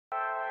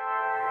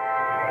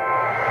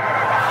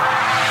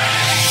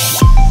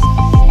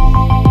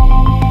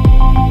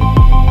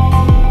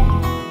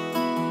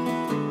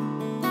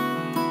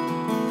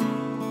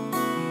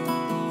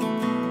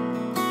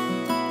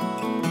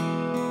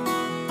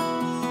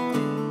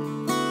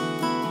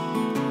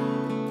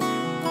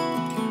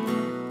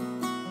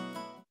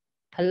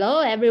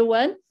Hello,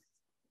 everyone.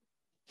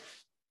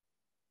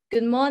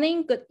 Good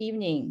morning, good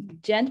evening,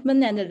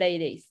 gentlemen and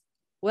ladies.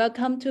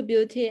 Welcome to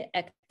Beauty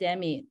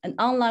Academy, an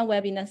online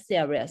webinar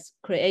series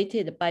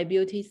created by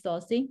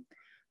BeautySourcing.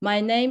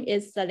 My name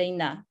is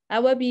Selena. I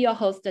will be your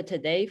host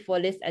today for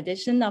this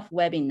edition of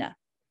webinar.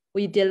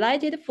 We're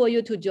delighted for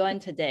you to join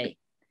today.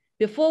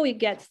 Before we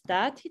get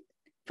started,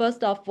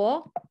 first of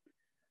all,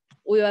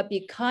 we will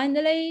be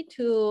kindly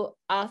to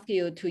ask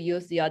you to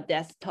use your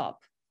desktop,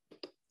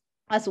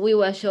 as we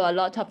will show a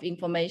lot of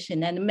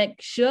information and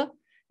make sure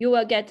you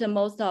will get the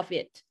most of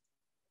it.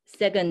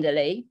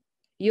 Secondly,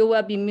 you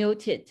will be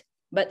muted,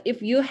 but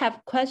if you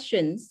have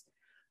questions,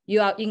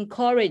 you are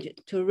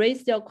encouraged to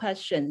raise your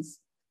questions.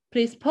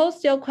 Please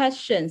post your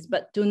questions,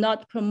 but do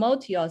not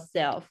promote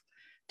yourself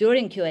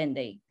during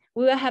Q&A.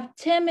 We will have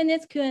 10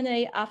 minutes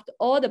Q&A after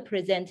all the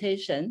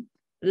presentation.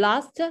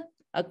 Last,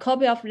 a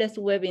copy of this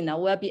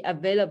webinar will be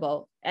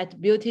available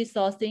at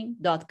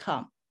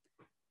beautysourcing.com.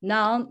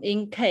 Now,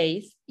 in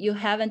case you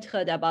haven't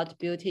heard about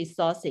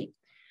BeautySourcing,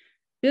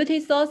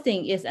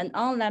 BeautySourcing is an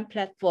online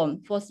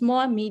platform for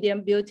small,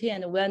 medium beauty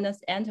and wellness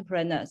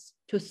entrepreneurs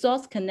to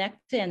source,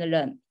 connect, and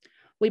learn.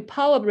 We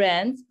power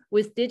brands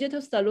with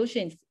digital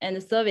solutions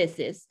and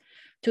services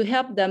to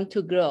help them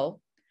to grow.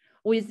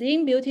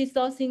 Within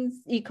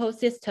BeautySourcing's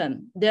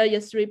ecosystem, there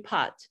is three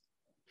parts.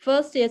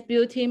 First is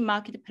Beauty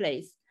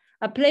Marketplace,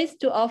 a place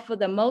to offer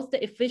the most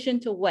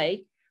efficient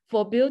way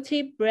for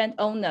beauty brand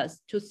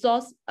owners to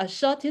source a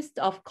shortlist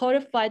of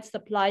qualified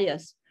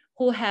suppliers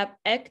who have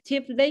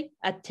actively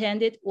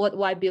attended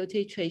worldwide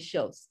beauty trade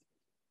shows.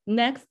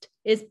 Next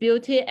is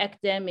Beauty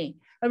Academy,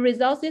 a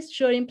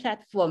resources-sharing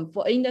platform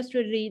for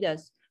industry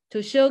leaders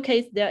to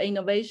showcase their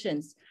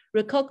innovations,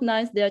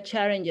 recognize their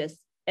challenges,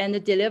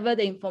 and deliver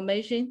the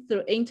information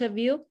through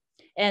interview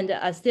and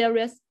a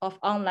series of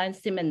online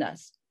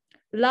seminars.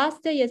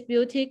 Last is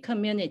Beauty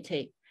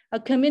Community, a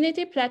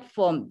community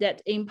platform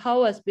that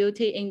empowers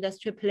beauty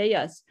industry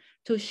players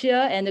to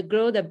share and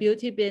grow the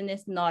beauty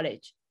business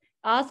knowledge,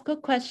 ask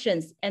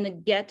questions,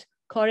 and get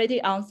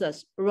quality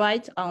answers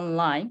right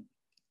online.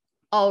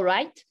 All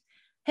right,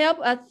 help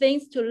us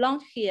things to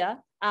launch here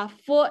are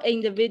 4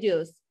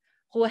 individuals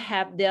who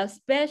have their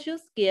special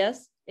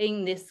skills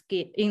in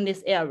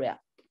this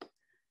area.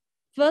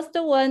 First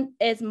one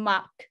is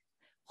Mark,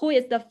 who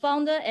is the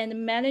founder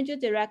and manager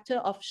director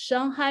of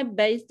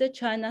Shanghai-based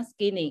China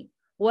Skinny,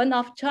 one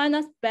of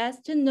China's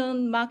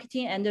best-known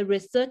marketing and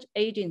research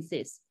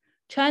agencies.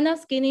 China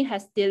Skinny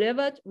has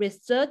delivered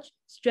research,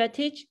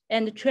 strategy,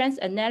 and trends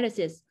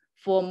analysis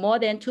for more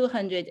than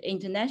 200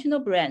 international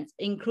brands,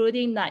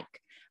 including Nike,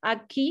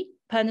 Aki,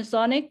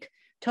 Panasonic,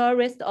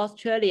 Tourist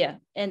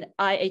Australia, and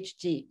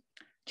IHG.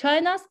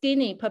 China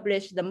Skinny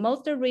published the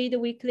most read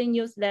weekly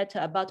newsletter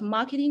about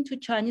marketing to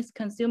Chinese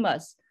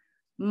consumers.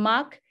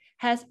 Mark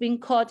has been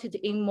quoted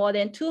in more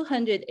than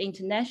 200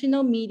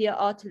 international media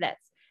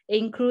outlets,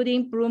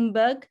 including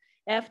Bloomberg,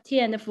 FT,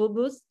 and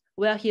Forbes,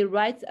 where he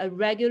writes a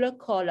regular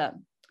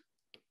column.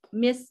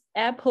 Ms.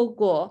 Apple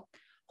Gore,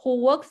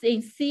 who works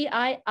in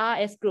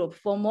CIRS Group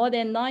for more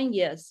than 9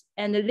 years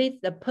and leads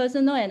the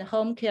personal and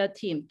home care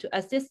team to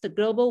assist the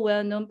global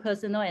well-known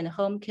personal and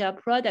home care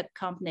product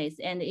companies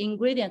and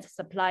ingredient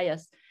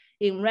suppliers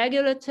in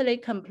regulatory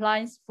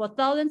compliance for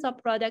thousands of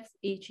products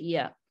each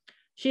year.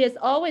 She is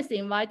always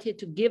invited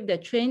to give the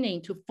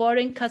training to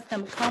foreign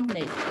custom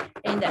companies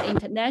in the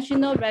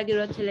international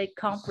regulatory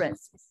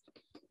conferences.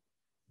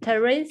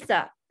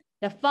 Teresa,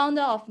 the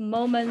founder of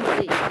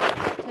MomentZ.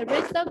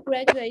 Teresa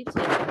graduated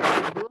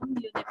from Broome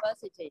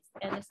University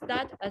and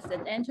started as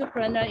an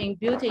entrepreneur in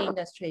beauty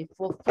industry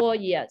for 4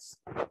 years.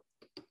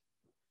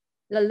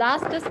 The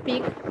last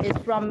speaker is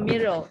from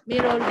Miro.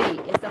 Miro Lee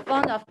is the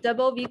founder of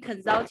Double V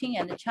Consulting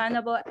and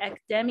China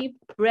Academy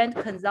Brand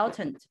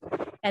Consultant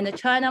and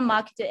China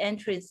Market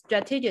Entry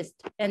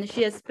Strategist, and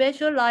she is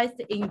specialized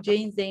in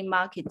Gen Z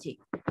marketing.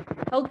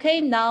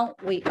 Okay, now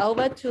we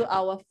over to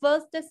our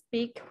first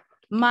speaker,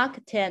 Mark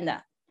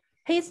Tanner.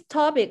 His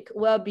topic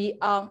will be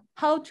on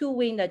how to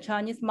win the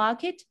Chinese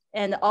market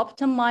and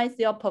optimize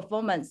your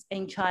performance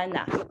in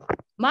China.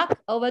 Mark,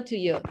 over to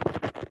you.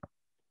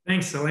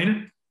 Thanks,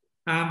 Selena.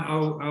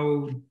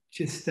 I'll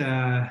just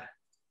try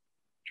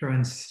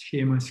and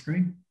share my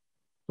screen.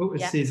 Oh,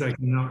 it says I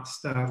cannot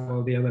start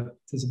while the other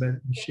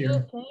participant is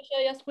sharing. Can you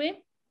share your screen?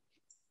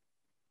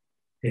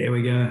 There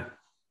we go.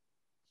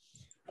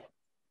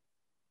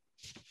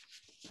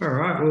 All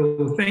right,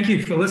 well, thank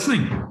you for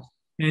listening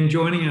and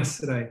joining us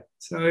today.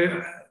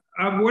 So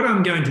what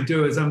I'm going to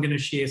do is I'm going to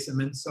share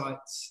some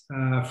insights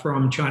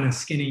from China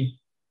Skinny,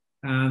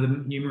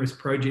 the numerous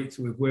projects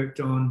we've worked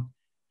on,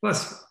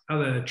 plus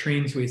other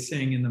trends we're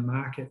seeing in the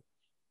market.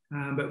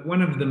 But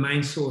one of the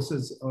main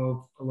sources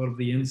of a lot of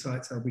the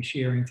insights I'll be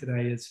sharing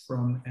today is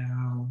from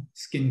our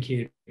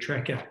skincare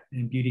tracker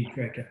and beauty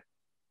tracker,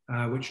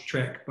 which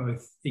track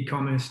both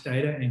e-commerce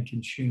data and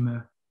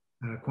consumer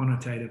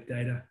quantitative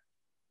data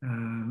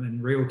in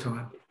real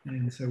time.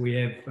 And so we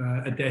have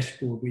a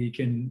dashboard where you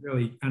can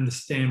really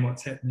understand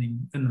what's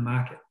happening in the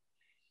market.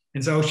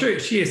 And so I'll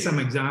share some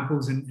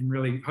examples and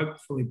really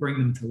hopefully bring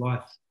them to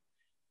life.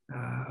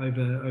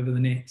 over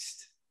the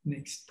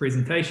next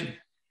presentation.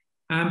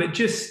 But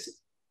just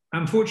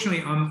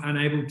unfortunately, I'm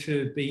unable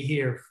to be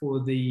here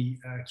for the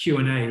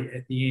Q&A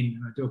at the end,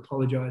 and I do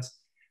apologise.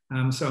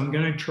 So I'm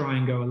going to try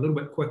and go a little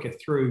bit quicker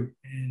through,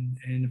 and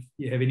if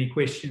you have any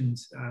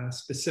questions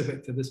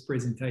specific to this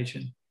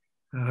presentation,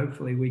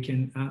 hopefully we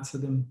can answer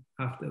them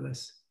after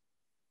this.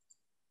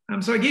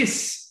 So I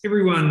guess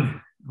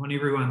on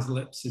everyone's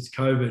lips is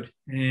COVID,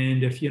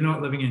 and if you're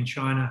not living in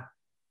China,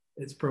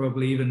 it's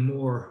probably even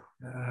more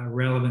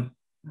relevant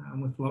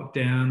with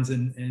lockdowns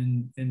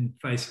and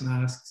face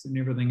masks and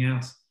everything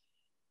else.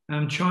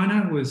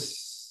 China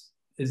is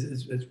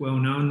well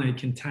known. They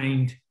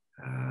contained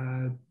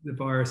the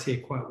virus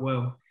here quite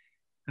well.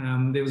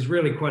 There was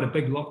really quite a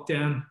big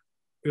lockdown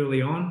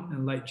early on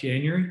in late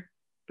January,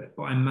 but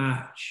by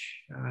March,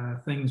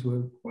 things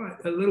were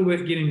quite a little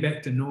bit getting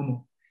back to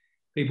normal.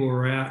 People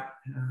were out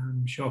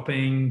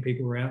shopping,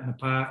 people were out in the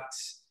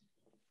parks,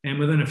 and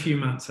within a few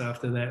months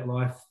after that,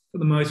 life, for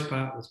the most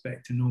part, was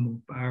back to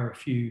normal, bar a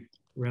few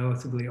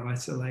relatively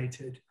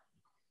isolated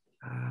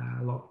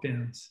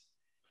lockdowns.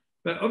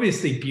 But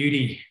obviously,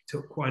 beauty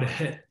took quite a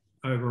hit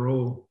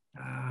overall.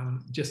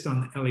 Just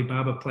on the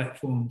Alibaba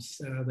platforms,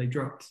 they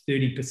dropped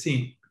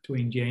 30%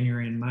 between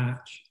January and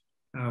March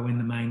when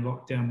the main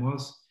lockdown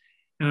was.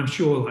 And I'm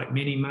sure, like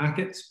many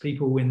markets,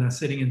 people, when they're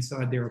sitting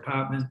inside their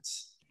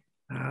apartments,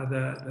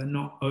 they're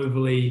not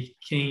overly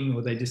keen,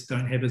 or they just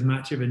don't have as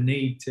much of a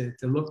need to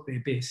look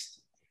their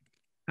best.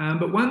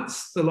 But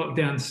once the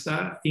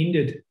lockdown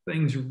ended,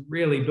 things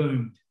really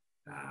boomed.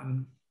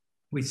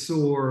 We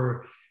saw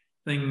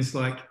things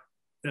like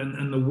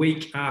in the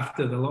week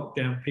after the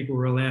lockdown, people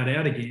were allowed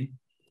out again.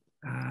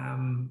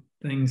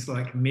 Things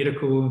like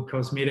medical,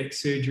 cosmetic,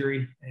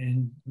 surgery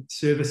and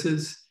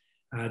services,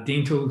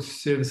 dental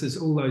services,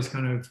 all those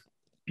kind of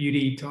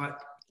beauty type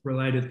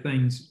related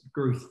things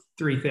grew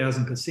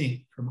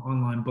 3,000% from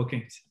online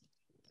bookings.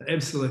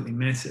 Absolutely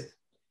massive.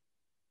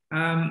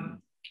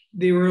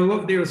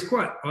 There was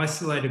quite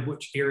isolated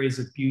which areas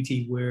of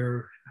beauty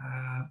were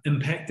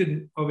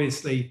impacted.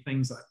 Obviously,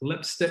 things like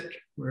lipstick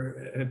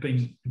have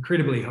been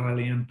incredibly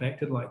highly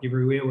impacted, like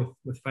everywhere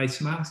with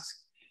face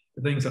masks.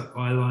 But things like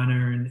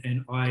eyeliner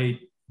and eye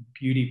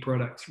beauty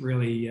products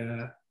really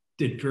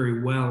did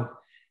very well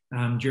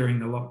during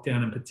the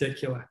lockdown in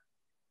particular.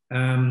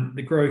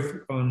 The growth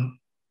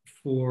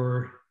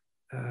for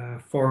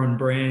foreign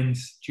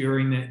brands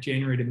during that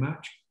January to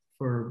March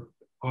for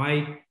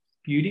eye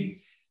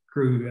beauty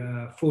grew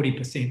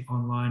 40%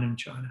 online in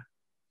China.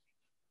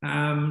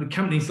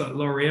 Companies like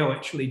L'Oreal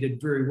actually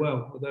did very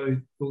well, although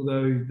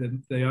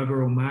the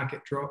overall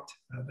market dropped.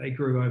 They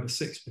grew over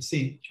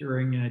 6%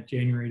 during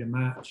January to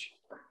March.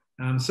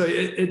 So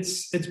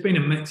it's been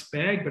a mixed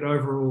bag, but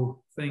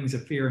overall things are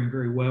faring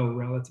very well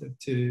relative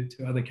to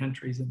other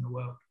countries in the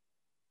world.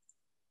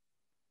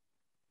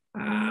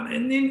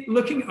 And then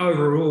looking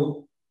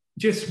overall,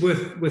 just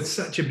with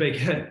such a big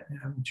hit,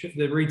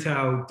 the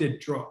retail did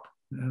drop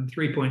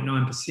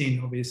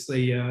 3.9%,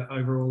 obviously,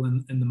 overall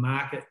in the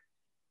market.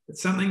 But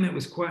something that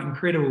was quite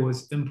incredible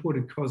was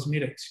imported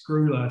cosmetics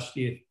grew last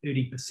year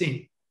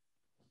 30%.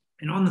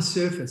 And on the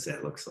surface,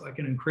 that looks like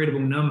an incredible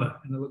number,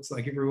 and it looks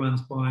like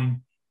everyone's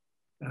buying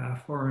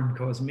foreign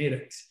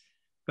cosmetics.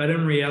 But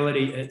in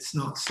reality, it's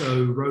not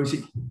so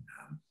rosy.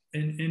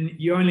 And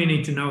you only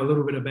need to know a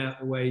little bit about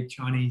the way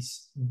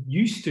Chinese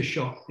used to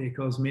shop their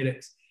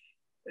cosmetics.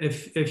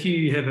 If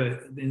you have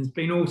there's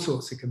been all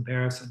sorts of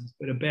comparisons,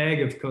 but a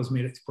bag of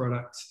cosmetics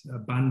products, a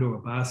bundle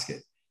or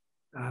basket,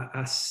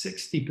 are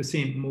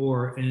 60%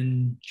 more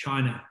in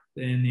China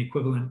than the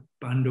equivalent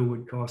bundle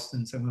would cost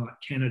in somewhere like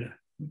Canada,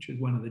 which is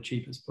one of the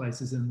cheapest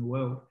places in the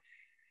world.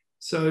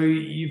 So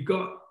you've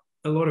got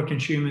a lot of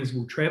consumers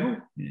will travel,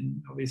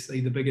 and obviously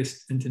the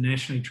biggest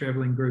internationally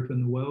traveling group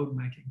in the world,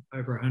 making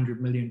over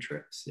 100 million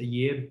trips a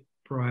year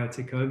prior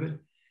to COVID.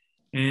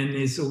 And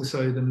there's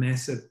also the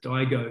massive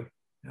Daigou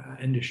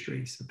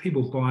industry. So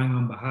people buying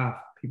on behalf,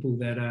 people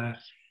that are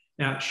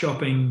out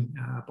shopping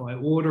by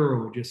order,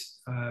 or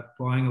just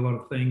buying a lot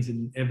of things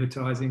and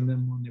advertising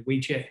them on their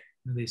WeChat,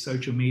 their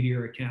social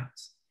media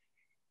accounts.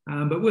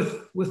 But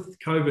with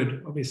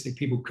COVID, obviously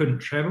people couldn't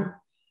travel,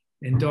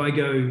 and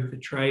Daigou, the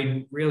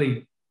trade,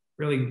 really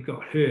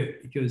got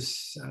hurt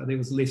because there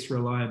was less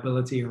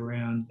reliability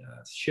around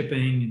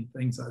shipping and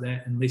things like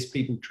that, and less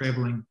people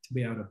traveling to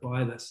be able to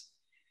buy this.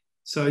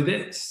 So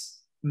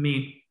that's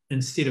meant,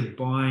 instead of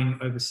buying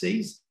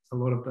overseas, a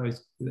lot of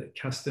that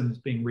customs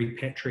being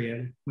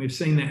repatriated. We've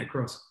seen that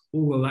across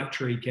all the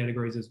luxury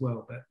categories as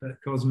well,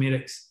 but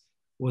cosmetics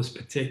was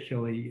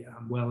particularly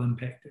well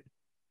impacted.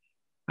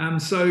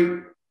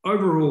 So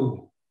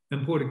overall,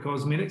 imported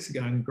cosmetics are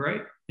going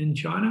great in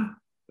China,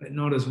 but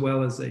not as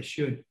well as they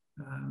should.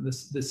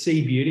 The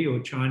C beauty, or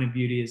China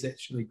beauty, is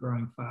actually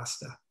growing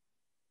faster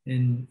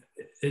and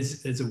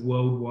is a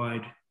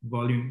worldwide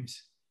volumes.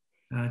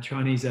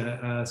 Chinese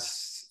are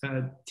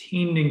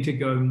tending to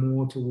go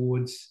more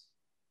towards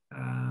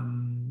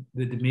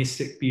the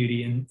domestic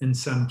beauty in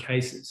some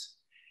cases.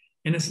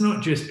 And it's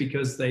not just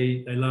because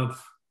they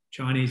love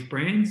Chinese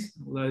brands,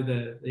 although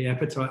the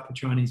appetite for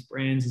Chinese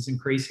brands is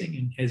increasing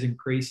and has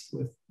increased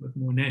with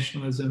more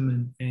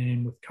nationalism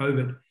and with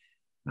COVID.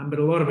 But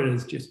a lot of it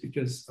is just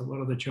because a lot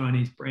of the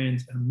Chinese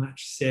brands are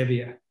much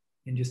savvier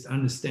and just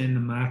understand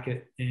the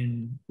market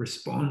and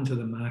respond to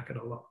the market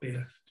a lot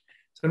better.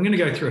 So I'm going to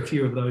go through a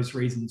few of those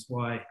reasons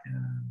why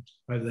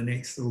over the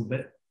next little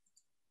bit.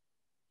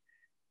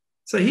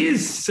 So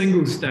here's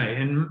Singles Day,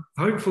 and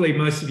hopefully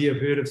most of you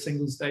have heard of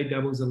Singles Day,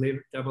 Double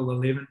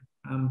 11,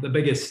 the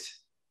biggest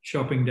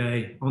shopping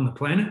day on the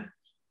planet.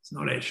 It's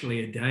not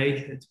actually a day,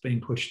 it's been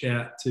pushed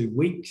out to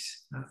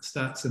weeks. It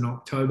starts in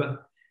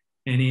October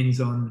and ends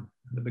on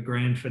the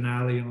grand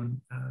finale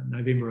on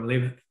November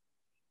 11th.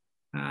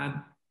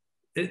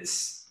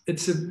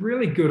 It's a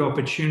really good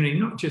opportunity,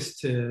 not just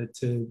to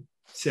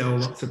sell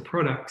lots of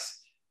products,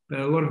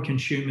 but a lot of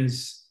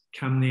consumers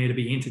come there to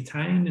be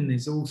entertained, and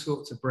there's all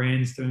sorts of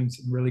brands doing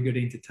some really good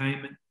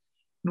entertainment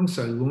and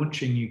also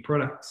launching new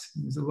products.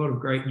 There's a lot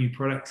of great new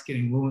products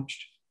getting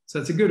launched.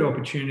 So it's a good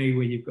opportunity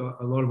where you've got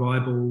a lot of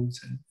eyeballs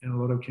and a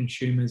lot of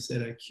consumers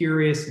that are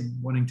curious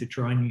and wanting to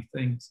try new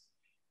things.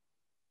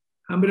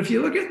 But if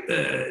you look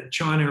at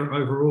China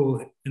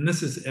overall, and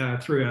this is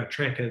through our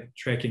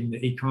tracking the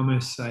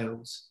e-commerce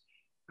sales,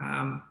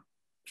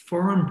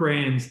 foreign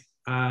brands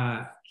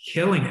are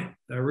killing it.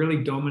 They're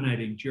really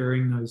dominating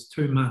during those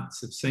 2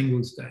 months of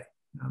Singles Day,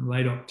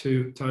 late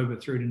October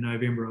through to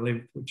November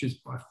 11th, which is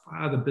by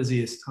far the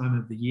busiest time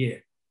of the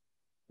year.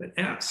 But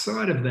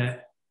outside of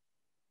that,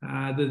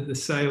 the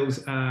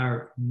sales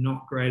are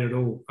not great at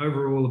all.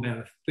 Overall, about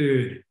a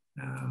third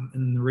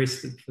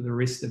for the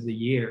rest of the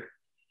year.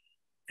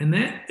 And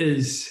that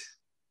is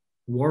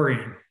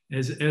worrying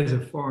as a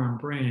foreign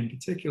brand,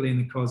 particularly in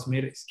the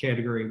cosmetics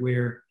category,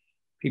 where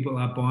people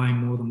are buying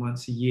more than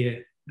once a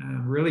year.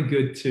 Really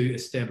good to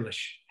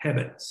establish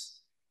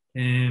habits,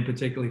 and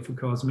particularly for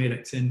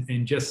cosmetics,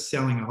 and just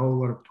selling a whole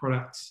lot of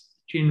products,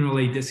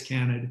 generally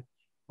discounted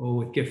or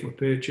with gift for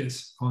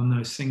purchase on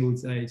those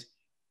Singles Days,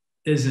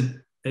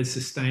 isn't as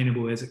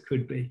sustainable as it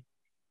could be.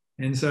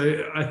 And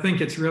so I think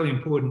it's really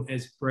important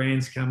as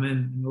brands come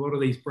in, and a lot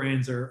of these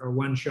brands are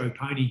one-show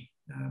pony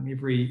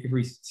every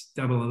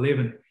Double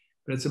 11,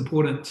 but it's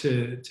important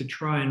to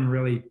try and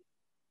really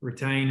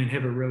retain and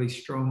have a really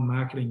strong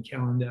marketing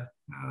calendar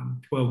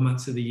 12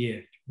 months of the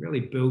year,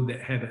 really build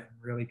that habit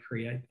and really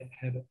create that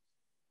habit.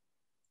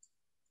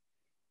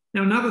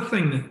 Now, another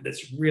thing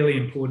that's really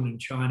important in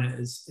China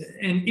is,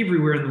 and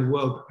everywhere in the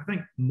world, but I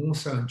think more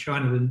so in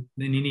China than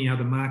any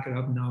other market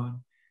I've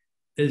known,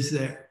 is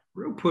that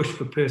real push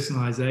for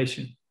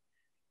personalization.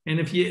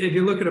 And if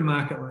you look at a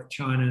market like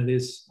China,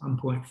 there's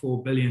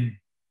 1.4 billion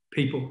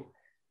people.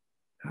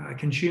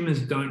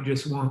 Consumers don't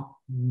just want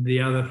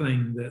the other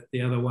thing that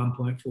the other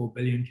 1.4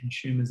 billion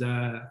consumers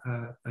are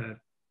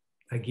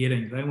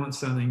getting. They want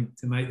something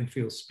to make them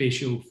feel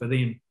special for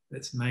them,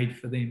 that's made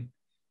for them.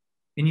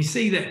 And you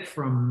see that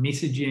from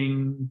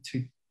messaging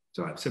to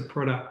types of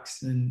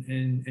products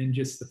and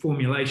just the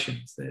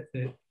formulations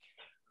that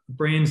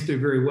brands do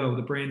very well.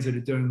 The brands that are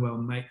doing well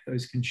make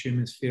those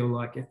consumers feel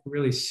like it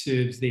really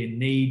serves their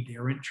need,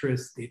 their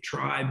interest, their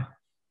tribe,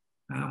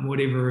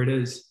 whatever it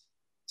is.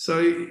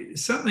 So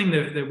something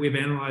that we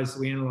analyze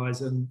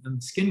in the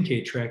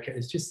skincare tracker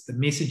is just the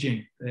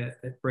messaging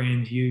that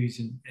brands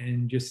use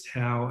and just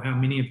how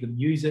many of them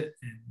use it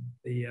and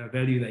the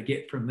value they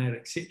get from that,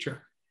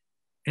 etc.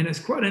 And it's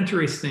quite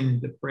interesting,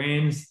 the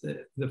brands,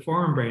 the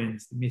foreign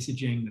brands, the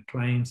messaging, the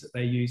claims that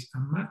they use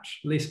are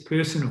much less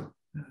personal.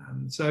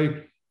 So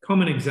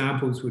common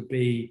examples would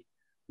be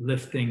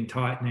lifting,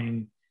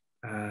 tightening,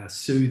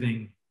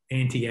 soothing,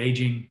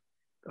 anti-aging,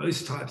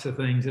 those types of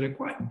things that are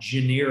quite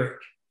generic.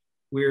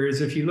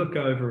 Whereas if you look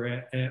over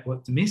at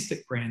what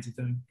domestic brands are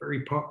doing,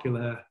 very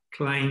popular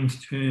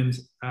claims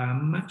terms are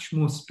much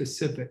more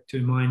specific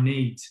to my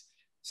needs.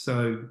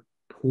 So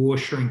pore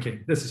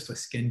shrinking, this is for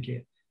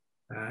skincare,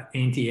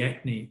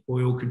 anti-acne,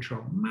 oil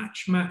control,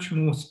 much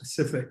more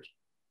specific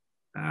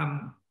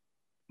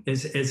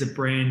as a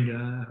brand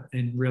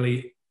and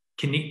really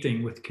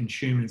connecting with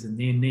consumers and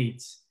their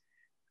needs.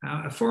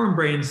 Foreign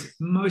brands,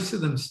 most of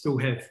them still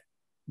have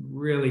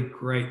really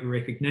great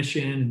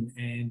recognition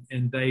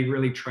and they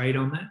really trade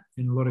on that,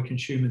 and a lot of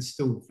consumers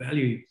still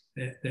value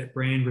that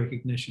brand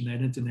recognition,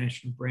 that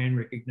international brand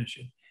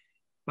recognition.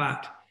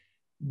 But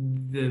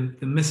the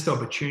missed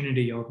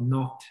opportunity of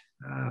not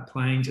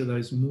playing to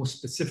those more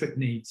specific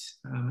needs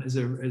is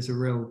a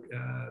real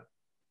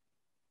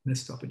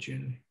missed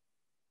opportunity.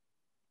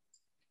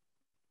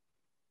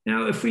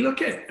 Now, if we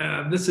look at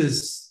this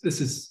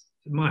is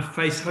my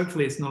face,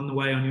 hopefully it's not on the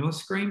way on your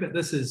screen, but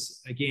this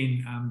is,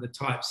 again, the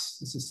types.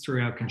 This is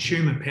through our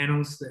consumer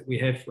panels that we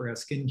have for our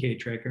skincare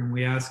tracker, and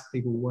we ask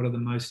people what are the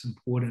most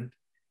important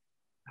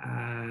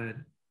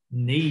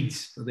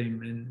needs for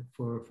them and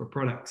for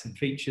products and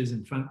features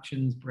and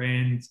functions,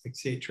 brands,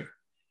 etc.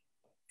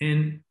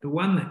 And the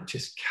one that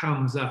just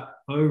comes up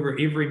over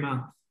every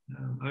month,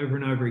 over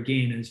and over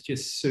again, is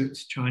just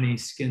suits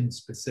Chinese skin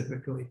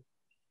specifically.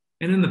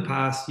 And in the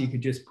past, you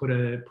could just put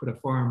a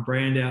foreign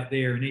brand out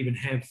there and even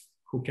have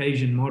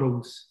Caucasian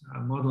models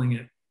modeling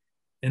it.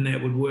 and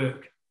that would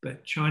work.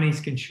 But Chinese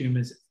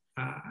consumers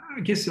are,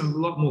 I guess, a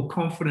lot more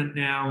confident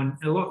now and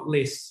a lot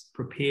less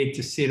prepared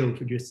to settle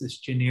for just this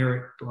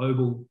generic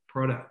global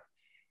product,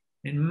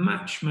 and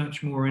much,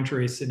 much more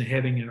interested in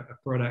having a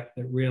product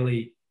that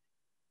really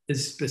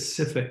is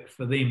specific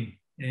for them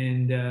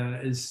and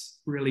is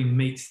really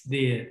meets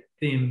their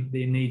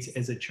needs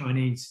as a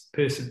Chinese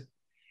person.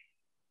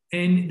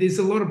 And there's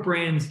a lot of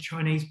brands,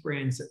 Chinese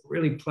brands, that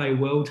really play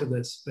well to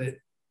this, but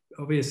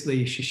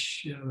obviously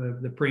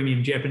the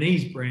premium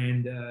Japanese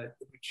brand,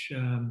 which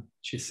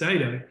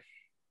Shiseido,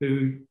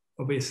 who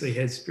obviously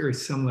has very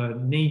similar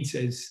needs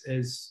as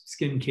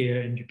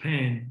skincare in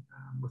Japan,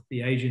 with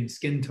the Asian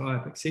skin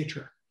type,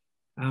 etc.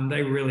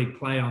 They really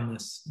play on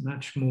this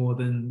much more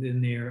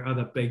than their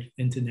other big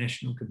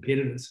international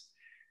competitors.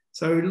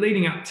 So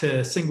leading up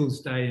to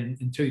Singles Day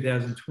in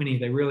 2020,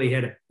 they really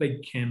had a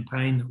big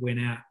campaign that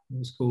went out. It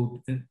was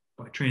called,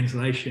 by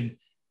translation,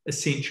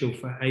 Essential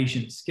for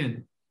Asian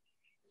Skin.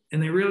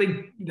 And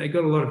they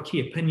got a lot of key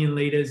opinion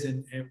leaders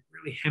and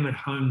really hammered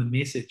home the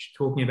message,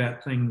 talking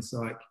about things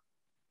like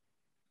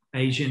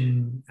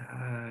Asian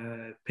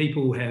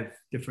people have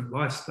different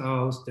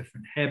lifestyles,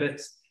 different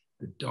habits,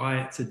 the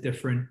diets are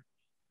different,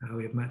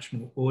 we have much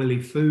more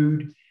oily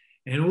food,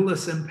 and all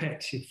this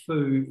impacts your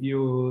food,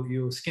 your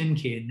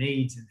skincare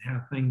needs and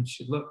how things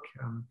should look.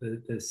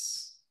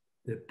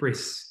 The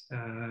breast,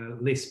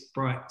 less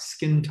bright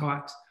skin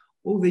types,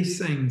 all these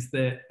things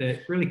that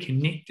really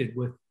connected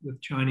with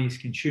Chinese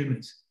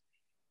consumers.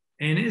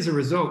 And as a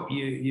result,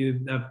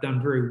 they've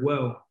done very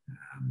well.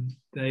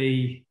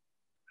 They've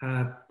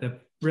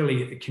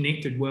really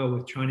connected well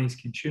with Chinese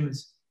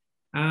consumers.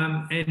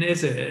 And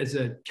as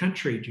a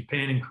country,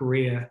 Japan and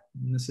Korea,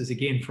 and this is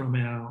again from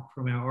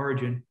our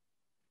origin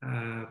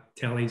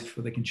tallies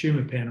for the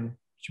consumer panel,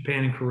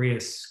 Japan and Korea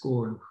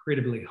score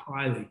incredibly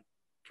highly.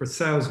 For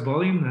sales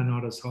volume, they're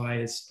not as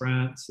high as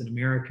France and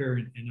America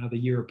and other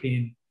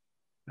European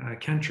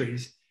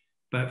countries,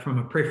 but from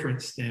a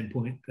preference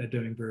standpoint, they're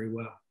doing very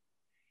well.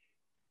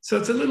 So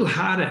it's a little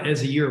harder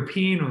as a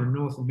European or a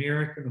North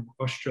American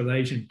or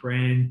Australasian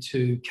brand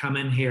to come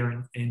in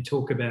here and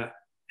talk about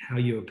how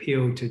you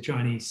appeal to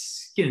Chinese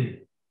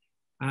skin.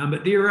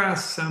 But there are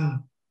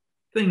some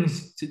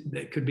things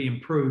that could be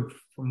improved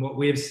from what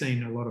we've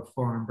seen. A lot of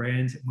foreign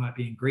brands, it might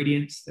be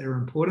ingredients that are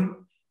important.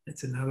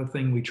 That's another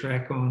thing we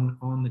track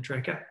on the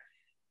tracker.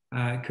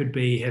 It could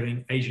be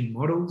having Asian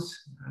models,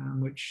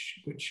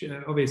 which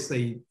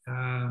obviously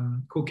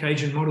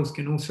Caucasian models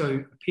can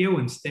also appeal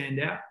and stand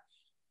out,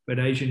 but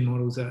Asian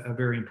models are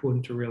very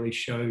important to really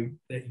show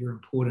that you're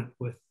important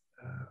for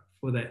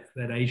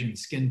that Asian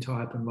skin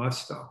type and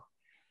lifestyle.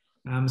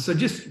 So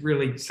just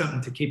really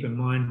something to keep in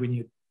mind when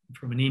you're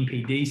from an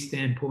NPD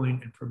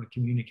standpoint and from a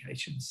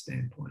communication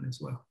standpoint as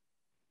well.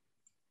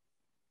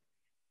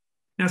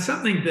 Now,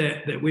 something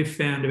that we've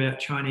found about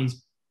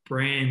Chinese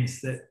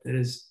brands that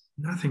is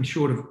nothing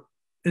short of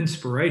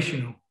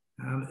inspirational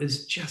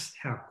is just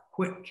how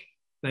quick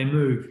they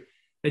move.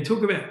 They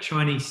talk about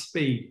Chinese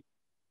speed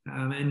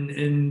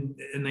and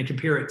they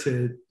compare it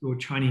to, or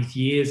Chinese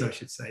years, I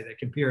should say, they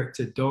compare it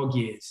to dog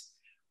years.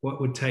 What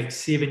would take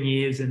 7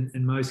 years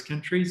in most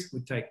countries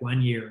would take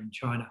 1 year in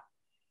China.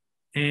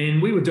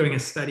 And we were doing a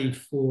study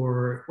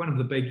for one of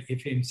the big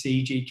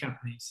FMCG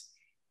companies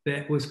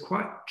that was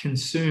quite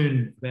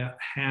concerned about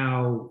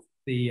how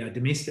the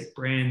domestic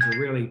brands are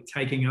really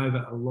taking over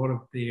a lot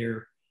of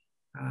their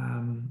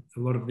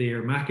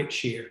market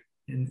share.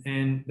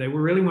 And they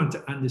really want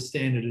to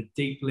understand at a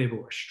deep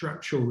level, a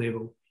structural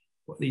level,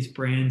 what these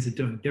brands are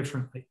doing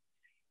differently.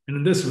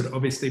 And this would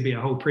obviously be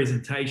a whole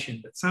presentation,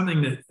 but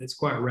something that's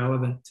quite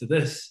relevant to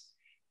this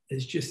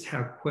is just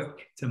how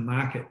quick to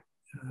market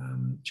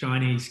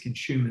Chinese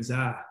consumers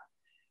are.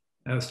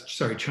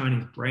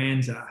 Chinese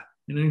brands are.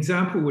 And an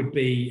example would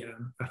be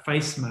a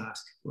face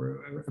mask,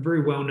 or a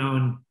very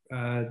well-known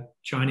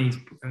Chinese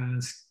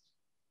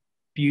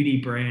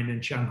beauty brand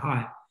in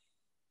Shanghai.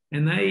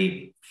 And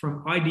they,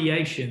 from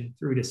ideation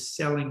through to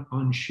selling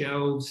on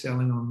shelves,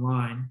 selling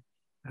online,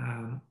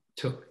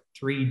 took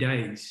 3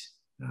 days.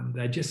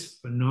 They're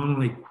just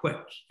phenomenally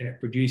quick at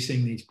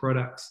producing these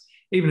products,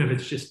 even if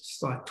it's just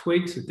slight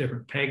tweaks with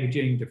different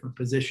packaging, different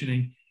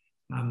positioning.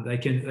 They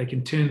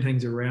can turn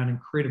things around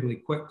incredibly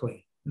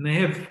quickly. And they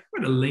have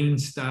quite a lean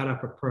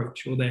startup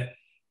approach, or that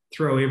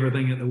throw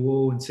everything at the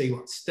wall and see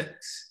what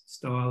sticks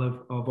style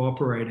of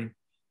operating.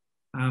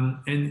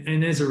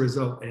 And as a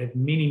result, they have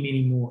many,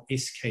 many more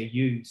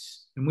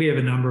SKUs. And we have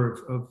a number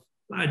of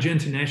large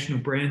international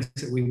brands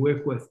that we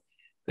work with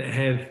that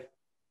have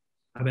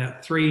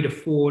about 3 to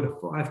 4 to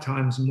 5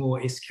 times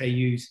more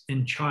SKUs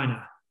in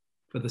China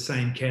for the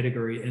same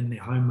category in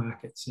their home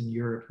markets in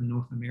Europe and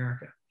North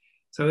America.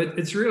 So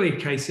it's really a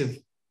case of,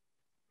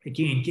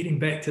 again, getting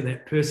back to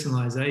that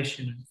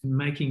personalization and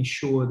making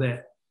sure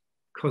that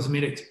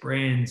cosmetics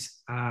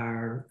brands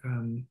are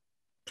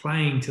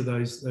playing to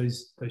those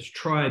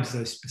tribes,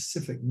 those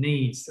specific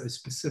needs, those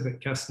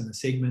specific customer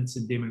segments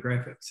and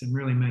demographics, and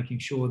really making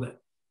sure that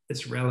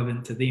it's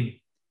relevant to them,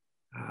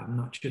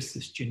 not just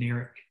this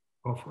generic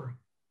offering.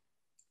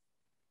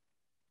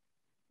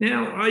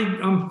 Now,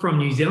 I'm from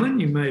New Zealand,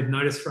 you may have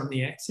noticed from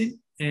the accent,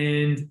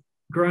 and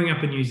growing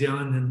up in New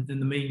Zealand and in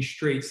the mean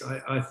streets,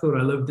 I thought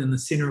I lived in the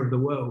center of the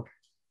world.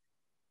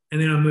 And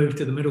then I moved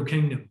to the Middle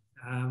Kingdom,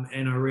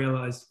 and I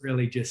realized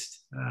really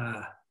just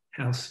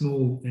how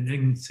small and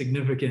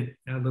insignificant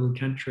our little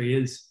country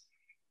is.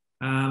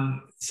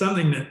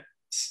 Something that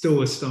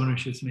still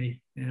astonishes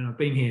me, and I've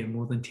been here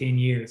more than 10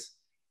 years,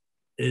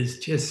 is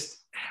just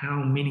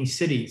how many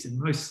cities, and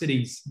most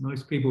cities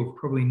most people have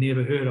probably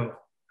never heard of,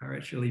 are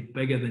actually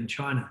bigger than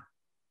China.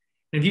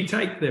 And if you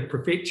take the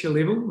prefecture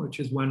level, which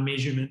is one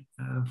measurement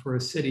for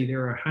a city,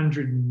 there are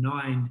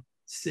 109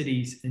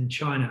 cities in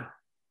China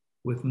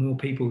with more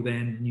people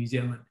than New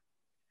Zealand.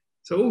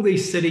 So all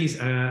these cities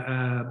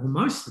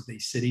most of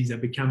these cities are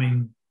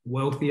becoming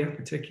wealthier,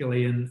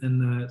 particularly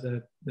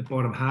in the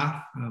bottom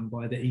half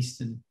by the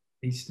eastern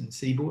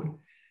seaboard.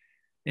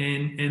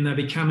 And they're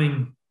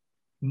becoming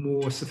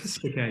more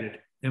sophisticated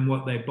in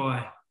what they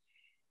buy.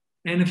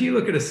 And if you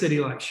look at a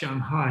city like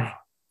Shanghai,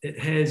 it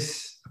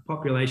has a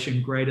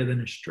population greater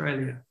than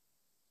Australia.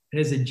 It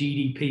has a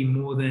GDP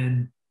more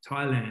than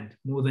Thailand,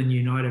 more than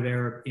United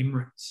Arab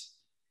Emirates.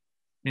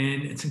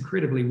 And it's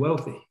incredibly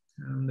wealthy.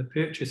 The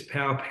purchase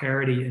power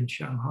parity in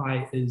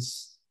Shanghai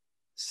is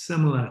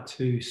similar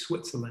to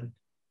Switzerland.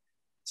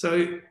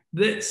 So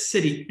that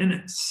city in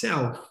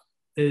itself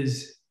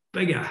is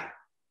bigger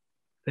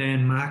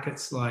than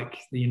markets like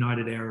the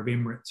United Arab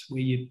Emirates,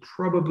 where you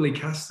probably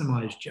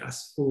customize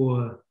just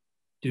for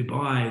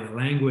Dubai, the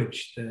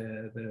language,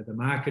 the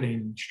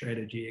marketing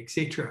strategy,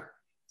 etc.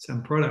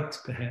 Some products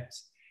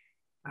perhaps.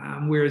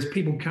 Whereas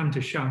people come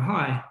to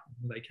Shanghai,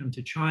 they come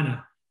to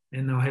China,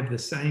 and they'll have the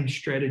same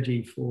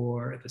strategy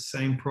for the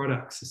same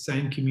products, the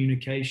same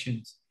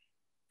communications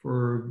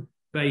for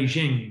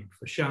Beijing,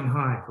 for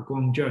Shanghai, for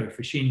Guangzhou,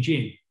 for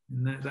Shenzhen.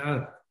 And they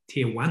are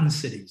tier 1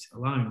 cities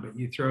alone, but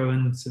you throw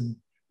in some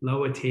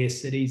lower tier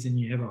cities and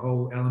you have a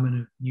whole element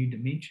of new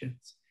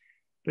dimensions.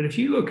 But if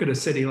you look at a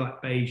city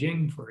like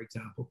Beijing, for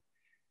example,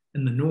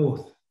 in the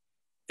north,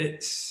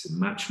 it's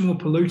much more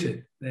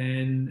polluted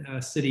than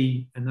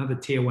another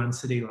tier 1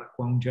 city like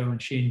Guangzhou and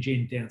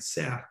Shenzhen down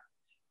south.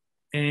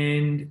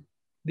 And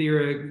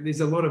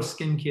there's a lot of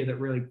skincare that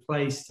really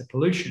plays to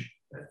pollution.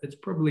 It's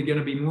probably going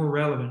to be more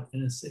relevant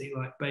in a city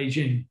like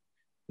Beijing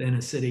than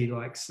a city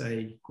like,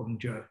 say,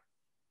 Guangzhou.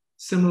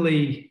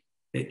 Similarly,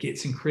 it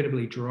gets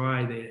incredibly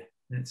dry there.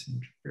 It's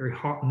very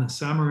hot in the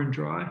summer and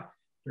dry,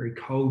 very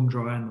cold and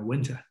dry in the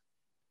winter.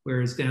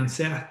 Whereas down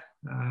south,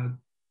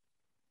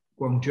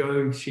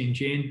 Guangzhou,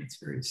 Shenzhen, it's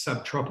very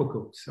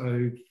subtropical.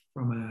 So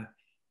from a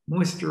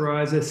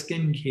moisturizer,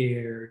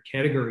 skincare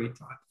category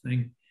type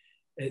thing,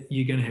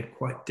 you're going to have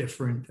quite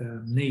different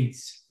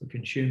needs for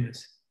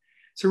consumers.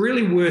 So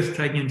really worth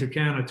taking into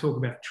account. I talk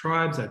about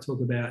tribes, I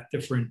talk about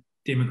different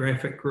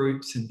demographic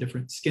groups and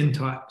different skin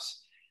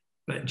types,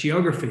 but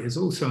geography is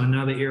also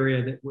another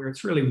area where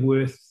it's really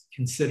worth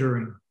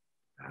considering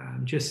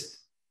just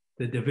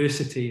the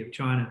diversity of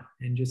China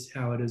and just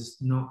how it is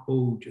not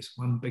all just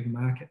one big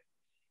market.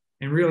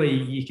 And really,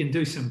 you can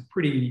do some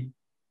pretty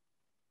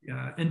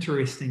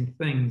interesting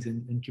things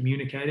in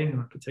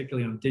communicating,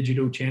 particularly on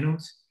digital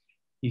channels.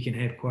 You can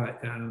have quite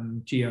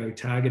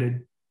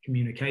geo-targeted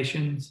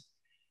communications,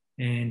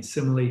 and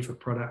similarly for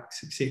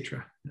products,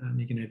 etc.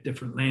 You can have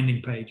different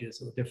landing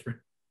pages or different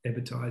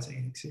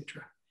advertising,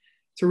 etc.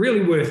 So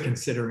really worth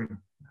considering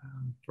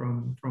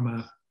from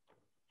a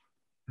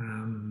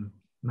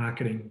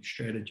marketing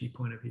strategy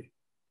point of view.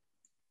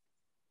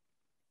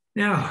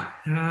 Now,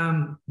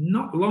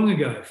 not long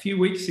ago, a few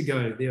weeks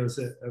ago, there was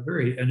an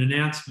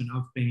announcement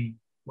I've been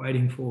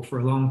waiting for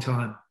a long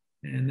time,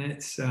 and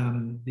that's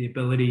the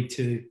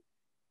ability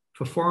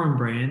for foreign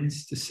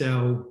brands to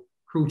sell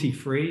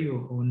cruelty-free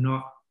or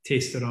not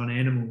tested on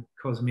animal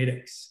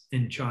cosmetics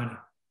in China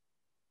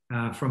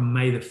from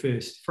May the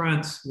 1st.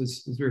 France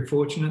was very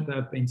fortunate.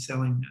 They've been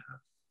selling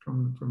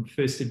from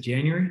 1st of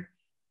January.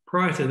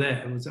 Prior to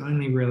that, it was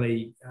only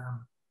really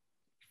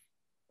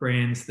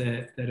brands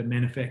that are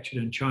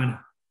manufactured in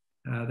China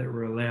that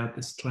were allowed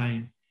this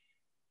claim.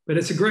 But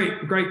it's a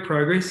great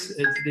progress.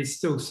 There's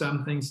still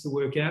some things to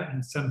work out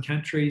in some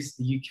countries,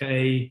 the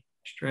UK,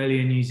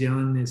 Australia, New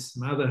Zealand. There's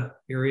some other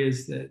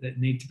areas that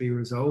need to be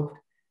resolved.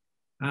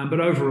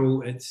 But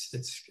overall, it's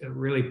a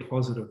really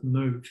positive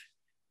move.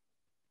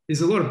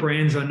 There's a lot of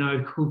brands I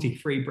know,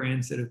 cruelty-free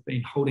brands, that have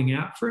been holding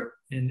out for it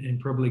and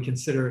probably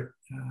consider it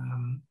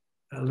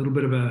a little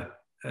bit of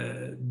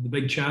the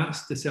big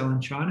chance to sell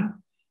in China.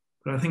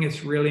 But I think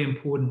it's really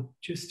important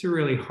just to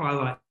really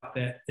highlight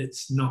that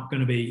it's not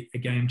going to be a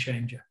game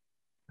changer.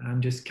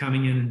 Just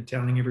coming in and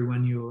telling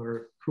everyone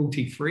you're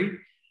cruelty-free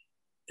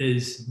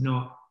is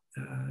not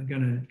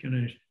going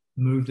to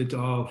move the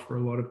dial for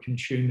a lot of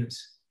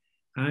consumers.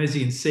 As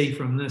you can see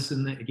from this,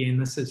 and again,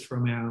 this is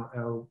from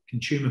our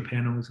consumer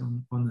panels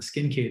on the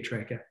skincare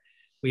tracker,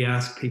 we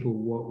ask people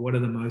what are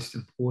the most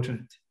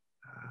important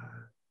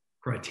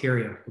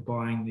criteria for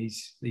buying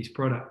these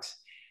products.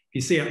 You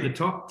see up the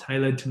top,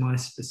 tailored to my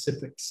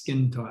specific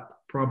skin type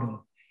problem.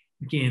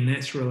 Again,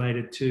 that's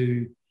related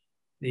to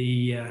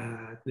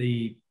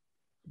the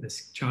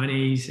this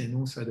Chinese and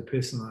also the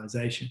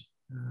personalization.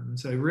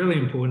 So really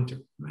important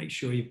to make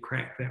sure you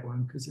crack that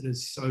one because it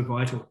is so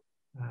vital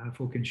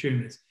for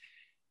consumers.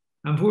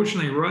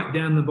 Unfortunately, right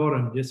down the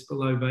bottom, just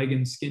below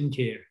vegan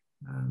skincare,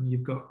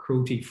 you've got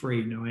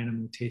cruelty-free, no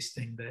animal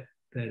testing.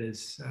 That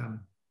is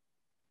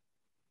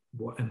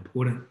what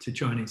important to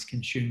Chinese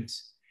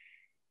consumers.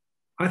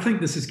 I think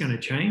this is going to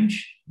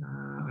change.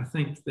 I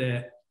think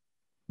that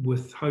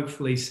with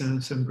hopefully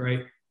some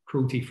great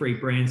cruelty-free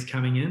brands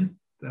coming in,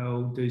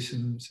 they'll do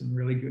some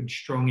really good,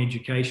 strong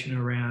education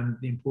around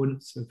the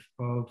importance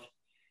of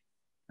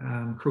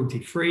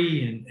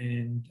cruelty-free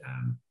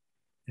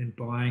and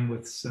buying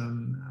with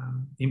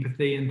some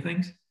empathy and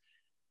things.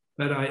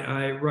 But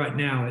I right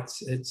now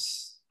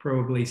it's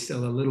probably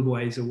still a little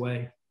ways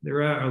away.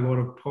 There are a lot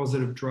of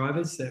positive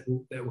drivers that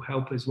will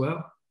help as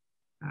well.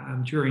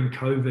 During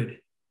COVID,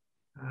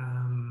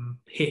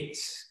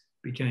 pets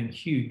became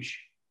huge.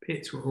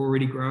 Pets were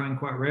already growing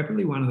quite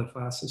rapidly, one of the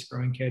fastest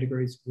growing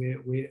categories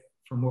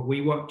from what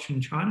we watch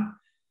in China.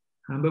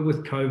 But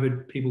with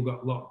COVID, people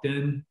got locked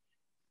in.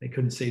 They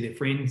couldn't see their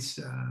friends,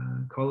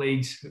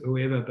 colleagues,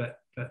 whoever, but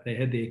they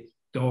had their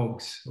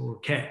dogs or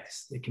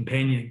cats, their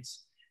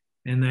companions,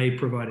 and they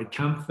provided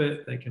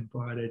comfort, they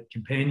provided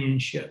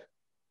companionship,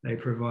 they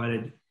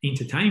provided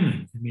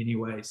entertainment in many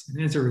ways.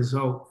 And as a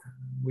result,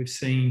 we've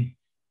seen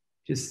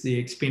just the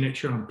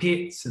expenditure on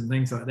pets and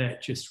things like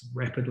that just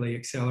rapidly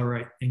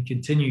accelerate and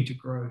continue to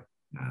grow,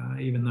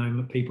 even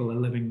though people are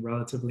living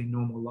relatively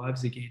normal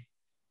lives again.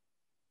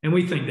 And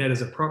we think that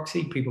as a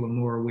proxy, people are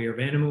more aware of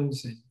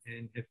animals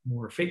and have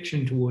more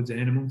affection towards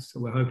animals. So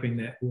we're hoping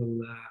that will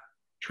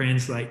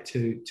translate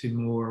to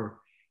more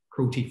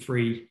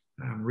cruelty-free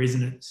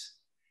resonance.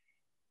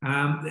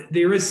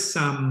 There is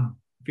some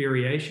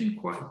variation,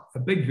 quite a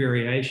big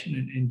variation.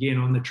 And again,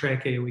 on the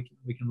tracker, we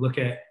can look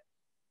at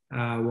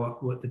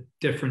what the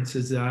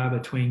differences are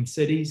between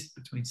cities,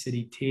 between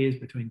city tiers,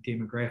 between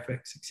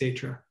demographics,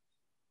 etc.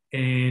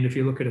 And if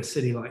you look at a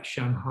city like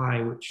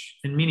Shanghai, which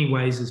in many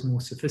ways is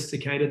more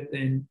sophisticated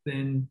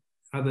than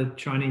other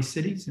Chinese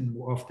cities and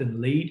will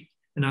often lead,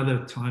 and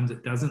other times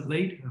it doesn't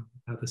lead.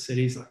 Other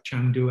cities like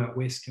Chengdu out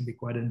west can be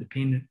quite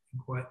independent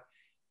and quite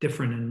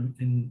different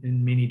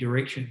in many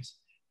directions.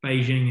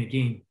 Beijing,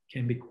 again,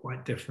 can be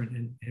quite different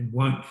and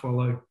won't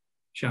follow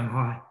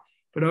Shanghai.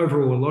 But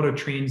overall, a lot of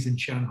trends in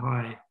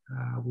Shanghai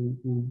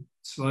will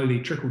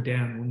slowly trickle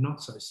down, or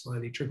not so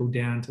slowly, trickle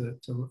down to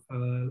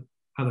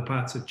other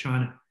parts of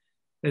China.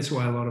 That's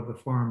why a lot of the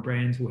foreign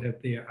brands will have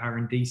their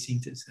R&D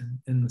centers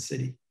in the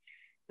city.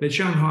 But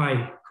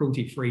Shanghai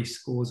cruelty-free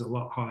scores a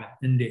lot higher,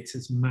 index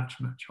is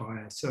much, much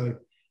higher. So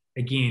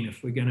again,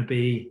 if we're going to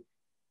be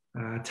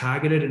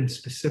targeted and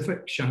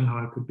specific,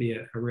 Shanghai could be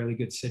a really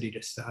good city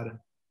to start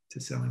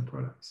into selling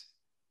products.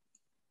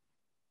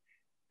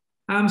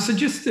 So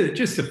just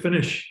to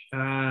finish,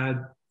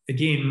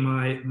 again,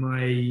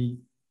 my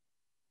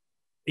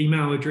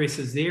email address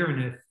is there,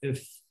 and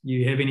if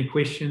you have any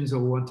questions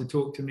or want to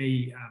talk to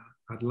me,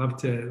 I'd love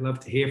to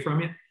hear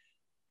from you.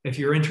 If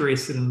you're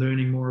interested in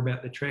learning more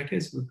about the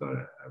trackers, we've got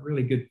a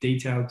really good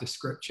detailed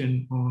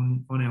description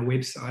on our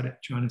website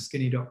at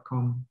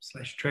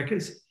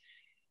chinaskinny.com/trackers.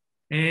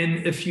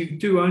 And if you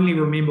do only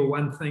remember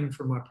one thing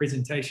from my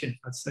presentation,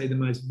 I'd say the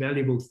most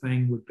valuable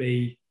thing would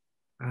be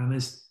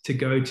is to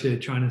go to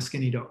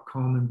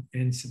chinaskinny.com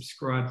and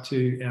subscribe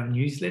to our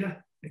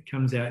newsletter. It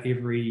comes out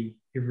every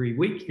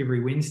week,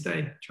 every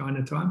Wednesday,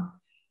 China time.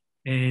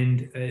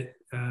 And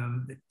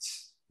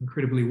it's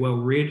incredibly well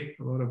read.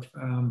 A lot of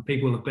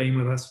people have been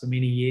with us for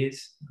many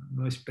years.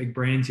 Most big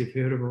brands you've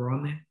heard of are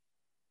on there.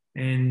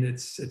 And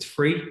it's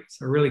free. It's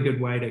a really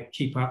good way to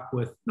keep up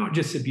with not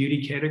just the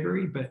beauty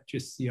category, but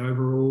just the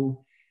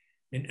overall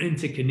and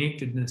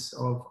interconnectedness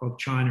of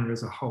China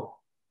as a whole.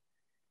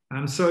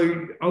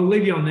 So I'll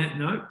leave you on that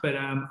note, but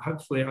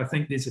hopefully I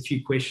think there's a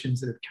few questions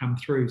that have come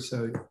through,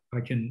 so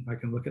I can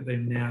look at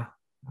them now.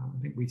 I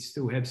think we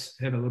still have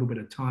a little bit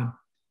of time.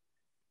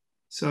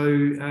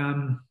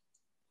 So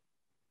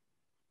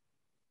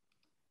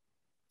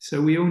so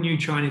we all knew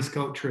Chinese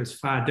culture is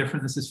far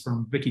different. This is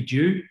from Vicky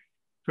Ju,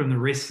 from the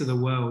rest of the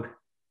world.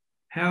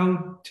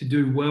 How to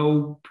do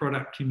well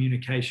product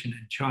communication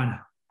in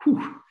China?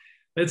 Whew.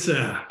 That's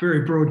a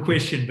very broad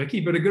question, Vicky,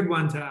 but a good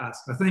one to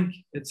ask. I think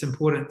it's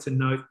important to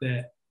note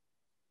that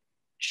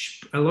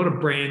a lot of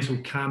brands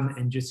will come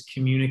and just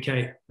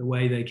communicate the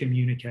way they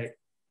communicate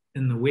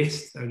in the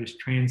West. They'll just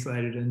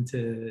translate it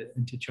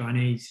into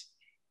Chinese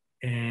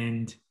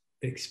and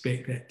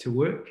expect that to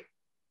work.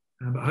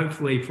 But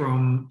hopefully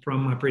from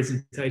my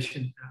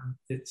presentation,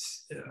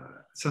 it's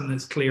something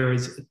that's clear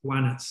is,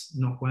 one, it's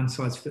not one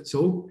size fits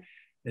all.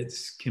 It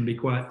can be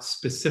quite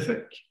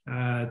specific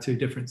to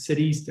different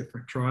cities,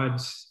 different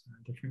tribes,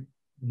 different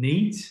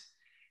needs.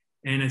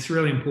 And it's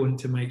really important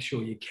to make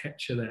sure you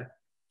capture that.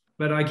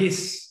 But I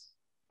guess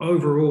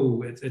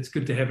overall, it's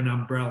good to have an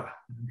umbrella,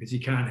 because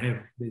you can't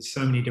have, there's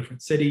so many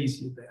different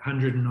cities,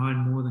 109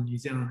 more than New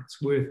Zealand.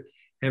 It's worth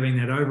having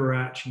that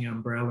overarching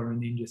umbrella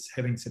and then just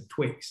having some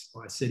tweaks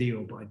by city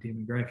or by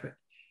demographic.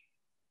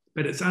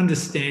 but it's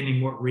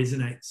understanding what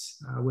resonates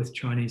with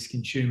Chinese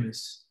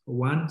consumers, for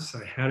one, so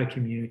how to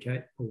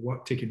communicate or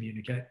what to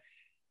communicate,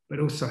 but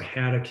also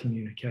how to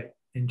communicate.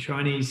 And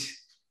Chinese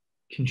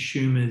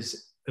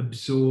consumers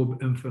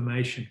absorb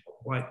information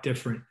quite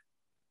differently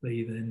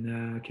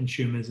than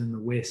consumers in the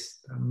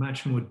West. They're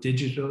much more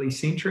digitally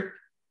centric.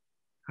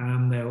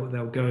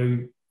 They'll go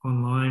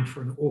online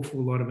for an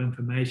awful lot of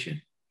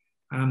information.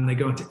 They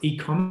go into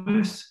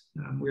e-commerce,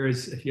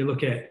 whereas if you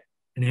look at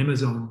an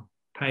Amazon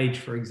page,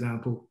 for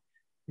example,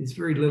 there's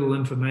very little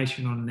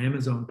information on an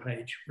Amazon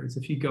page. Whereas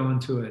if you go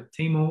into a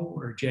Tmall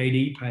or a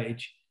JD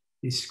page,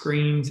 there's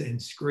screens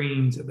and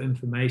screens of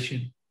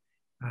information,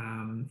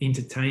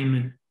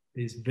 entertainment,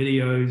 there's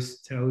videos,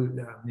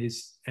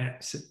 there's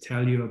apps that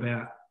tell you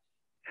about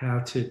how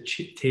to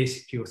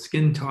test your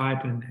skin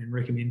type and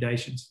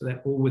recommendations for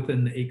that, all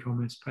within the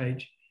e-commerce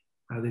page.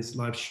 There's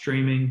live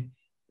streaming.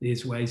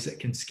 There's ways that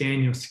can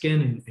scan your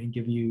skin and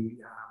give you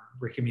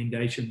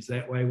recommendations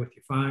that way with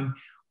your phone.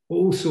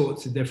 All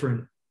sorts of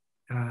different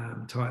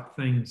type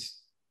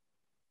things.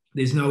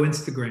 There's no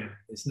Instagram.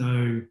 There's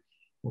no,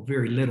 or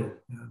very little.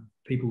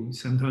 People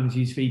sometimes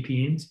use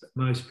VPNs, but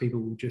most people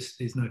will just,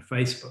 there's no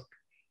Facebook.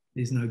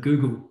 There's no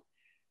Google.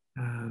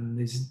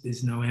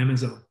 There's no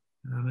Amazon.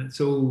 It's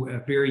all a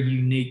very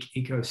unique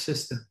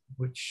ecosystem,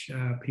 which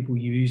people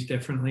use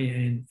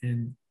differently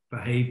and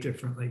behave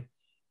differently.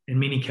 In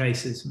many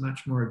cases,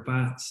 much more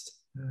advanced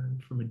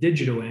from a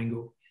digital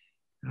angle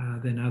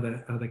than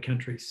other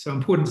countries. So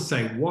important to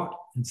say what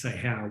and say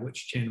how,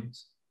 which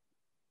channels.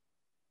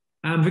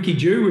 Vicky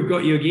Ju, we've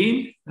got you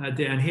again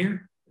down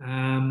here.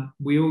 That's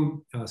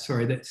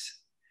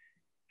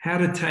how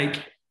to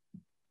take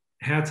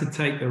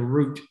the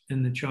route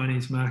in the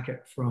Chinese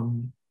market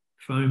from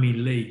Foamy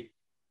Lee.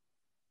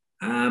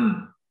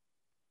 I'm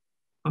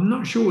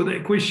not sure what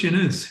that question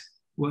is,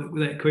 what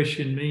that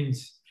question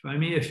means.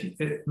 Foamy,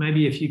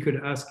 maybe if you could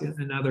ask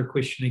another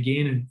question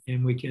again,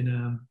 and we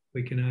can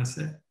ask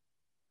that.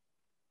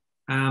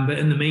 But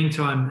in the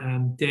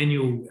meantime,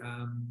 Daniel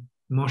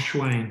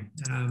Moshwain,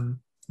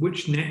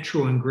 which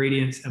natural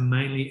ingredients are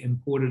mainly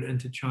imported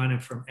into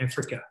China from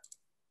Africa?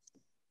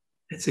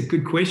 That's a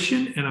good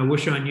question, and I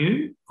wish I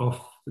knew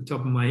off the top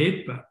of my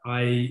head, but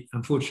I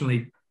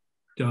unfortunately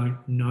don't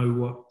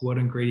know what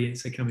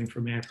ingredients are coming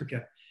from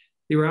Africa.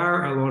 There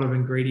are a lot of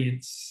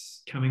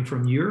ingredients coming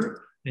from Europe,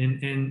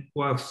 and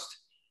whilst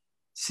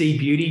C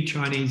Beauty,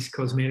 Chinese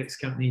cosmetics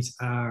companies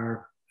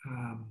are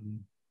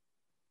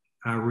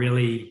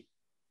really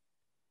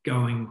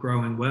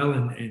growing well,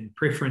 and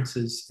preference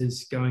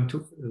is going to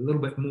a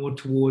little bit more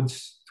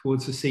towards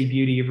the C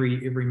Beauty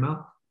every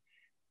month.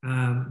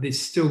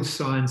 There's still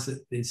signs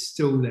that there's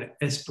still that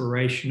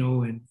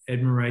aspirational and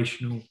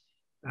admirational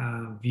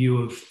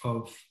view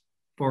of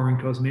foreign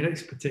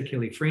cosmetics,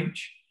 particularly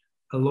French.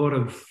 A lot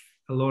of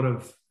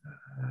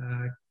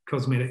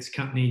cosmetics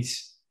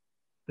companies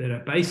that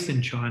are based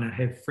in China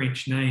have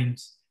French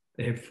names.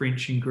 They have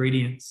French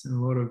ingredients, and a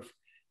lot of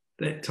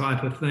that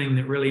type of thing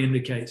that really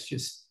indicates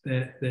just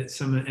that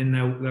some, and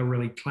they'll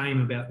really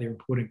claim about their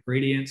imported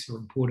ingredients or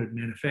imported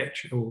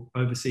manufacture or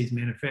overseas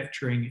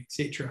manufacturing,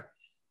 etc.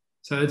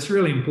 So it's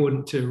really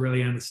important to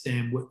really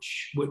understand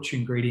which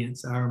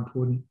ingredients are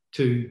important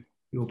to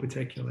your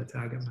particular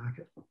target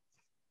market.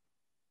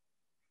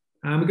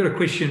 We've got a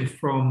question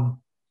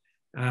from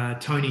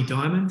Tony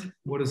Diamond.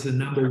 What is the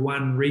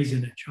 #1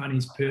 reason a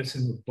Chinese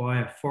person would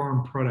buy a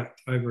foreign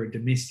product over a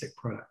domestic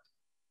product?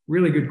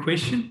 Really good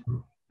question.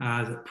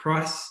 Is it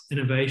price,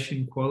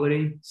 innovation,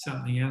 quality,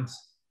 something else?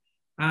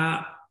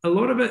 A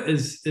lot of it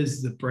is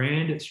the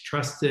brand. It's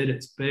trusted,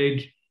 it's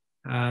big.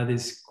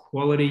 There's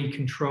quality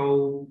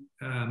control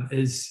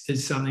is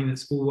something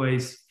that's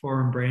always,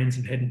 foreign brands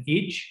have had an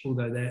edge,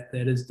 although that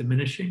is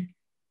diminishing.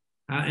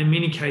 In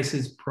many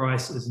cases,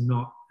 price is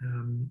not,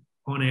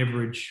 on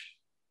average,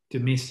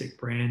 domestic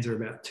brands are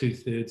about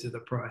 2/3 of the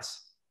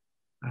price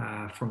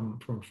from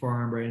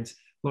foreign brands.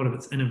 A lot of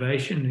it's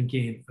innovation. And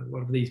again, a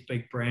lot of these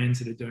big brands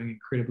that are doing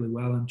incredibly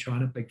well in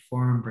China, big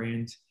foreign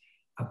brands,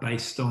 are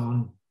based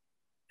on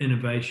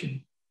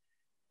innovation.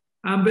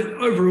 But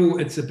overall,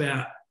 it's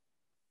about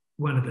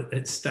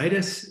its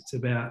status. It's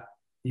about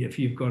if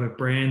you've got a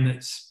brand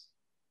that's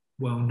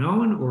well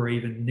known or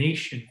even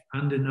niche and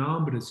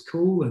underknown, but it's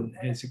cool and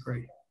has a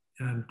great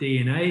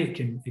DNA,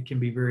 it can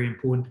be very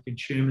important to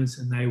consumers,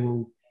 and they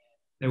will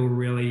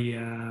really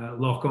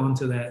lock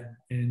onto that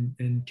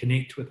and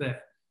connect with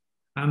that.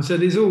 So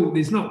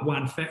there's not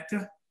one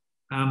factor,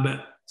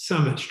 but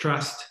some of it's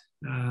trust,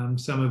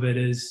 some of it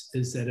is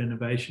that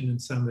innovation,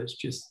 and some of it's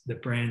just the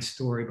brand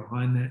story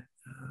behind that,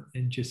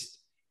 and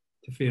just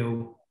to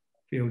feel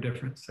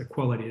different. So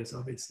quality is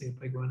obviously a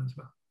big one as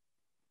well.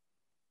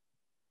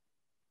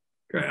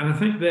 Great. I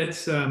think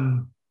that's.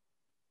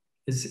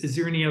 Is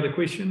there any other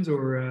questions,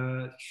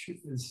 or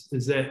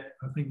is that?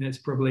 I think that's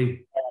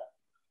probably.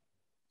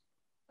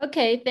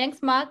 Okay.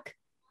 Thanks, Mark.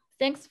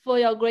 Thanks for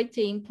your great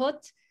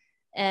input.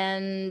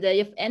 And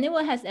if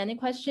anyone has any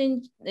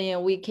questions,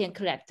 we can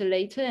collect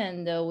later,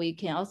 and we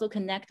can also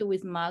connect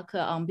with Mark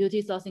on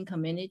BeautySourcing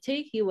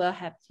community. He will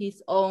have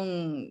his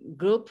own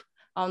group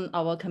on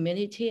our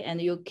community,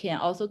 and you can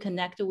also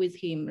connect with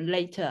him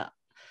later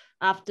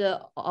after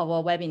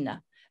our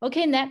webinar.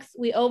 Okay, next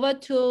we over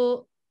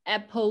to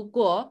Apple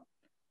Guo.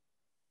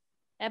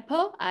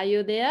 Apple, are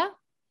you there?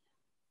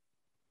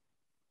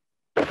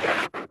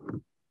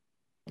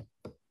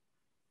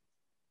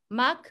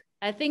 Mark,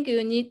 I think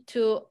you need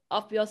to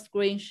off your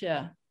screen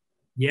share.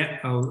 Yeah,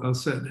 I'll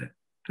set that.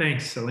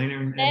 Thanks, Selena,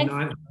 and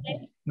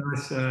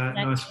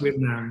nice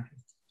webinar.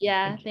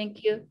 Yeah,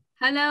 thank you.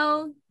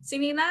 Hello,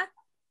 Selena.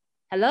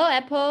 Hello,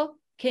 Apple.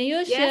 Can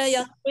you share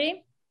your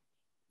screen?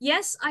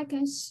 Yes, I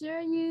can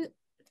share you.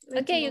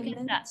 Okay, you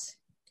can start.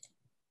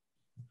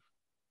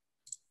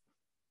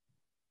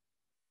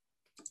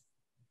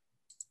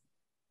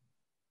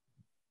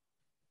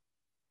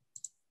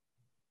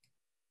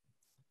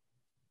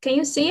 Can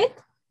you see it?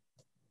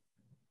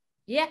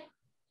 Yeah.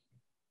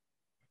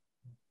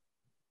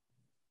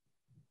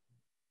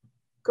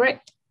 Great.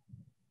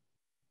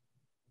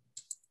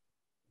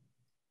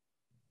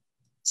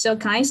 So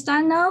can I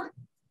start now?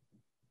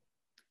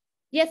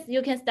 Yes,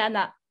 you can start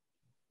now.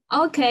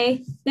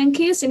 Okay, thank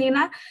you,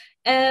 Selena.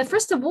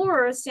 First of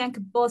all, thank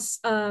both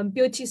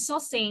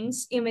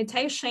BeautySourcing's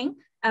invitation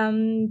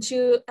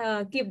to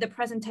give the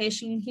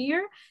presentation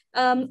here.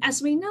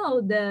 As we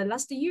know, the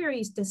last year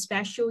is the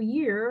special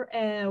year.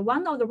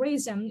 One of the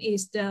reasons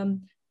is the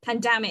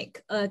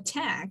pandemic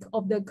attack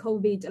of the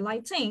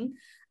COVID-19.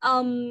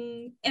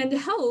 And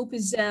hope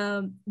is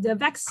the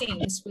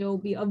vaccines will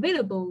be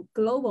available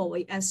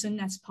globally as soon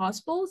as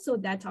possible so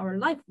that our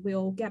life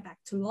will get back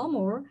to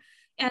normal.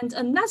 And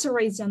another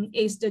reason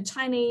is the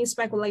Chinese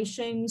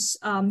regulations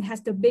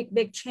has the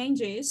big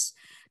changes.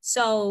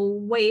 So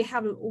we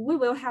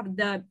will have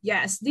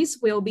this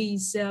will be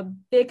the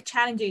big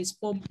challenges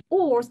for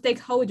all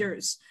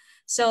stakeholders.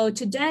 So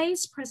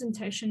today's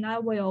presentation, I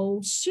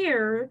will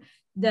share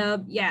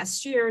the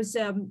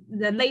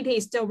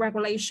latest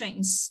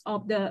regulations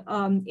of the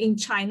in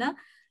China,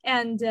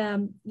 and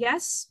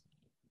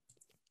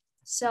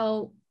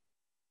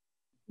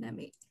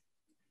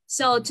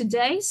So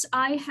today's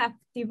I have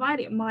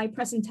divided my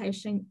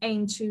presentation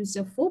into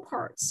the 4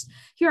 parts.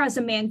 Here are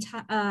the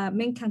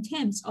main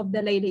contents of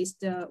the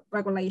latest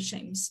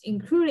regulations,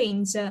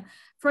 including the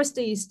first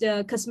is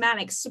the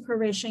cosmetics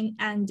supervision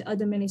and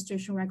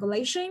administration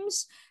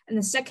regulations. And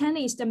the second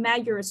is the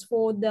measures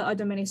for the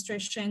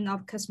administration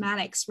of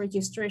cosmetics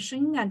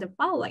registration and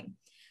filing.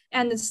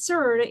 And the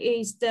third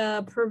is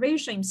the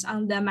provisions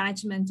on the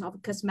management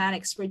of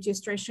cosmetics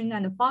registration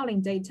and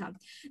filing data.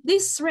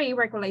 These 3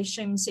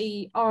 regulations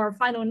are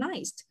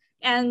finalized.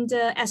 And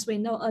as we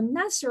know,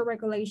 another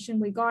regulation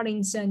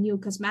regarding the new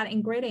cosmetic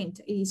ingredient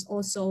is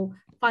also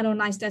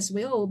finalized as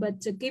well.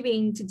 But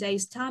given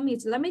today's time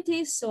is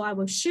limited, so I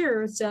will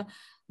share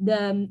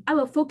I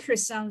will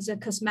focus on the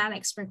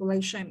cosmetics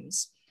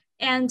regulations.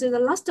 And the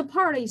last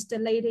part is the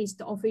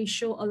latest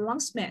official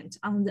announcement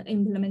on the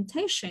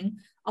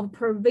implementation of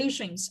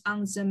provisions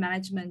on the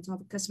management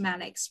of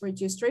cosmetics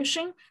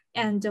registration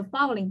and the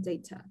filing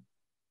data.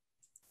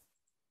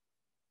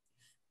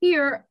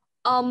 Here,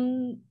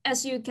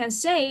 as you can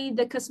see,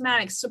 the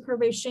cosmetics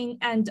supervision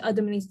and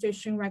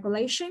administration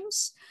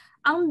regulations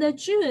on the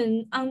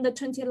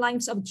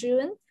 29th of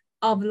June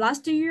of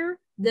last year,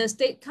 the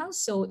State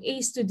Council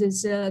issued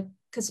the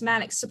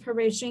cosmetic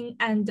supervision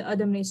and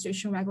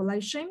administration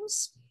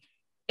regulations.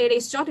 It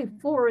is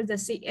shortened for the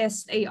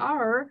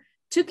CSAR,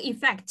 took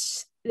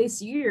effect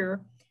this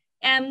year.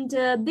 And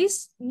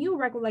this new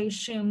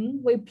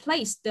regulation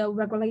replaced the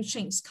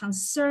regulations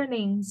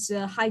concerning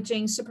the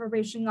hygiene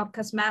supervision of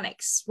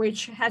cosmetics,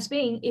 which has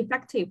been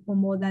effective for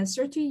more than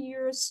 30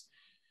 years.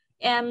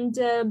 And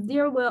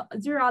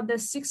there are the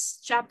 6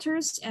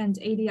 chapters and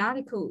 80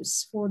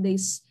 articles for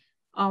this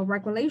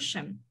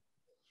regulation.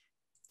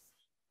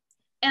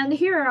 And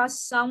here are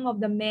some of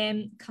the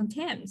main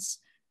contents.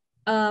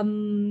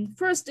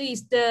 First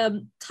is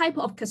the type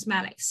of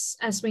cosmetics.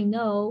 As we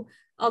know,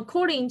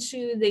 according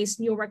to this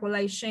new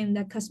regulation,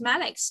 the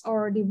cosmetics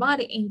are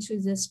divided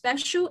into the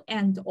special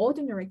and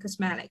ordinary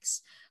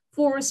cosmetics.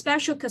 For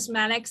special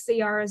cosmetics,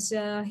 they are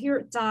the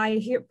hair dye,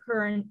 hair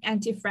perm,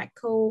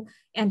 anti-freckle,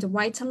 and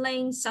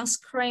whitening,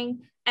 sunscreen,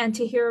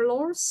 anti-hair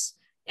loss,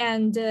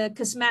 and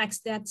cosmetics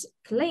that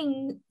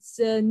clean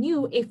the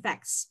new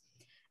effects.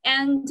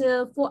 And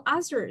for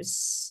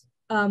others,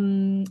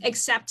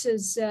 except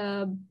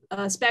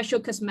special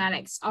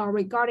cosmetics are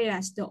regarded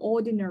as the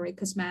ordinary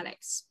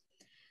cosmetics.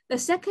 The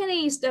second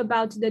is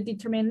about the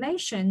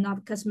determination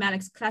of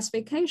cosmetics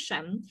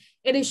classification.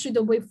 It should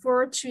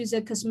refer to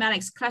the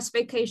cosmetics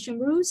classification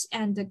rules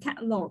and the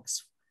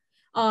catalogs.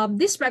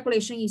 This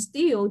regulation is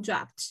still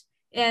draft,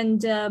 and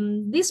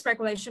this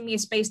regulation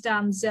is based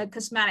on the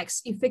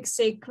cosmetics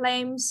efficacy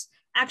claims,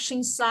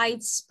 action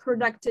sites,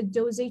 product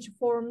dosage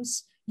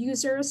forms,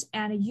 users,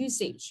 and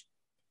usage.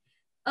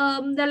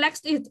 The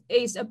next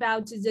is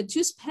about the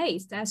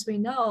toothpaste. As we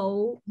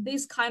know,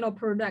 these kind of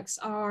products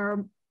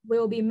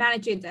will be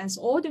managed as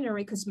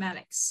ordinary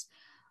cosmetics.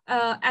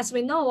 As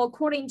we know,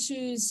 according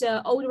to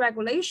the old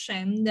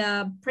regulation,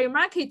 the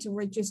pre-market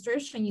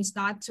registration is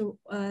not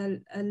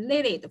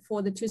needed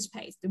for the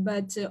toothpaste,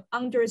 but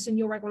under the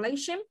new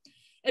regulation,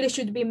 it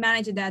should be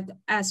managed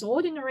as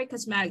ordinary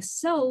cosmetics.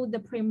 So the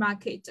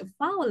pre-market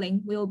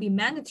filing will be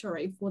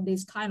mandatory for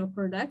these kind of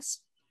products.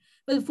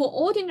 But for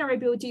ordinary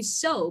beauty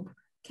soap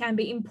can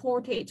be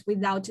imported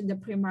without the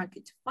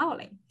pre-market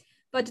filing.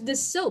 But the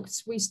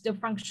soaps with the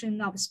function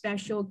of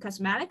special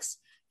cosmetics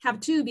have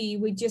to be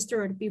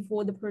registered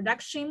before the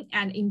production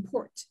and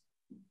import.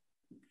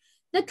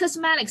 The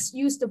cosmetics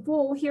used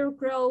for hair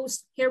growth,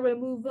 hair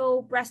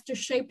removal, breast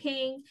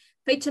shaping,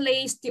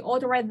 facialist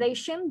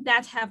deodorization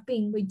that have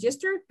been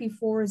registered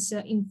before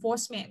the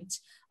enforcement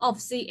of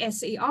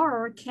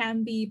CSIR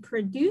can be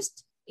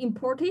produced,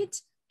 imported,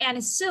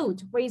 and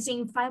sold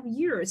within 5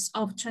 years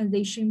of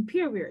transition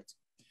period.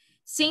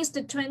 Since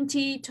the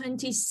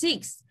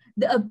 2026,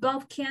 the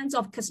above kinds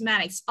of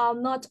cosmetics are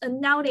not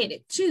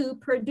allowed to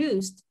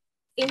produce,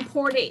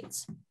 imported,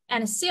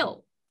 and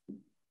sell.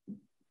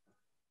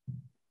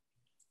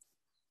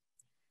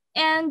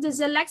 And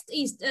the next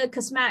is the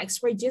cosmetics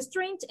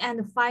registrant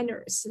and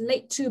finers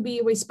laid to be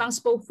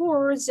responsible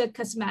for the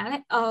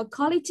cosmetic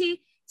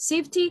quality,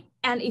 safety,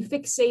 and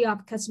efficacy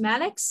of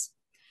cosmetics.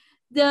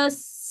 The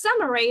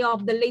summary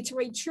of the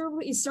literature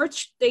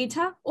research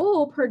data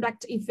or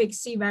product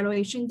efficacy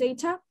evaluation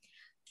data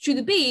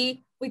should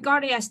be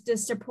regarded as the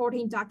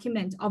supporting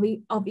document of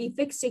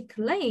efficacy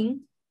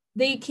claim.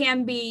 They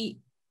can be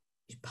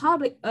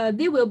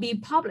they will be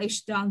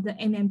published on the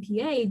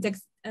NMPA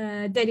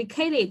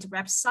dedicated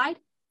website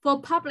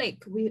for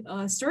public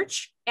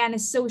search and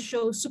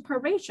social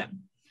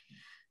supervision.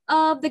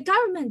 The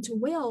government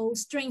will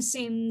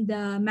strengthen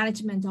the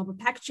management of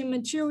packaging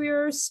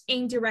materials,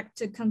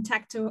 indirect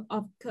contact with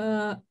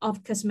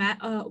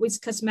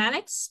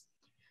cosmetics.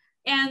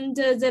 And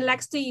the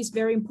next is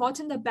very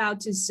important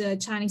about this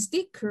Chinese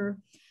sticker.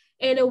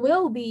 It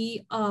will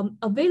be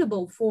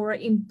available for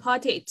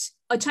imported.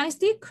 A Chinese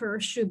sticker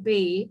should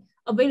be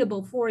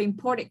available for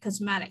imported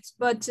cosmetics,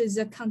 but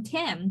the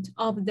content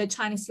of the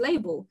Chinese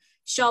label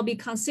shall be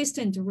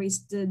consistent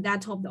with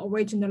that of the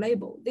original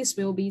label. This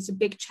will be the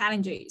big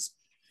challenges.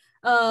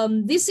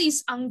 This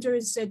is under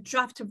the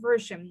draft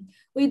version.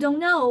 We don't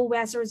know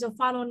whether the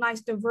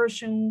finalized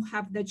version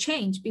have the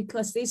change,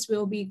 because this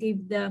will be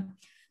give the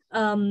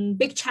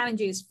big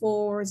challenges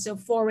for the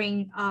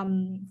foreign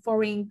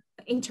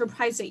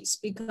enterprises,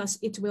 because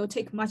it will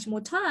take much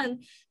more time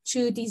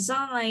to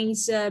design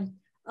the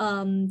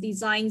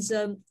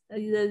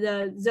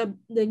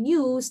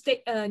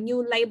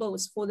new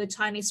labels for the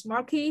Chinese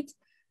market.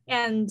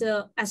 And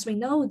as we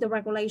know, the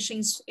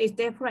regulations is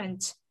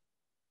different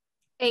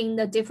in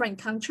the different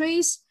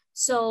countries.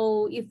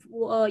 So if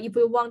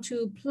we want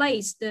to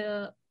place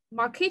the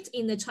market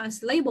in the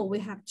Chinese label, we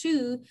have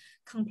to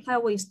comply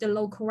with the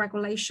local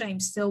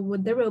regulations. So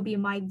there will be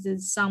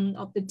some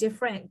of the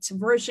different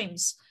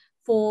versions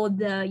for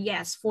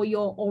for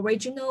your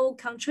original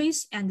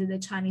countries and the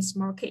Chinese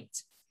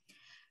market.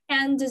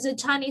 And the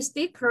Chinese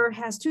sticker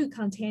has to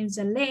contain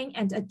the name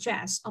and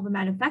address of a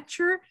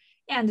manufacturer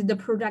and the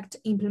product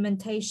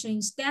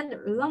implementation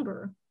standard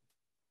number.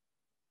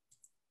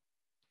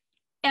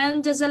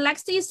 And the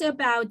next is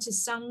about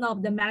some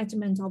of the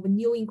management of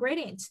new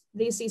ingredients.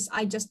 This is,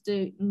 I just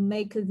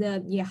make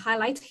the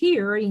highlight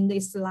here in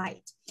this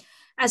slide.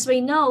 As we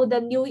know,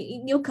 the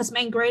new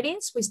cosmetic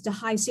ingredients with the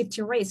high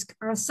safety risk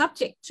are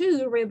subject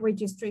to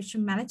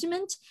registration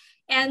management,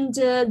 and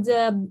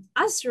the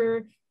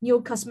other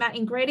new cosmetic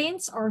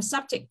ingredients are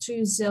subject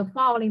to the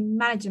following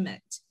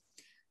management.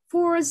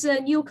 For the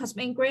new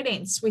cosmetic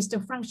ingredients with the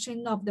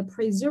function of the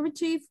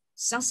preservative,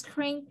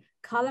 sunscreen,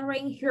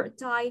 coloring, hair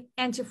dye,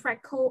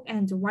 anti-freckle,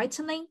 and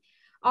whitening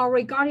are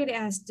regarded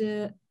as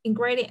the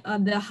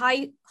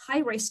high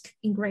risk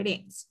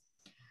ingredients.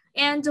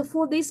 And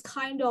for this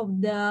kind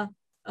of the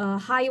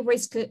high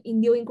risk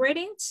new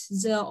ingredients,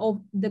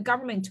 the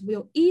government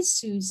will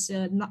issue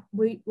the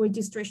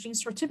registration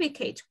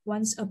certificate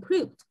once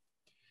approved.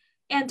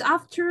 And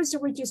after the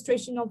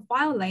registration of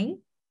filing,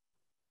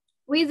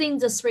 within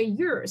the 3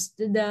 years,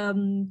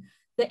 the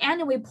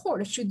annual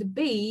report should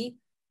be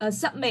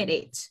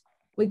submitted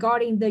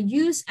regarding the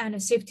use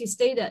and safety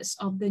status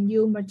of the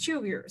new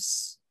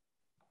materials.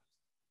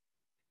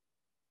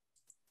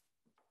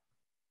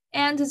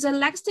 And the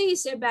next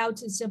is about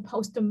the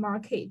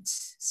post-market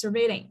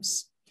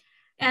surveillance.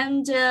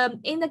 And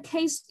in the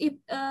case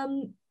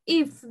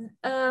if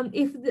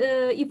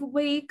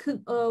we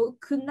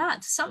could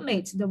not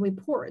submit the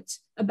report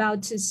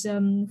about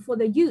for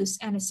the use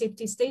and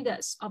safety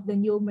status of the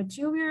new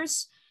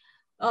materials,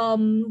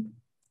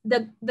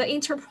 the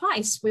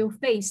enterprise will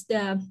face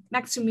the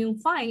maximum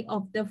fine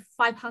of the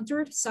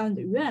 500,000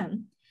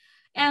 yuan.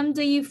 And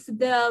if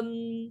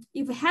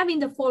having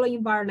the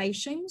following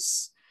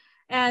violations,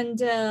 and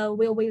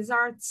will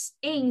result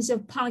in the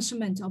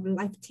punishment of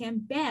lifetime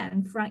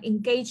ban from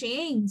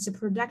engaging in the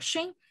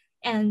production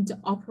and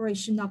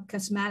operation of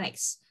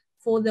cosmetics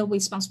for the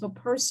responsible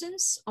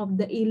persons of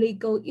the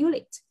illegal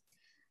unit.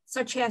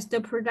 such as the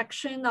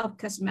production of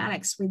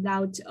cosmetics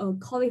without a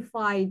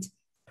qualified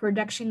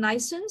production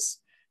license,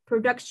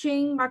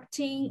 production,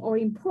 marketing, or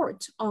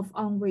import of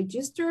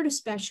unregistered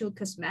special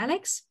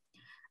cosmetics,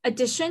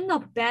 addition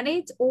of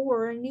banned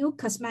or new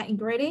cosmetic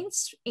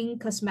ingredients in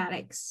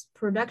cosmetics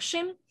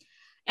production,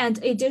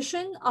 and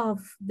addition of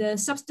the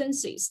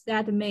substances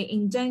that may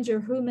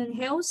endanger human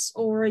health,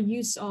 or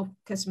use of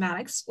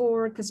cosmetics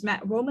or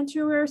cosmetic raw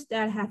materials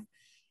that have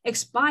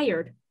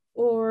expired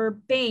or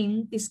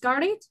been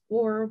discarded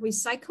or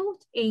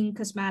recycled in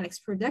cosmetics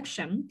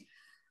production,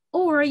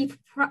 or if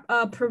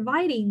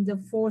providing the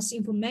false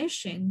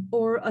information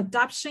or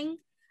adopting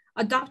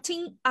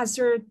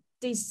other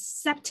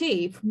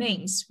deceptive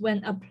means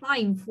when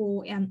applying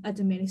for an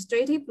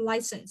administrative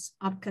license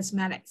of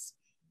cosmetics.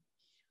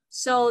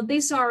 So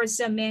these are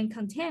the main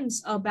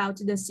contents about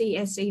the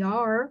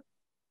CSIR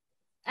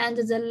and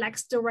the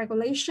next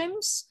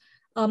regulations.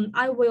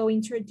 I will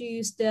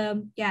introduce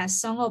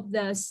some of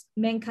the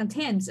main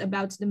contents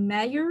about the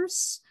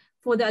measures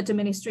for the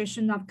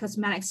administration of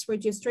cosmetics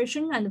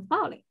registration and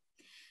filing.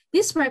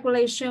 This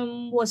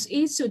regulation was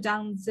issued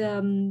on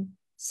the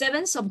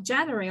 7th of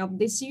January of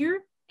this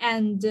year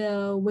and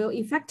will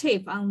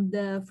effective on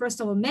the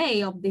 1st of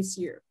May of this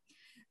year.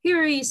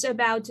 Here is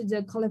about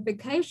the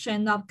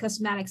qualification of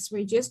cosmetics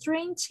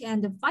registrant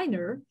and the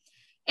filer.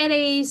 It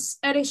is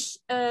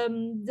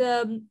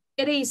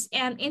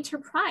an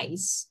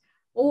enterprise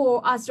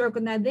or other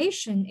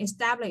organization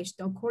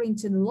established according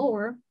to the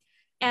law,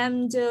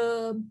 and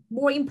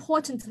more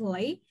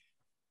importantly,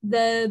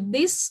 the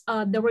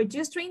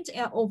registrant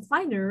or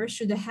filer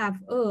should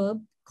have a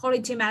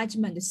quality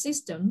management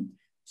system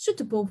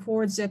suitable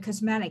for the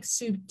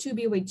cosmetics to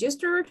be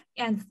registered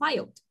and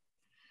filed.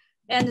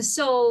 And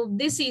so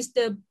this is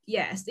the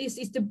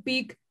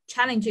big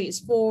challenges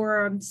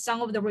for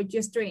some of the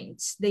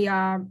registrants.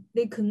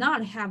 They could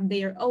not have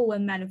their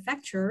own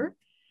manufacturer.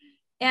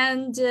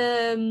 And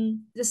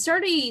the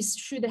studies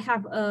should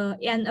have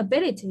an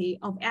ability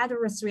of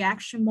adverse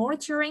reaction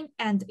monitoring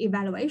and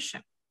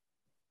evaluation.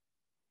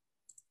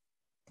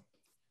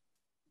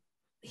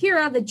 Here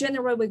are the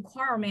general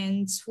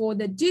requirements for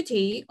the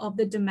duty of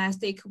the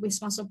domestic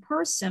responsible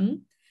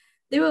person.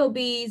 There will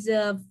be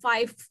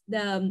five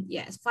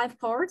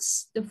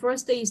parts. The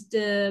first is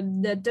the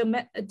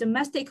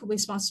domestic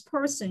responsible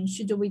person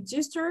should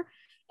register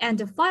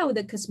and file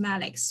the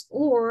cosmetics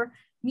or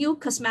new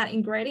cosmetic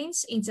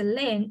ingredients in the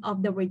lane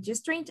of the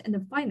registrant and the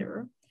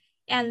filer.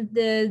 And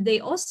they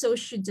also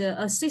should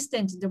assist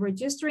the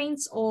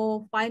registrants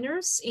or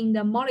filers in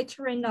the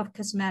monitoring of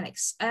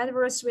cosmetics,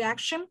 adverse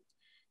reaction,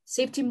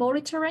 safety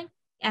monitoring,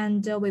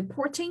 and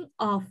reporting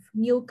of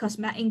new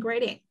cosmetic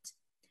ingredients.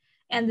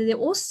 And they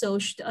also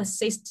should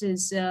assist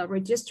the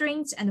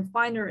registrants and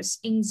filers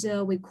in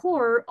the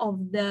record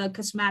of the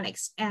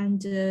cosmetics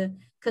and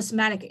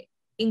cosmetic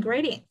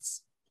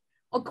ingredients.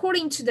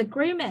 According to the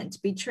agreement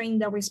between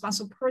the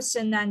responsible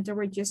person and the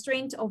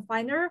registrant or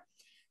filer,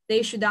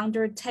 they should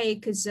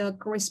undertake the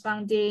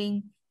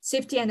corresponding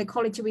safety and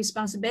quality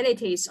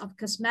responsibilities of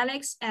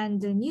cosmetics and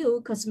the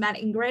new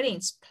cosmetic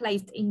ingredients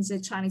placed in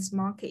the Chinese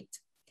market.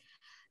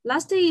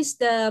 Last is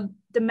the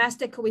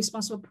domestic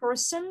responsible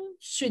person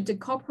should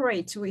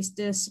cooperate with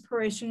the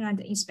supervision and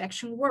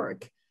inspection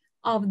work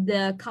of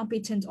the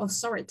competent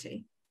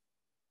authority.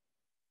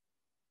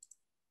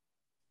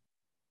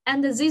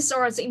 And these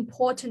are the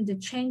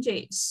important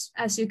changes,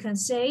 as you can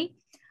see.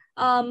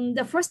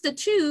 The first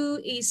two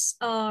is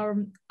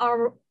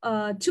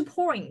 2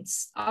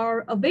 points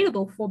are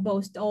available for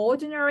both the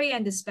ordinary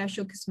and the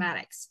special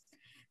cosmetics.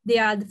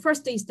 The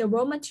first is the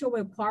raw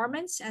material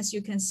requirements, as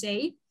you can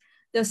see.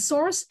 The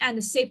source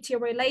and safety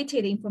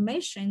related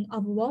information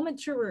of raw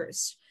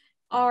materials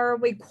are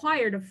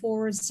required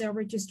for the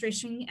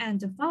registration and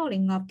the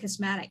filing of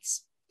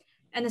cosmetics.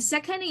 And the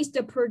second is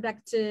the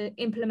product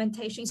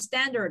implementation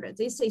standard.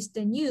 This is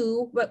the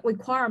new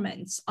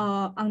requirements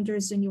under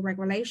the new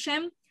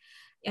regulation.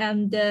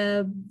 And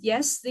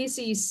yes, this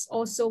is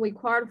also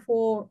required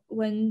for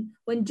when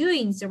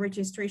doing the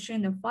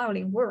registration and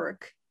filing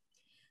work.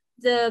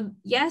 The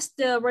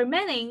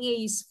remaining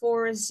is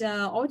for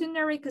the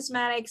ordinary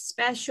cosmetics,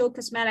 special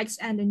cosmetics,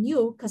 and the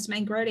new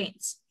cosmetic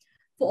ingredients.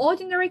 For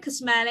ordinary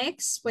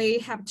cosmetics, we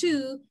have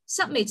to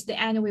submit the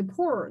annual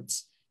report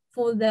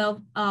for the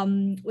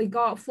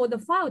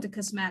filed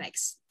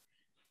cosmetics.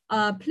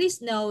 Please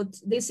note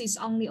this is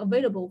only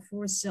available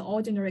for the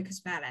ordinary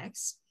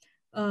cosmetics.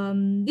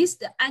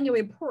 The annual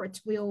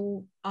report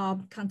will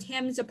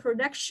contain the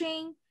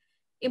production,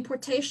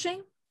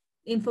 importation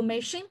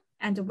information,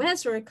 and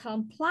whether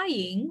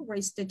complying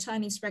with the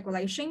Chinese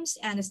regulations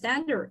and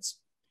standards.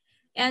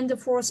 And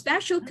for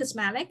special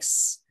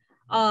cosmetics,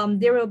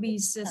 there will be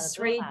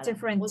three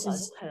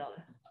differences.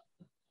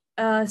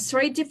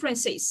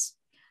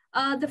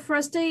 The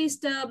first is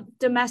the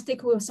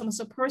domestic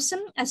responsible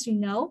person, as you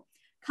know.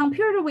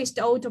 Compared with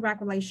the old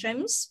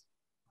regulations,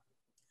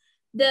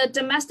 the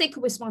domestic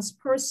responsible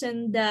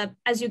person,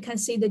 as you can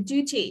see, the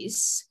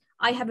duties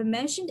I have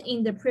mentioned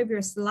in the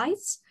previous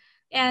slides.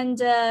 And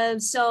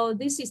so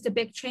this is the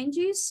big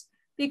changes,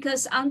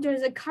 because under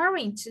the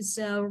current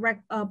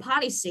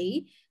policy,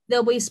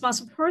 the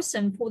responsible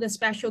person for the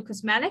special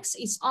cosmetics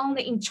is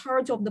only in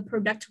charge of the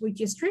product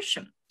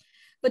registration.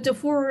 But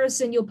for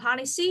the new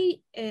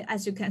policy,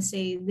 as you can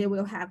see, they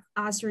will have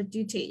other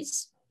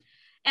duties.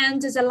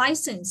 And the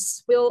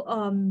license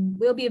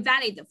will be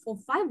valid for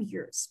 5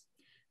 years.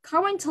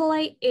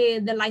 Currently,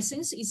 the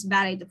license is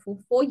valid for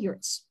 4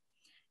 years.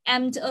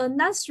 And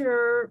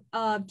another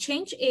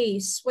change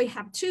is we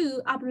have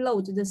to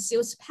upload the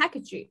sales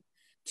package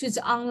to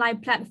the online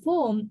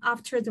platform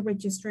after the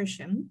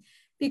registration,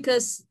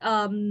 because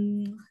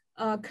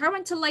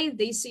currently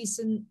this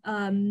is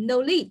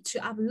no need to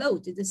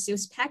upload the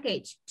sales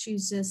package to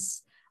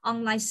this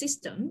online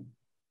system.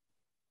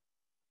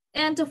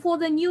 And for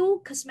the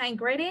new cosmetic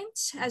ingredient,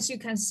 as you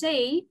can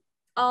see,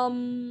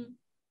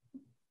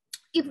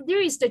 if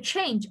there is the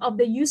change of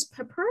the use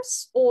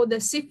purpose or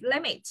the safe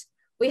limit,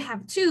 we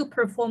have to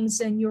perform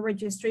the new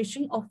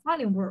registration or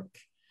filing work.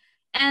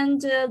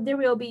 And there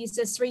will be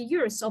the 3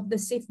 years of the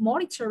safe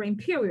monitoring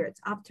period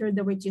after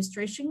the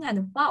registration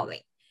and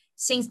filing,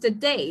 since the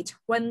date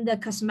when the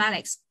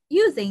cosmetics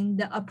using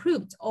the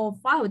approved or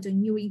filed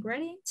new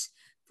ingredient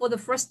for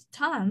the first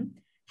time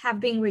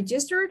have been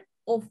registered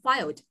or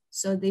filed.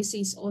 So this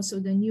is also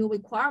the new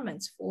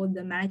requirements for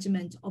the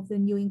management of the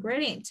new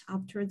ingredient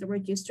after the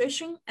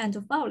registration and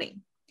the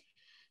filing.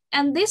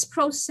 And this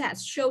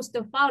process shows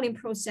the filing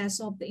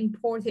process of the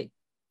imported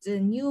the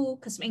new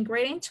cosmetic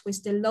ingredient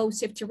with the low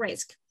safety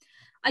risk.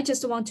 I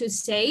just want to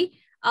say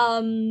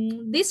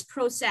this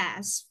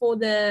process for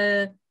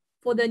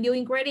the new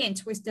ingredient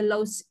with the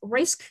low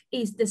risk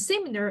is the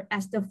similar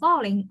as the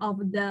filing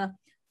of the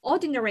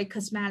ordinary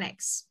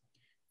cosmetics.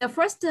 The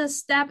first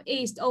step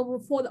is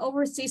for the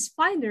overseas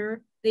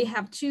filer, they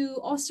have to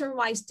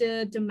authorize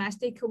the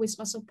domestic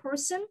responsible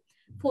person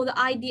for the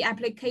ID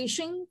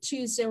application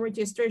to the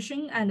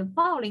registration and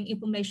filing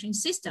information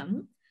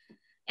system.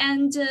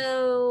 And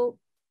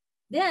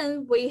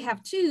then we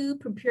have to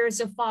prepare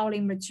the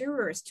filing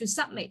materials to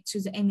submit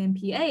to the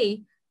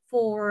NMPA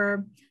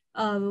for,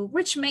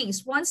 which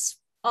means once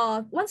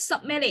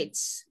submitted,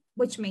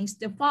 which means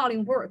the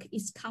filing work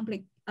is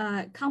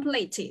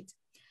completed.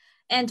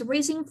 And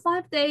within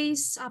 5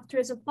 days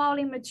after the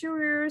filing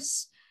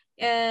materials,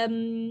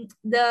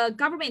 the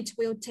government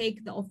will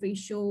take the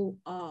official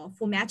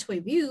format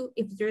review.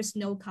 If there's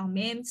no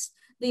comments,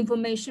 the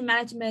Information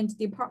Management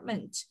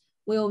Department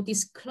will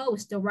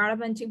disclose the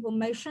relevant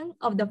information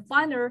of the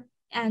filer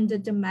and the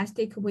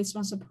domestic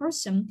responsible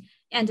person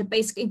and the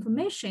basic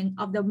information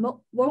of the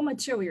raw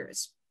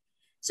materials.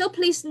 So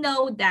please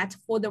know that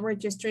for the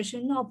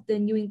registration of the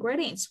new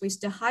ingredients with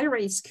the high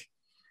risk,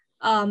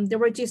 the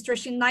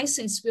registration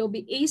license will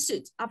be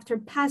issued after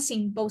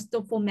passing both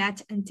the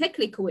format and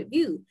technical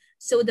review.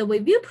 So the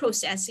review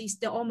process is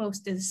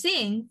almost the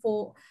same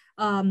for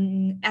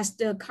as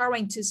the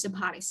current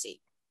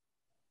policy.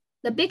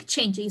 The big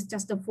change is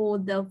just for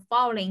the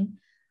filing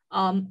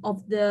of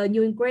the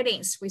new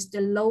ingredients with the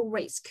low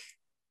risk.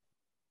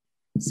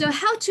 So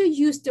how to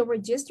use the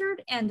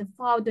registered and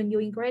file the new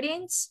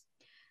ingredients?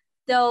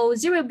 So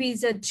there will be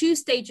the 2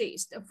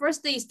 stages. The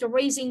first is the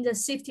raising the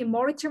safety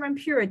monitoring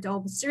period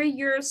of 3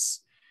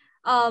 years.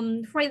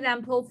 For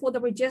example, for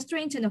the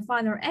registrant and the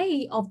filer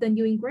A of the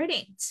new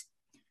ingredient,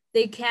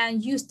 they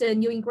can use the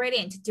new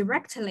ingredient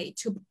directly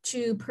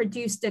to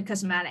produce the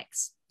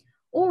cosmetics,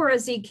 or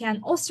they can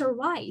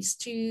authorize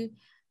to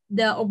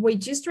the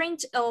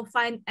registrant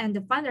and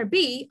the filer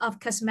B of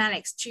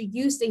cosmetics to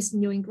use this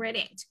new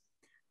ingredient.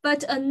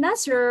 But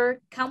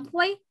another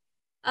company,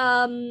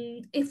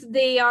 if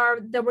they are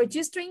the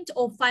registrant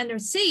or filer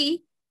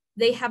C,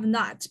 they have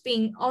not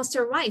been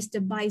authorized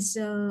by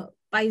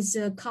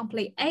the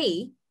company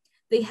A,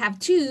 they have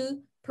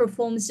to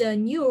perform the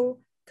new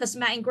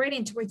cosmetic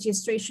ingredient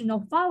registration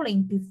or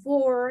filing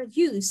before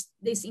use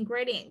these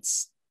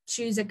ingredients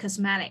to the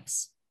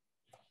cosmetics.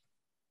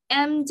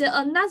 And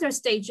another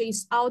stage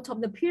is out of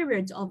the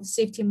period of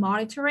safety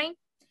monitoring.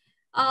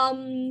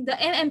 The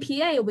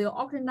NMPA will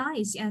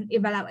organize an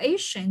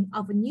evaluation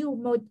of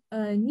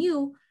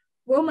new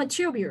raw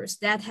materials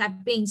that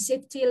have been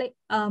safely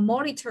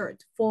monitored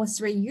for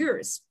 3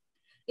 years.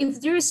 If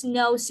there is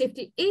no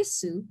safety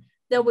issue,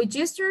 the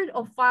registered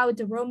or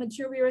filed raw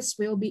materials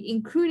will be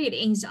included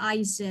in the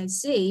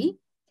ICC.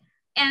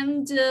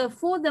 And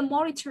for the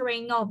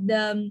monitoring of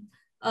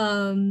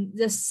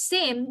the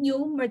same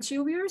new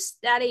materials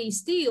that is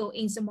still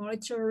in the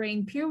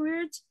monitoring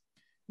period,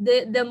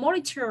 the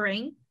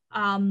monitoring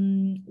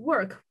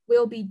work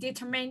will be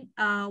determined,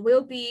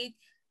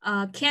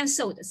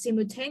 canceled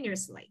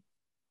simultaneously.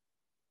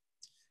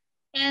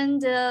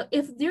 And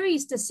if there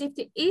is the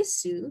safety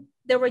issue,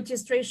 the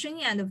registration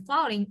and the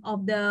filing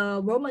of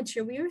the raw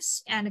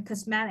materials and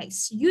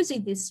cosmetics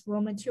using this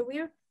raw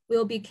material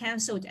will be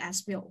canceled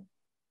as well.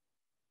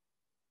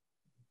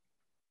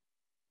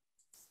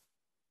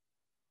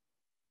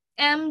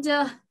 And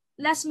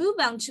let's move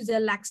on to the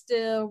next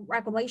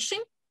regulation.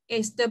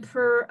 Is the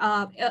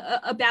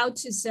about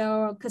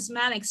the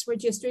cosmetics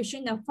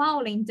registration and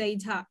filing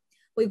data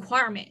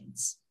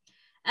requirements.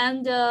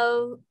 And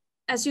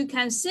as you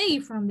can see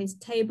from this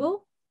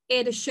table,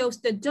 it shows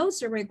the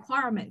dosage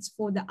requirements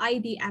for the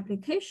ID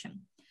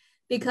application.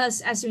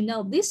 Because as you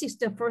know, this is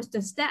the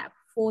first step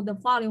for the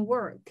following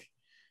work.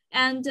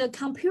 And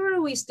compared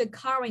with the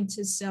current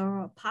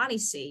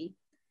policy,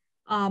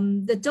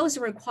 the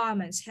dosage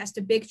requirements has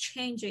the big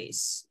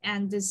changes,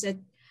 and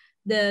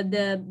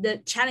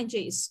the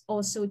challenges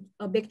also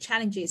big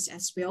challenges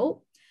as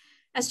well.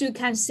 As you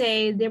can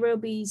say, there will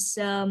be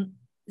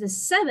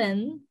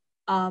seven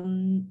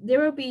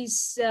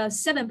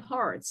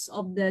parts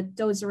of the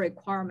dosage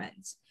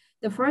requirements.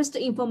 The first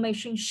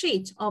information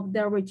sheet of the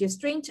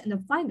registrant and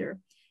the finder,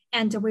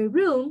 and the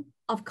room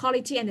of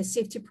quality and the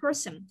safety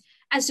person.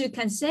 As you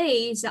can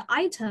say, the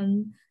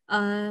item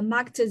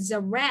marked the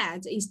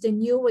red is the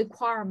new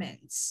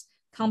requirements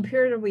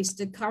compared with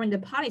the current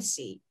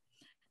policy.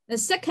 The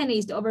second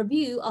is the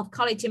overview of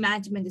quality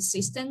management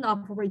system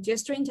of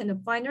registrant and the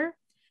finder.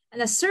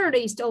 And the third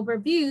is the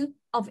overview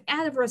of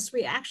adverse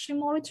reaction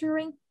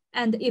monitoring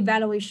and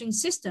evaluation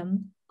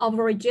system of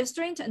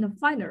registrant and the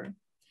finder.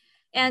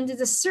 And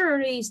the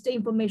third is the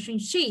information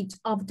sheet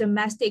of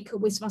domestic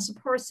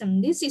responsible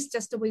person. This is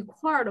just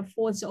required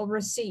for the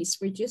overseas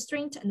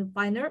registrant and the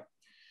finder.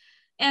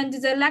 And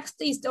the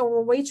next is the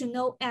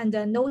original and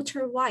the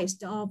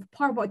notarized of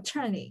power of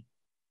attorney.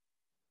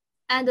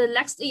 And the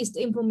next is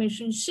the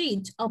information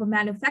sheet of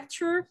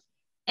manufacturer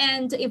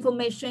and the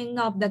information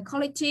of the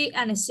quality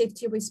and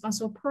safety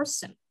responsible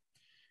person.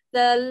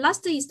 The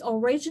last is the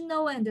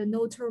original and the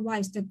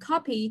notarized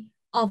copy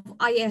of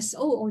ISO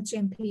or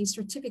GMP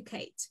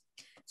certificate.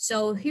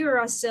 So here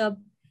are some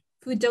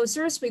food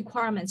dosage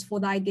requirements for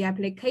the ID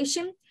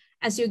application.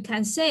 As you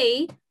can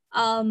see,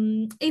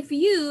 if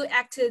you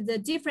act the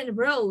different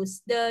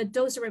roles, the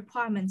dosage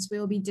requirements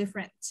will be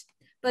different.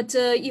 But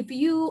if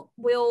you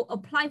will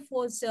apply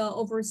for the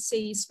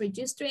overseas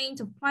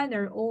registrant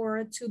finder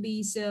or to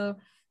be the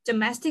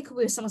domestic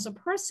responsible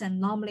person,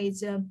 normally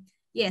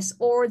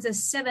all the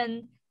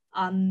seven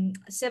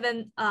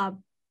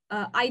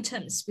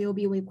items will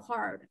be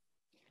required.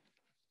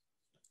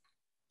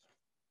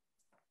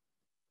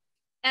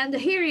 And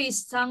here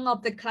is some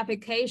of the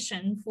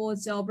clarification for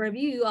the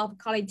overview of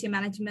quality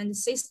management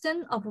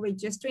system of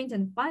registrant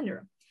and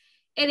finder.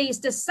 It is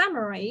the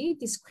summary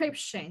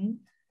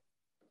description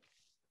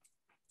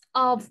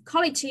of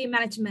quality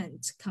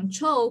management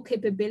control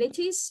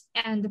capabilities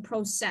and the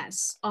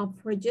process of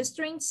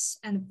registrants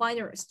and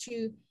finders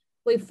to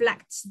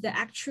reflect the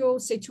actual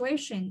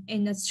situation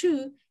in a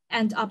true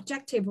and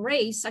objective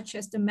way, such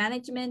as the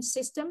management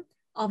system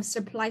of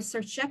supply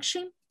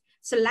selection,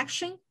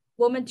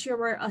 raw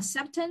material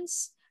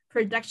acceptance,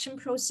 production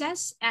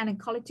process, and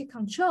quality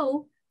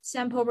control,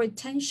 sample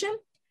retention,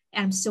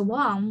 and so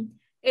on.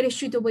 It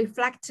should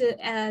reflect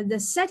the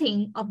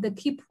setting of the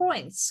key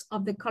points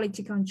of the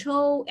quality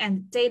control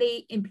and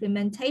daily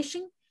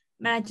implementation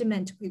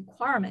management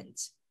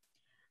requirements.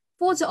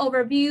 For the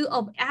overview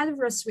of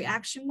adverse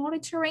reaction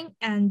monitoring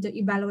and the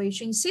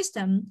evaluation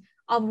system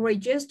of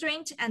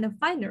registrant and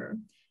finder,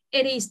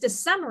 it is the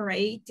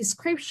summary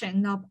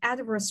description of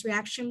adverse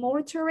reaction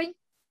monitoring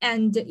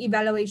and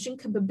evaluation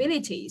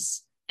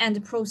capabilities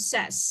and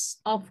process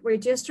of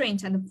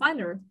registrant and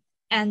finder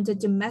and the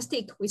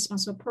domestic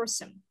responsible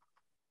person.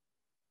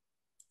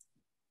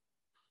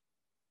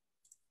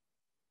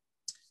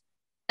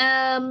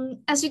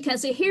 As you can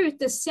see, here is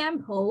the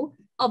sample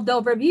of the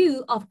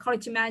overview of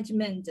quality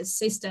management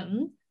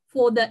system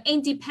for the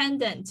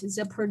independent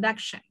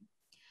production.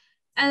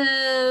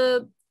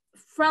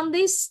 From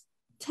this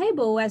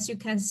table, as you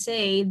can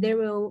see,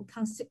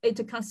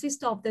 it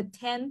consists of the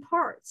 10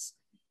 parts.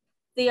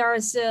 There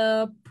is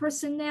a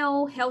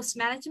personnel health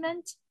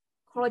management,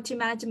 quality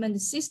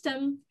management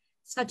system,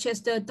 such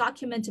as the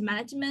document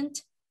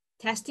management,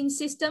 testing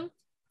system,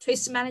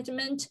 trace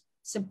management,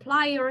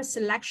 supplier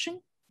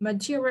selection,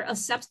 material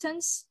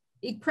acceptance,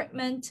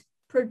 equipment,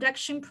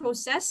 production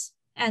process,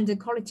 and the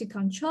quality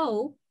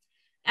control.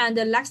 And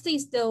the next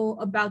is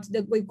about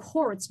the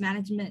records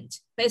management,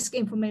 basic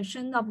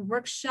information of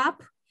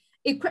workshop,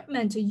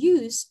 equipment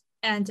use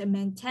and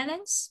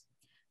maintenance,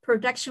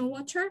 production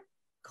water,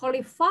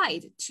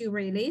 qualified to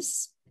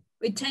release,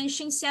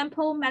 retention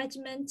sample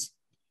management,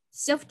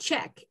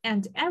 self-check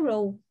and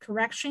error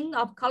correction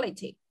of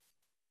quality.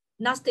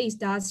 Next is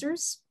the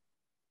others.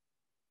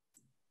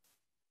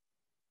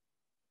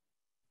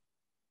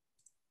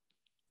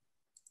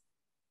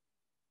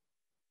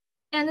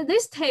 And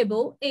this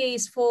table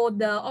is for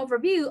the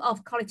overview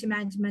of quality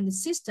management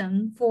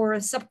system for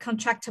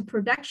subcontractor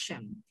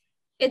production.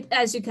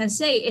 As you can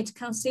see, it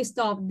consists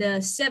of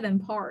the 7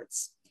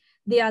 parts.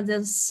 They are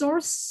the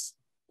source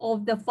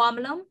of the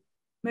formula,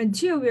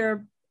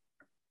 material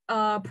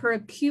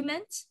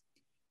procurement,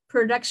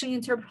 production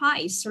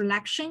enterprise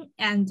selection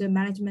and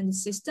management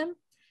system,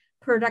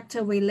 product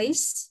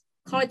release,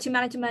 quality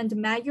management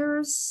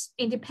measures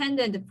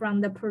independent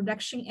from the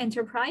production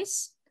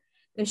enterprise,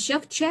 the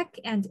shelf check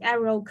and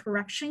error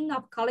correction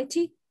of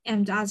quality,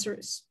 and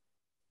others.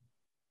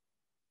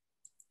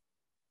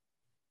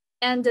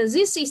 And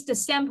this is the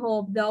sample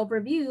of the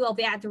overview of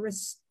the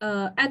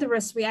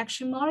adverse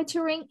reaction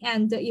monitoring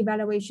and the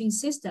evaluation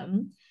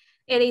system.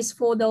 It is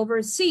for the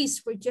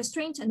overseas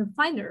registrant and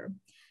finder.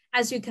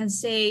 As you can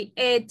see,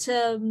 it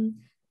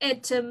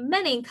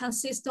mainly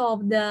consists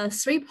of the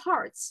 3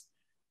 parts.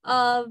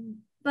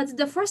 But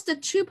the first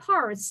 2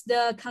 parts,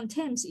 the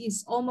content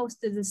is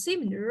almost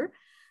similar.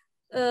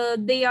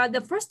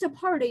 The first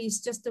part is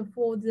just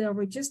for the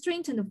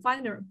registrant and the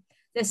finder.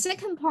 The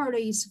second part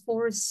is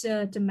for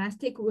the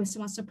domestic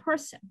responsible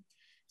person.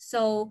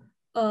 So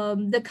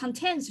the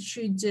contents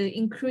should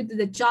include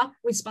the job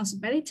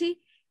responsibility,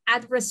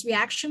 adverse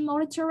reaction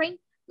monitoring,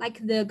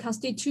 like the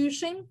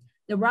constitution,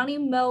 the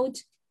running mode,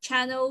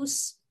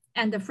 channels,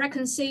 and the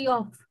frequency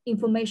of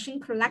information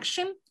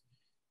collection.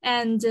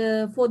 And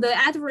for the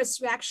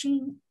adverse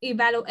reaction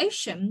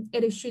evaluation,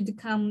 it should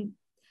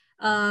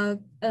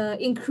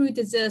include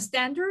the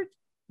standard,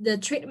 the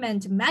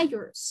treatment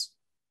measures.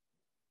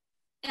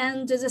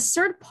 And the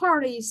third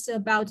part is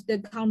about the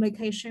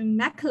communication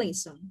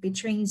mechanism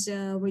between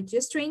the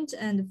registrant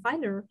and the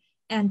finder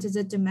and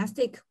the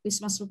domestic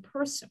responsible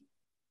person.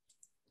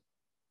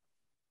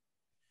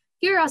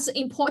 Here are the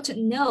important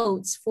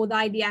notes for the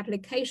ID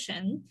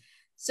application.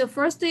 So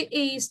first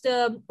is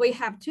we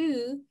have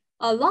to,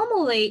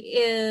 normally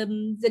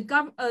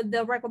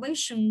the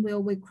regulation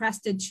will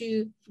request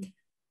to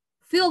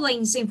fill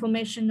in the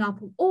information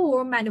of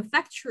all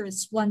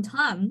manufacturers one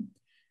time.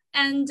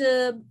 And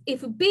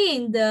if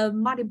being the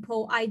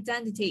multiple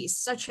identities,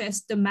 such as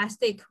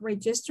domestic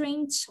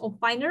registrant or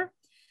finder,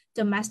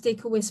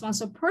 domestic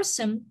responsible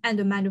person, and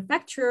the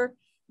manufacturer,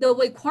 the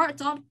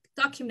required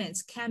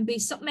documents can be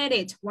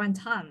submitted one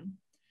time.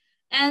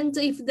 And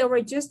if the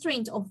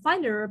registrant or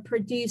finder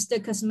produced the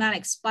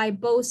cosmetics by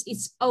both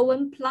its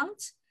own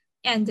plant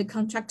and the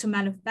contract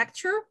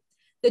manufacturer,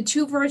 the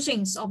 2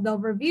 versions of the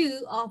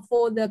overview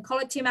for the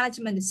quality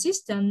management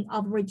system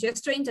of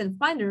registrant and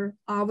finder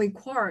are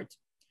required.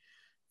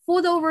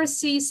 For the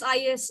overseas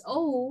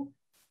ISO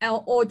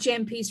or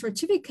GMP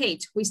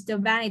certificate with the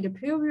valid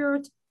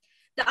period,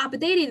 the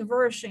updated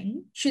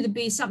version should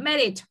be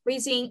submitted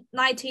within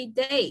 90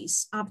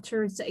 days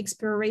after the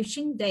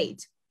expiration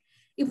date.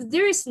 If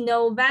there is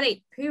no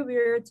valid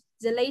period,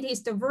 the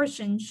latest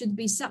version should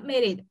be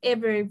submitted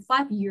every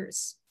 5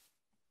 years.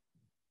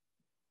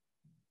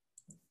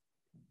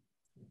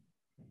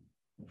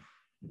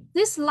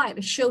 This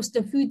slide shows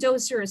the food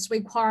dossiers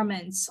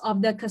requirements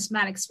of the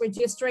cosmetics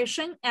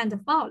registration and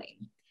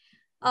filing.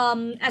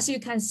 As you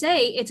can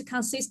see, it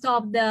consists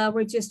of the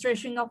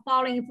registration of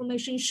filing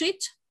information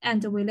sheet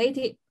and the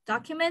related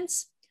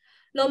documents,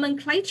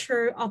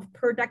 nomenclature of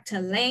product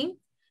name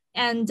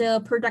and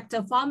product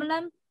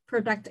formula,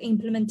 product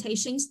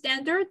implementation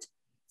standard,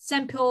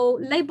 sample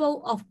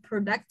label of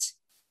product,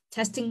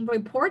 testing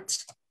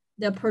report,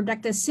 the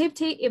product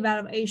safety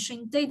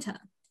evaluation data.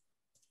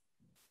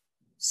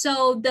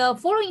 So the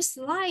following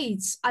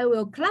slides, I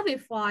will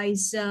clarify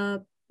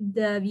some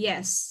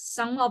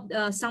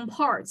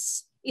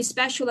parts,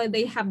 especially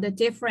they have the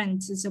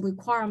different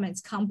requirements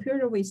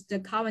compared with the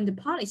current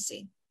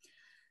policy.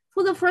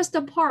 For the first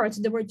part,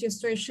 the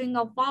registration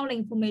of filing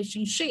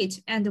information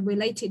sheet and the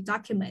related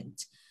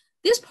document.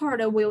 This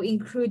part will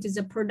include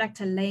the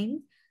product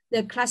name,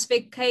 the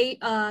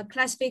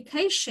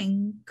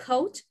classification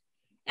code,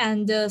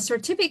 and the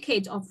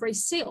certificate of free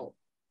sale.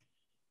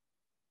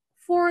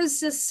 For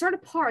the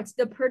third part,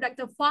 the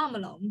product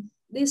formula,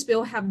 this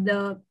will have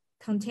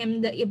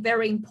contain the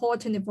very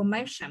important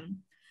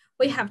information.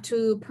 We have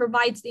to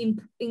provide the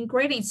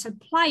ingredient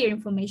supplier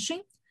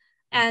information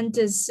and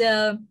this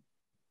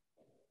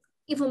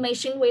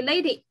information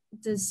related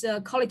to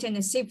the quality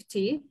and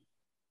safety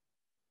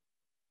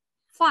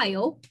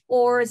file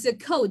or the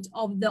code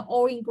of the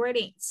all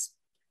ingredients.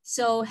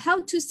 So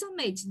how to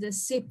submit the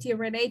safety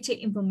related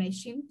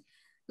information?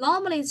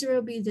 Normally there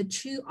will be the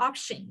 2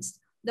 options.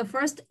 The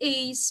first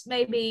is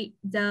maybe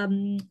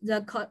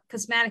the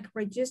cosmetic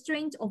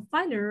registrant or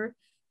finder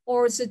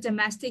or the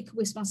domestic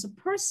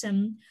responsible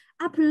person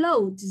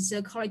upload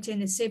the quality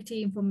and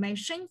safety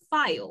information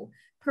file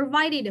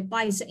provided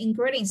by the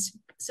ingredients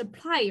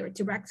supplier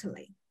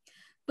directly.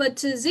 But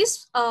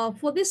this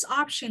for this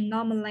option,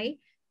 normally,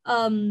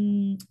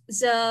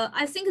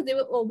 I think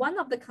one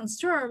of the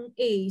concern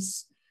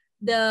is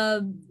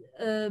the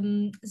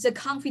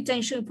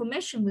confidential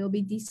information will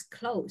be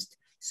disclosed.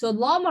 So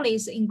normally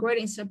the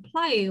ingredient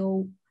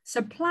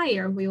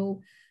supplier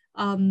will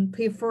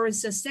prefer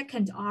the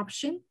second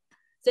option.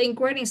 The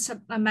ingredient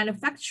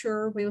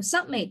manufacturer will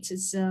submit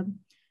the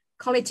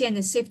quality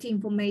and safety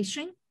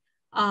information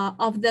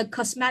of the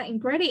cosmetic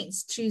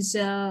ingredients to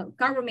the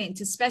government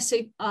to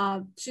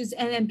the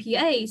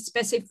NMPA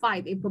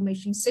specified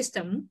information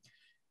system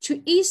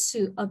to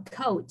issue a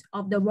code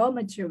of the raw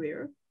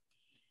material.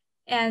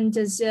 And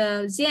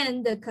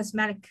then the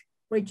cosmetic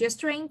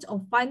registrant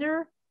or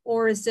finder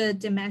or the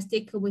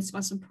domestic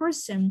responsible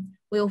person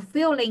will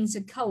fill in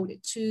the code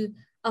to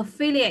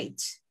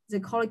affiliate the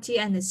quality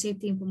and the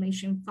safety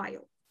information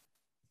file.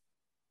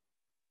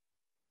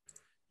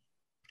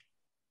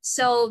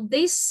 So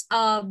this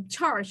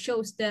chart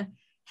shows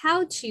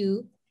how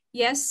to,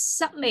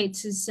 submit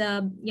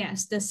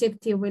the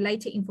safety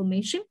related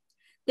information.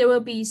 There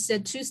will be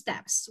two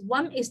steps.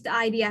 One is the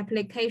ID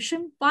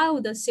application,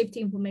 file the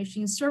safety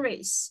information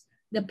service,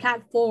 the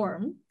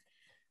platform.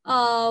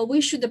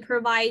 We should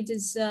provide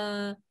this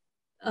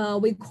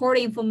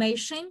recording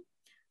information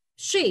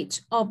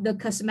sheet of the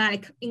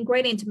cosmetic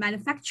ingredient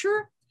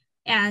manufacturer.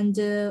 And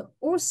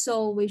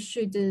also we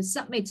should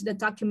submit the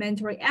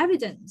documentary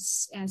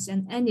evidence as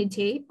an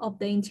entity of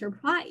the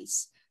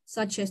enterprise,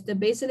 such as the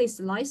business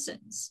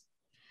license.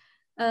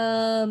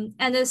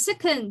 And the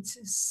second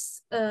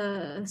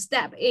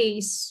step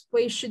is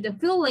we should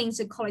fill in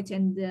the quality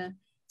and the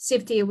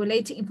safety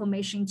related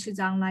information to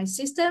the online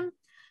system.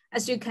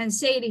 As you can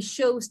see, it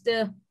shows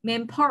the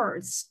main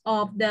parts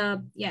of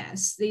the,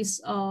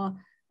 this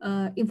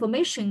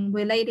information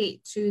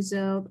related to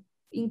the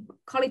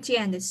quality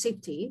and the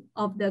safety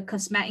of the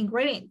cosmetic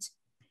ingredient.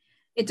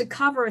 It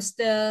covers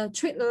the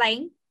trade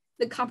lane,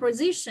 the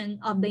composition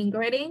of the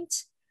ingredient,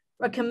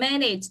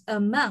 recommended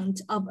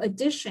amount of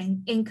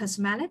addition in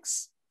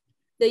cosmetics,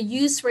 the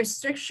use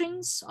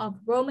restrictions of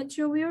raw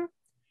material,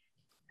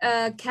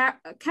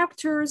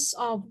 characters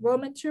of raw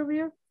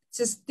material,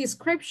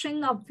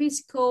 description of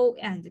physical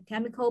and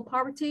chemical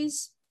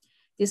properties,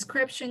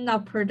 description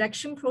of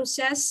production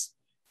process,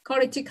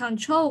 quality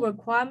control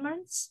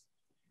requirements,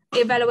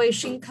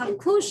 evaluation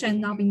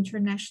conclusion of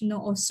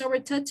international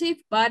authoritative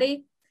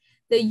body,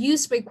 the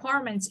use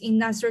requirements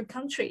in other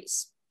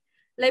countries,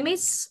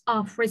 limits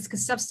of risk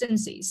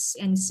substances,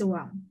 and so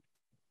on.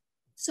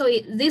 So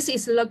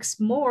this looks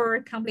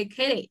more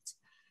complicated,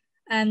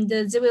 and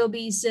there will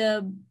be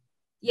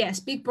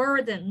big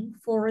burden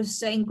for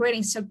the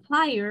ingredient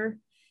supplier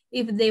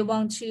if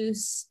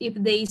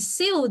they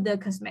sell the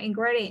cosmetic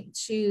ingredient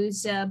to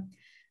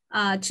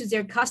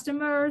their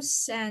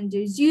customers and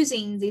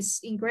using these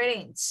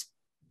ingredients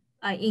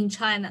in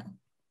China.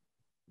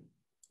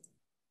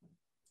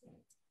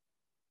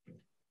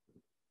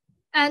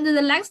 And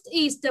the next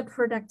is the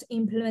product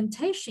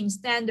implementation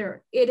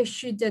standard. It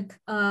should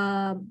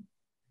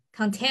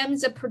contain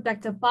the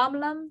product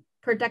formula,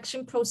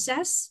 production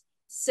process,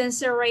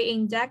 sensory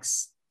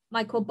index,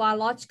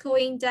 microbiological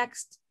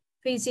index,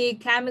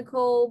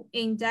 physicochemical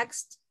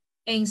index,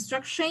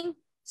 instruction,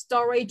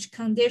 storage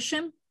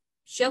condition,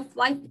 shelf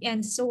life,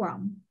 and so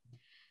on.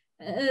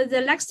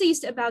 The next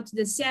is about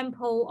the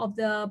sample of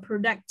the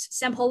product,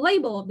 sample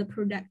label of the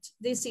product.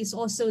 This is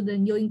also the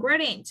new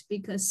ingredient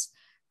because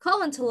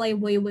currently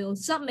we will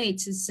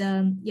submit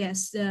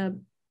the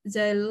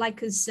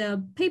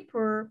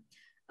paper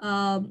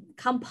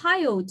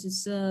compiled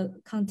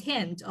the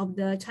content of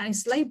the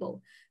Chinese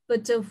label.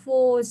 But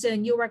for the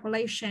new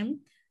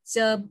regulation,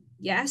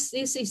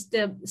 this is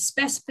the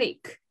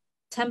specific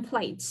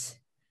template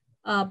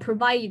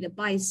provided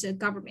by the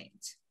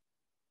government.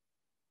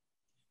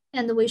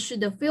 And we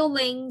should fill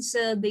in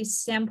this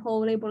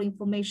sample label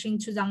information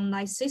to the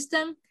online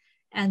system,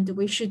 and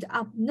we should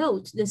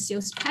upload the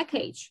sales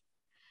package.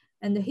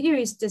 And here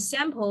is the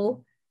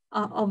sample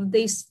of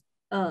this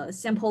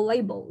sample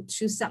label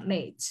to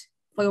submit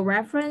for your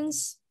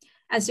reference.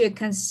 As you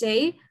can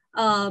see,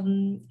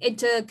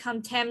 it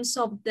contains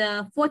of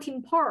the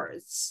 14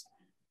 parts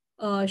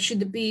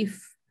should be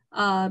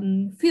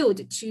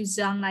filled to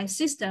the online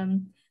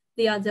system.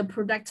 They are the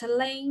product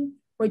name,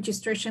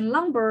 registration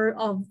number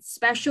of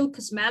special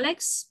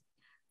cosmetics,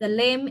 the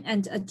name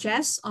and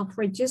address of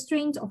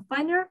registrant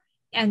offender,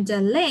 and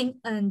the name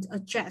and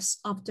address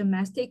of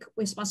domestic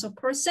responsible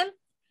person,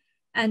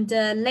 and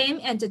the name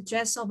and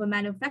address of a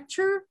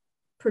manufacturer,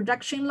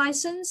 production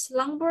license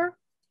number.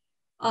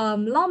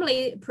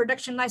 Normally,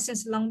 production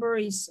license number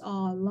is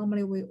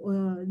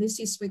this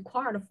is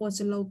required for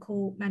the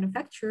local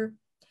manufacturer,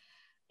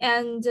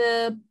 and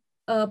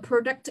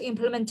product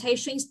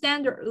implementation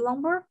standard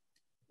number,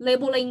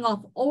 labeling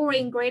of all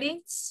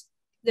ingredients.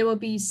 There will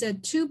be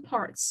two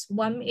parts.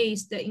 One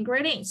is the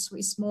ingredients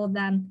with more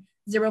than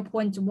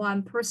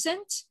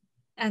 0.1%,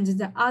 and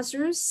the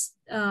others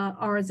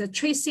are the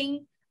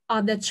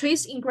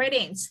trace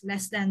ingredients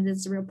less than the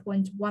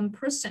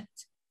 0.1%.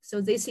 So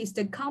this is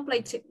the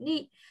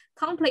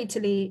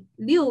completely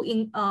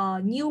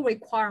new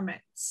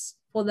requirements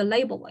for the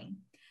labeling.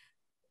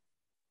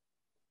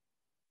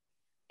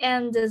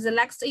 And the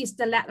next is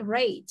the let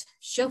rate,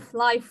 shelf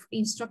life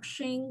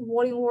instruction,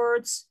 warning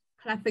words,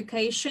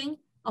 clarification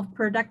of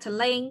product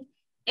name,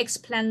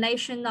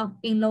 explanation of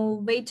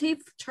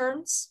innovative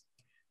terms,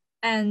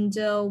 and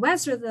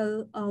whether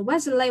the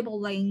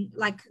labeling,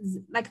 like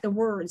the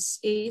words,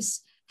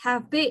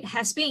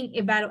 has been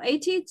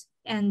evaluated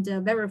and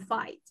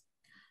verified.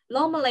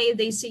 Normally,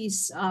 this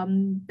is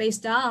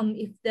based on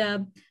if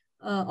the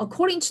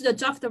according to the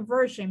draft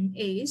version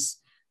is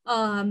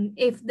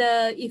if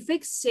the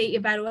efficacy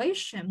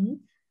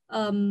evaluation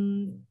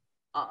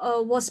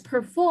was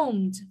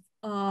performed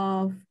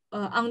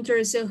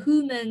under the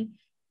human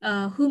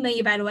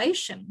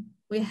evaluation,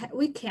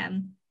 we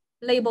can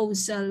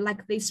labels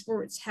like these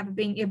words have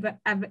been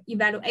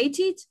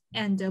evaluated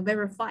and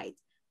verified.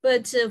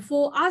 But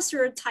for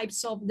other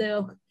types of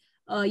the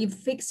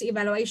efficacy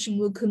evaluation,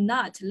 we could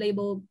not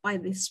label by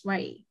this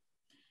way.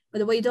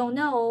 But we don't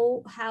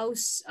know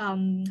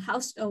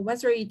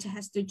whether it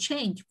has to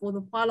change for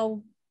the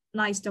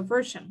finalized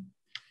version.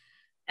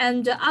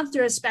 And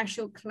after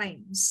special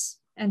claims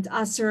and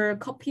other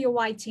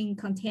copywriting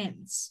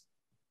contents.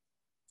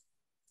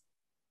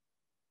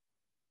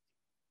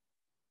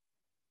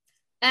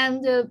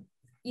 And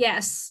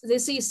yes,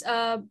 this is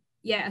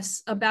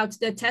about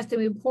the testing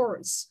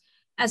reports.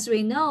 As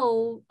we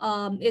know,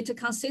 it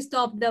consists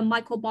of the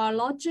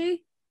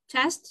microbiology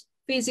test,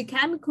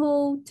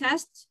 physicochemical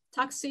test,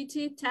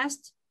 toxicity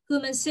test,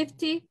 human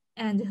safety,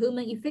 and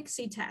human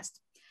efficacy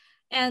test.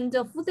 And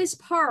for this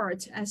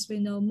part, as we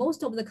know,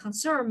 most of the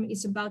concern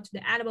is about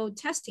the animal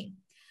testing.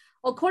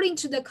 According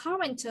to the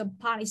current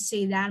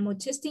policy, the animal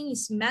testing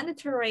is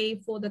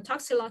mandatory for the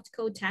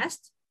toxicological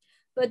test.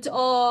 But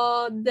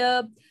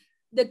the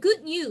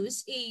good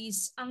news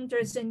is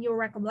under the new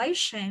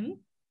regulation,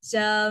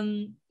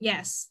 the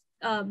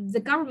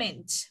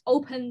government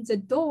opened the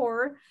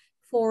door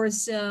for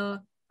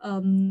the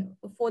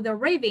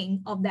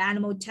waiving of the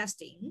animal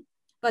testing,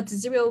 but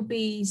there will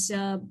be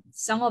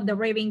some of the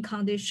waiving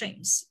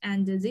conditions,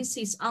 and this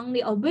is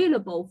only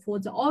available for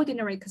the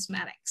ordinary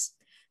cosmetics.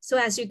 So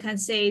as you can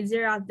see,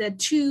 there are the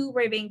two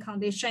waiving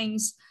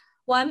conditions.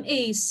 One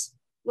is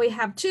we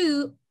have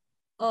to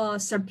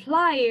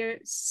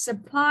supplies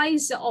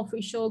the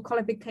official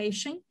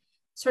qualification,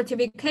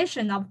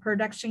 certification of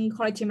production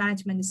quality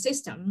management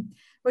system,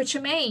 which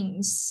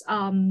means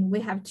we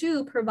have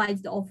to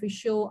provide the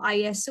official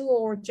ISO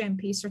or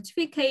GMP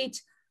certificate,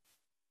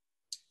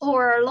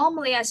 or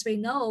normally, as we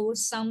know,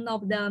 some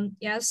of the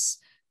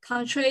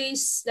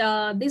countries,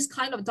 this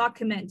kind of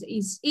document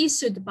is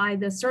issued by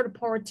the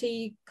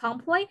third-party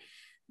company.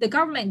 The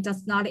government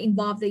does not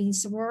involve in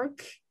this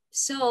work.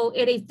 So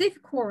it is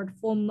difficult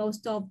for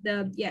most of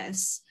the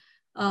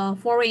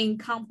foreign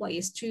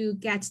companies to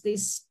get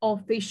this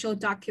official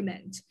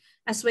document.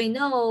 As we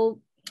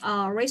know,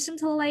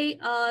 recently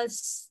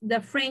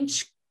the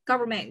French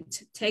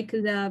government take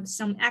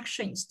some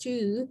actions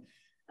to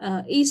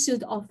issue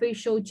the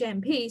official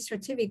GMP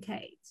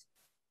certificate.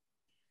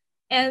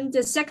 And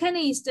the second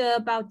is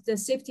about the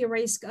safety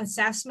risk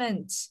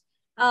assessment.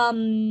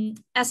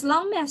 As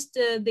long as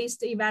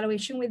these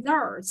evaluation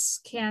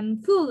results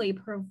can fully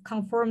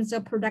confirm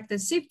the product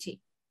safety.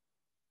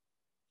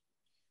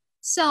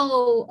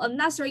 So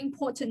another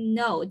important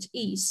note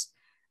is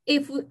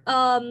if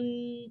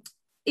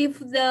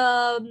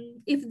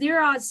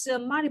there are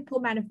multiple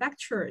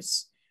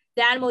manufacturers,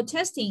 the animal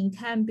testing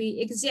can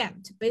be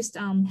exempt based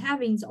on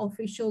having the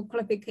official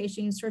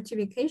qualification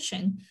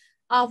certification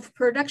of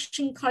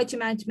production quality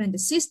management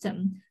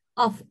system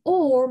of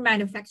all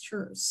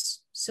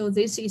manufacturers. So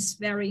this is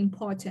very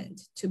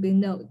important to be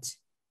noted.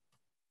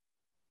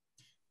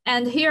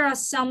 And here are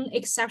some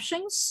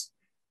exceptions.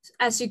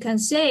 As you can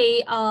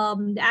see,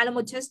 the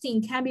animal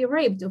testing can be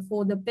waived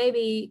for the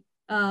baby,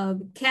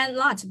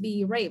 cannot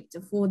be waived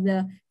for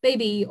the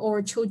baby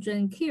or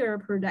children care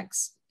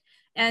products.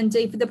 And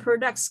if the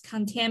products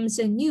contains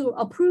a new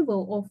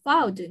approval or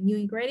filed new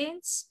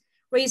ingredients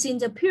within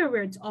the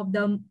period of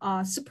the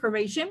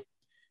supervision,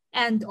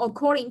 and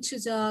according to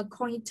the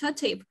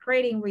quantitative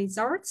grading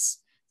results,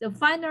 the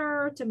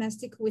final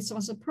domestic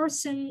responsible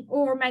person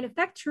or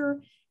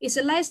manufacturer is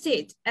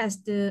listed as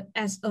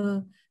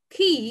a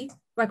key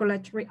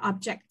regulatory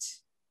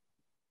object.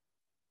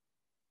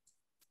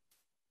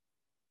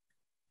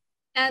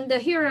 And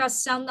here are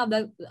some of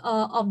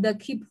the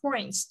key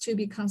points to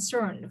be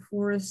concerned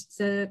for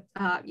the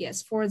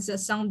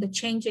some of the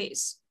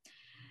changes.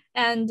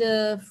 And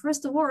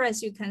first of all,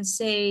 as you can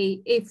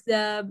say, if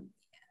there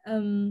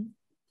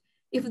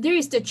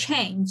is the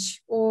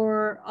change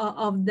or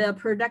of the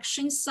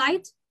production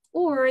site,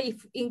 or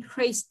if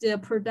increase the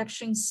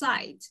production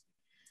site,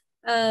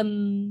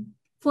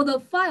 for the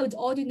filed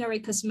ordinary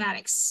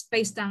cosmetics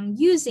based on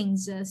using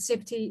the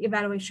safety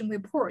evaluation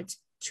report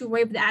to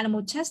waive the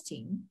animal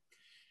testing,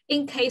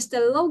 in case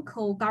the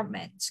local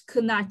government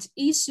could not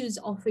issue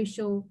the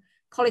official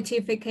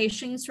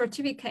qualification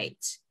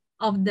certificate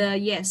of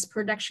the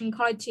production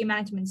quality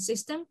management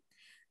system,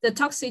 the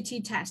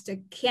toxicity test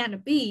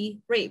can be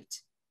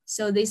waived.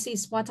 So this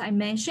is what I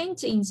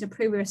mentioned in the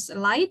previous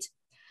slide.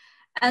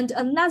 And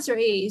another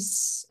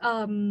is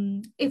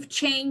if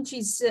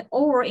changes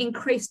or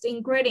increased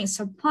ingredient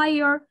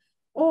supplier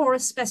or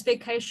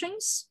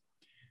specifications,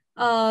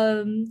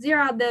 there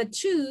are the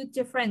two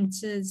different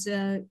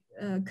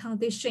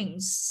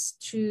conditions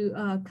to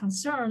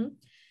concern.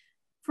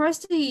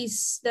 First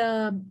is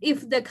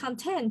if the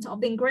content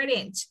of the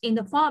ingredient in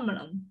the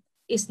formula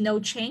is no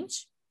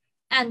change,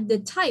 and the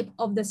type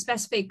of the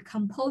specific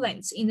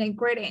components in the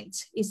ingredient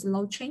is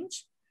low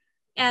change,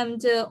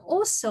 and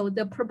also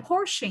the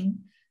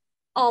proportion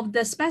of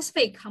the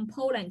specific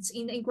components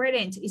in the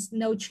ingredient is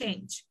no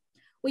change.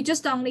 We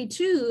just only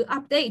to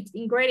update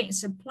ingredient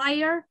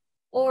supplier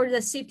or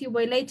the safety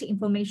related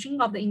information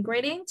of the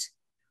ingredient,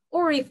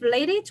 or if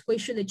related, we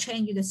should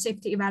change the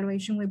safety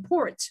evaluation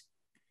report.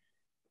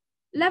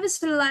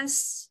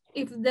 Nevertheless,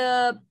 if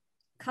the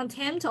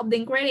content of the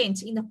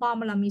ingredient in the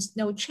formula means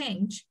no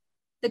change.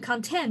 The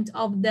content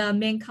of the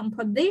main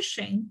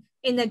composition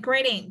in the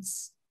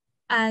ingredients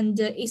and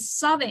its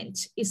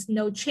solvent is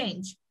no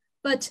change,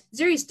 but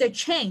there is the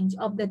change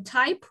of the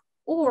type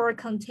or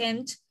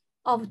content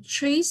of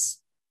trace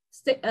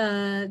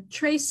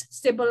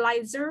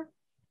stabilizer,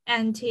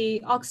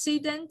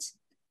 antioxidant,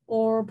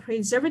 or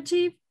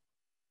preservative.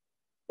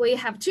 We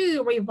have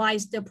to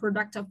revise the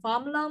product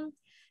formula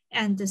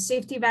and the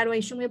safety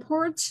evaluation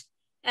report.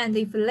 And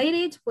if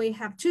related, we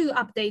have to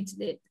update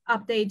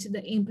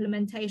the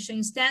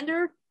implementation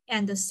standard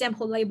and the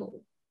sample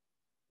label.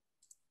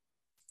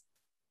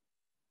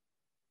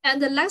 And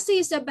the last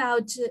is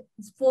about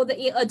for the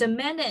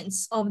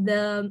amendments of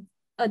the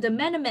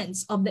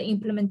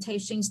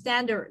implementation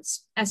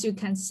standards. As you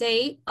can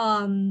see,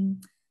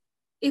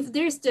 if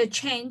there's the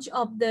change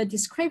of the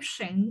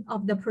description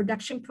of the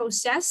production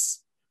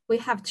process, we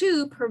have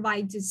to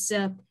provide this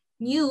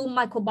new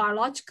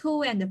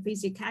microbiological and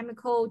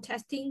physicochemical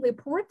testing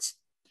report.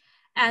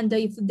 And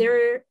if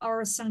there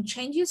are some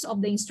changes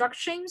of the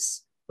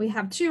instructions, we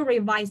have to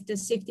revise the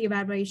safety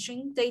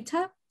evaluation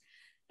data.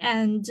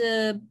 And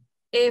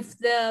if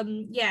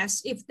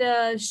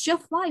the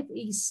shelf life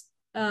is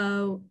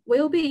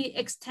will be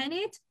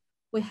extended,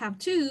 we have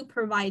to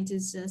provide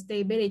this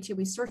stability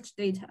research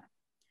data.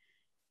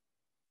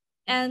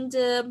 And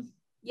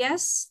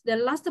yes, the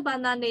last but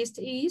not least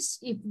is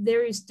if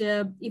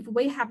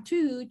we have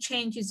to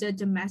change the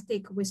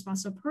domestic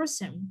responsible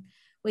person,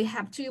 we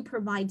have to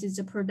provide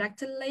the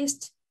product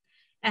list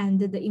and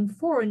the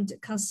informed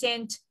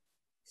consent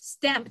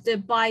stamped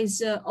by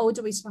the old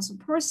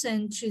responsible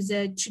person to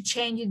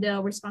change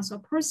the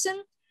responsible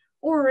person,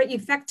 or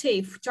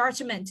effective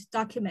judgment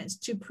documents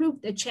to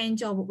prove the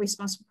change of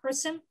responsible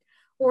person,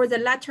 or the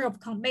letter of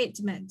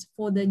commitment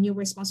for the new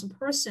responsible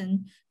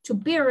person to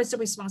bear the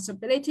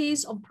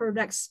responsibilities of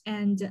products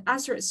and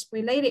others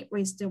related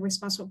with the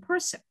responsible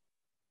person.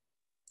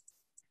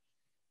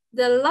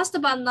 The last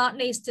but not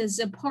least is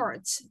the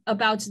part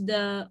about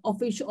the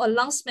official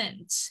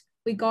announcement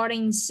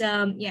regarding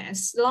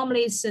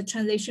normally it's a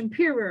transition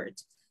period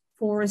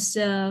for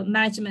the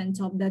management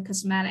of the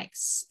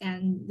cosmetics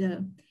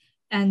and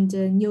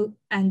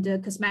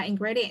cosmetic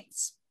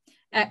ingredients.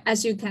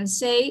 As you can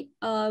say,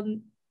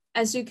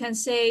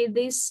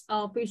 this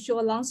official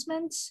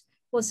announcement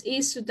was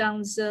issued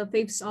on the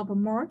 5th of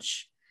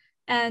March.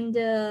 And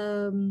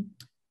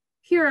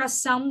here are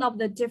some of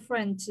the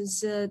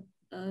differences, the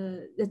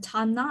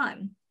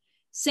timeline.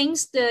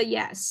 Since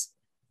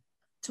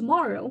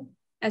tomorrow,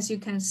 as you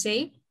can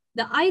see,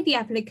 the ID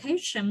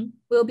application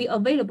will be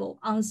available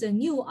on the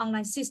new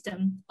online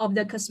system of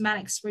the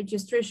cosmetics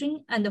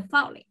registration and the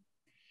filing.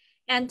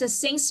 And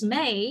since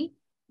May,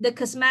 the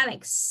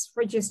cosmetics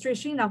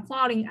registration and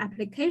filing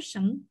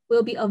application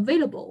will be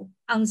available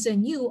on the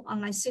new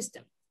online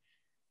system.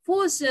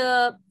 For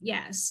the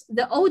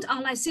old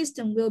online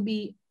system will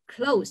be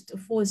closed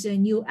for the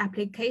new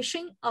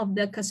application of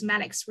the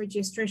cosmetics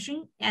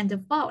registration and the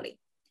filing.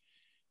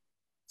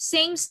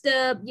 Since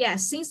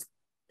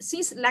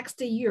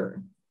next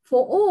year,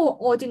 for all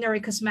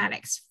ordinary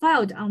cosmetics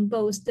filed on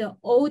both the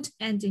old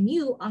and the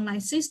new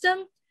online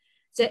system,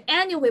 the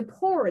annual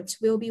report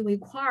will be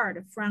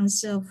required from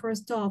the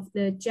 1st of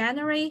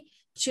January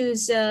to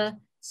the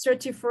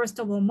 31st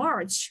of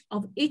March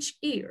of each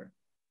year.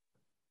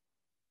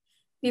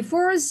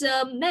 Before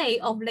the May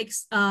of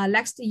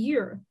next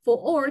year, for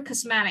all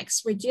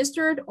cosmetics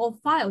registered or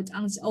filed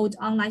on the old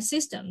online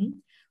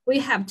system, we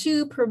have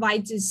to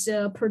provide this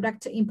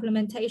product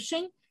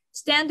implementation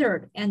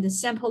standard and the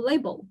sample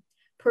label.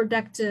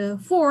 Product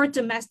for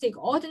domestic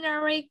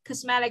ordinary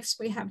cosmetics,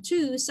 we have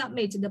to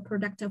submit the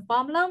product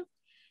formula.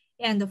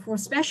 And for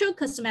special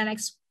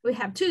cosmetics, we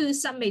have to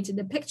submit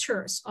the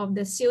pictures of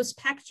the sales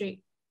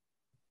packaging.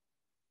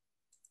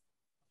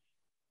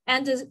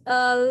 And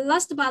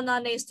last but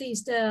not least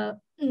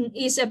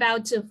is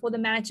about for the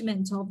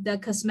management of the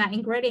cosmetic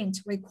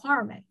ingredient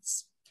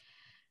requirements.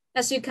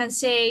 As you can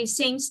see,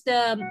 since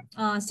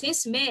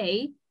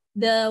May,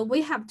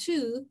 we have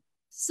to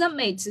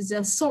submit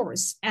the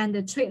source and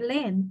the trade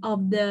name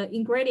of the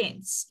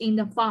ingredients in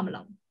the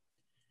formula,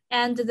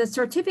 and the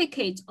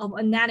certificate of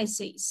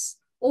analysis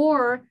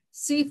or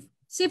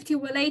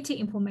safety-related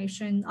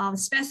information of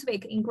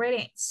specific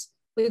ingredients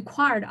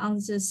required on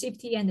the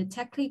safety and the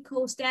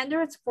technical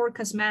standards for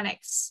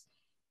cosmetics,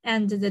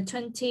 and the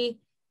 20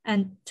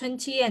 and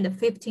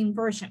 15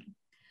 version.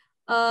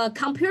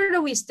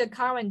 Compared with the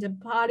current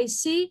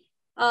policy,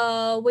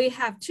 we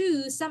have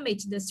to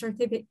submit the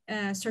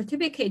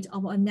certificate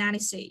of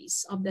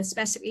analysis of the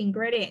specific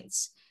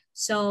ingredients.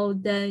 So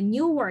the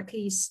new work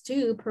is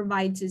to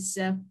provide this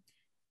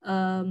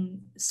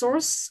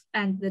source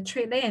and the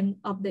trade name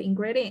of the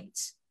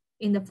ingredients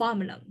in the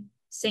formula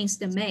since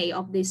the May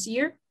of this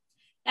year.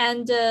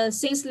 And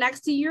since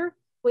next year,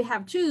 we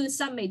have to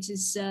submit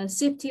this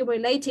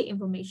safety-related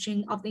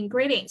information of the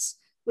ingredients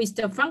with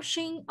the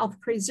function of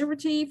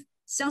preservative,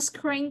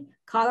 sunscreen,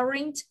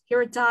 colorant,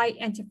 hair dye,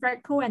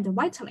 antifreckle, and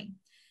whitening.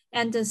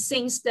 And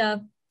since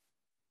the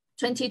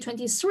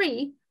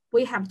 2023,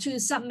 we have to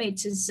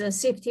submit the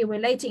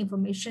safety-related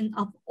information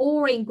of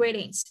all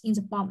ingredients in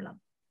the formula.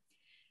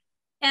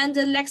 And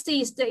the next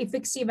is the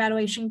efficacy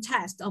evaluation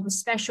test of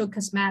special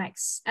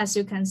cosmetics. As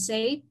you can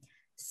see,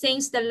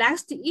 since the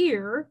last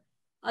year,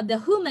 the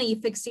human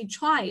efficacy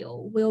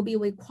trial will be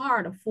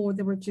required for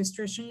the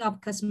registration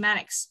of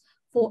cosmetics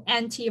for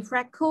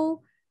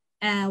anti-freckle,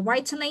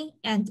 whitening,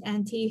 and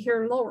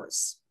anti-hair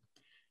loss.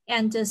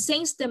 And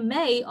since the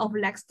May of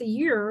next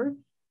year,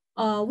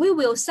 we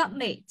will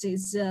submit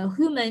this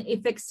human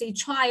efficacy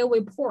trial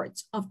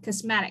report of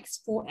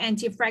cosmetics for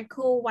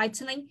anti-freckle,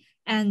 whitening,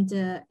 and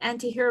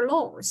anti-hair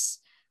loss,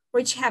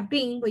 which have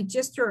been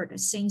registered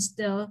since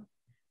the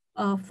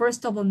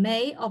 1st of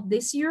May of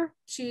this year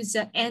to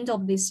the end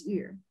of this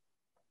year.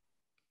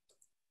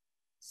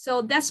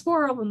 So that's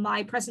all of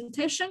my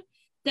presentation.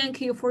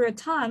 Thank you for your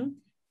time.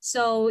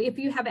 So if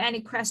you have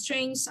any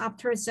questions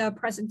after the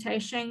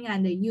presentation,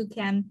 and you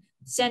can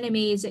send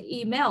me the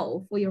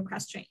email for your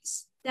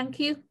questions. Thank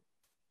you.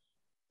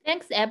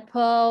 Thanks,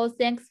 Apple.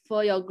 Thanks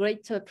for your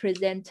great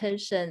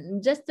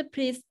presentation. Just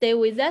please stay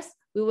with us.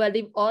 We will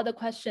leave all the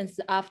questions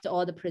after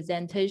all the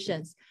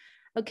presentations.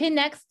 Okay,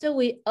 next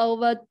we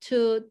over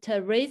to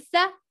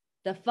Teresa,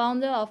 the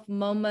founder of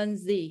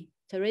MomentZ.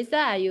 Teresa,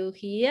 are you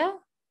here?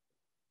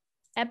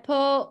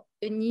 Apple,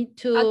 you need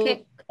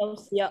to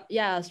close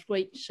your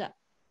screen shut.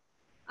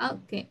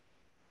 Okay.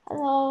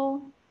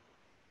 Hello.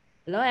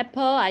 Hello,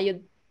 Apple. Are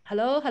you?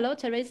 Hello,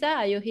 Teresa.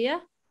 Are you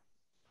here?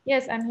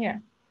 Yes, I'm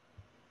here.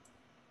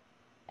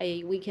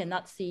 Hey, we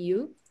cannot see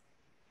you.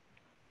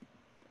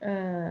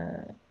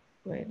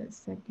 Wait a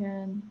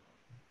second.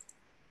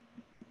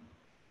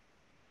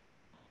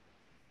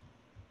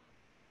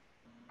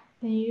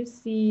 Can you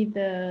see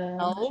the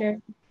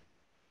share?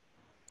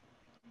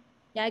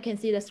 Yeah, I can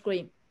see the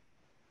screen.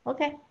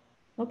 Okay.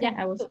 Okay, Yeah.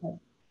 I will start.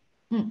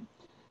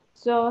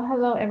 So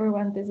hello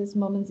everyone, this is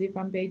MomentZ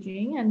from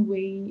Beijing, and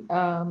we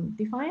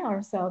define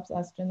ourselves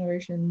as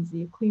Generation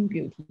Z Clean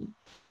Beauty.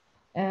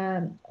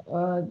 And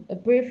a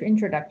brief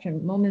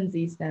introduction,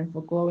 MomentZ stands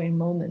for Glowing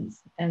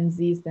Moments, and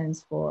Z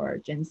stands for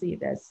Gen Z.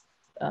 That's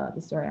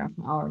the story of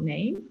our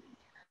name.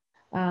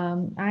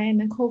 I and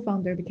my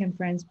co-founder became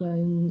friends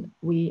when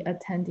we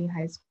attended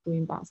high school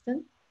in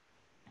Boston.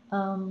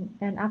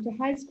 And after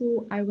high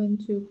school, I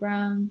went to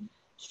Brown,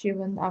 she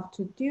went off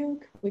to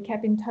Duke. We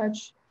kept in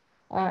touch,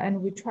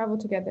 and we traveled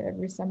together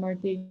every summer,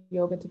 did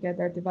yoga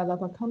together,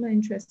 developed a common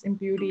interest in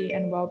beauty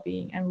and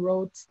well-being, and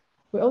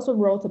we also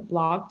wrote a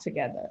blog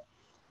together.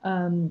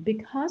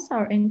 Because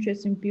our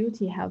interest in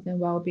beauty, health, and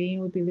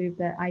well-being, we believe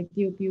that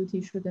ideal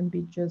beauty shouldn't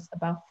be just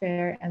about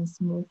fair and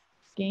smooth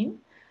skin,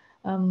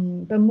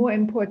 but more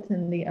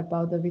importantly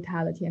about the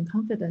vitality and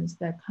confidence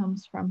that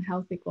comes from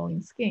healthy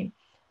glowing skin.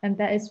 And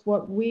that is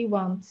what we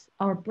want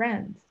our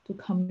brand to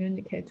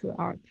communicate to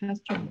our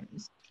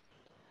customers.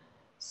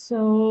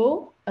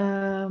 So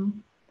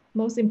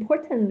most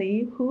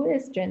importantly, who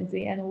is Gen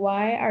Z and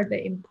why are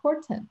they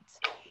important?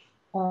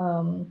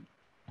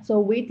 So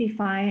we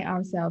define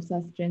ourselves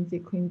as Gen Z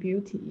Clean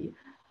Beauty.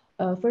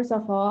 First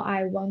of all,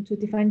 I want to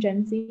define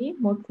Gen Z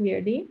more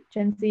clearly.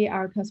 Gen Z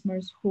are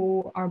customers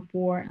who are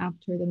born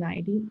after the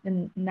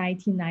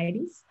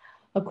 1990s,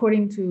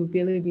 according to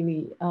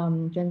Bilibili,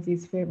 Gen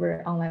Z's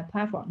favorite online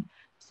platform.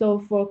 So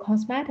for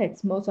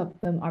cosmetics, most of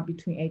them are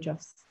between age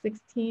of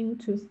 16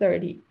 to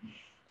 30.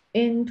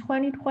 In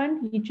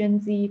 2020, Gen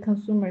Z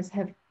consumers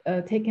have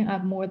taken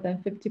up more than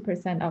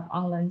 50% of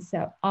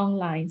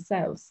online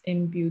sales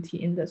in beauty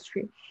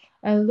industry.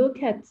 And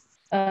look at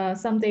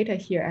some data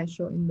here I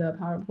show in the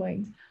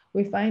PowerPoint.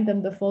 We find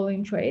them the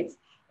following traits.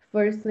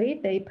 Firstly,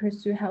 they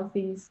pursue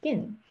healthy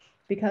skin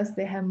because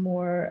they have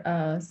more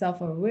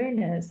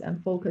self-awareness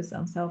and focus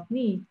on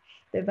self-need.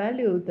 They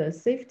value the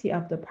safety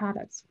of the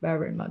products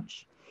very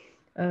much.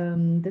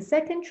 The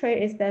second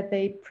trait is that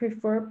they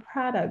prefer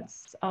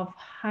products of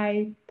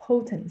high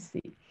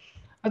potency.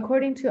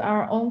 According to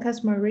our own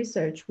customer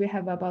research, we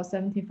have about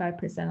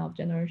 75% of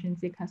Generation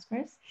Z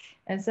customers,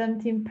 and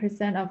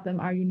 17% of them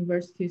are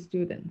university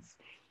students.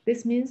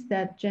 This means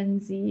that Gen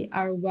Z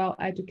are well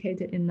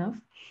educated enough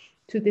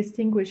to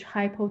distinguish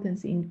high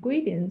potency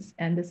ingredients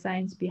and the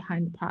science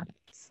behind the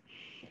products.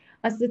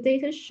 As the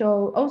data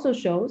also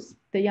shows,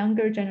 the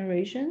younger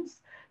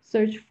generations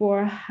search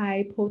for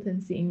high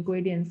potency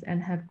ingredients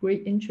and have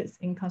great interest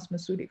in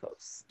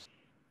cosmeceuticals.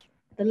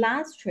 The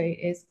last trait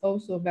is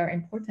also very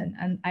important,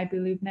 and I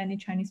believe many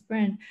Chinese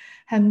brands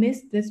have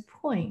missed this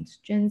point.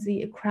 Gen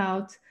Z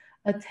crowd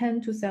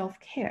attend to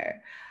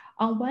self-care.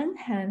 On one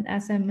hand,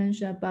 as I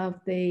mentioned above,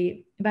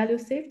 they value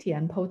safety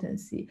and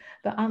potency,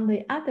 but on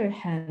the other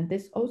hand,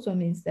 this also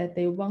means that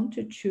they want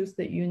to choose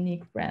the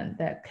unique brand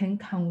that can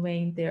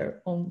convey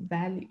their own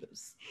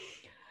values.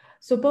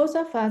 So both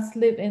of us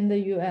live in the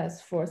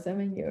US for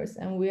 7 years,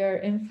 and we are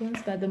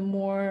influenced by the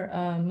more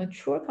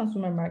mature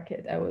consumer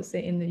market, I would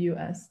say, in the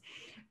US.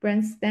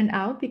 Brands stand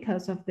out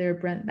because of their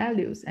brand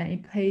values, and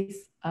it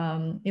plays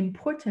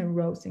important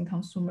roles in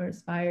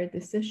consumers' buyer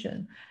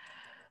decision.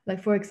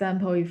 Like for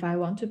example, if I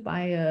want to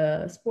buy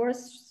a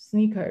sports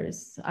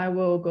sneakers, I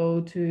will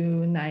go to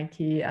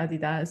Nike,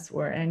 Adidas,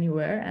 or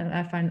anywhere, and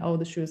I find all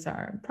the shoes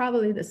are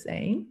probably the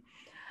same.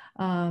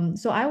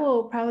 So I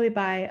will probably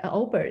buy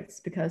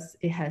Allbirds because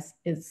it has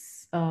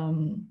its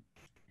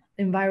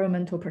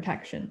environmental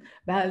protection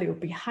value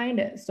behind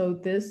it. So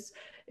this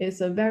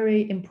is a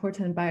very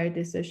important buyer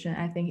decision,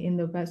 I think, in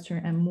the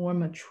Western and more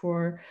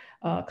mature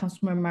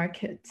consumer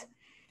market.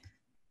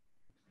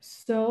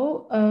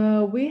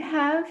 So we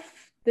have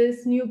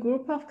this new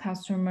group of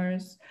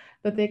customers,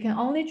 but they can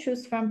only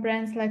choose from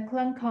brands like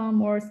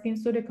Lancome or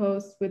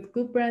SkinCeuticals with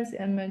good brand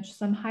image,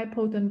 some high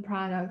potent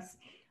products,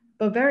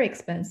 but very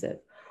expensive.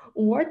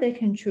 Or they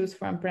can choose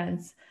from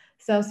brands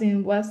sells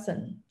in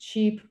Western,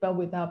 cheap but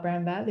without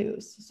brand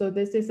values. So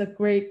this is a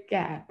great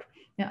gap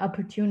and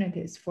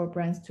opportunities for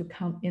brands to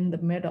come in the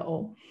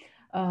middle.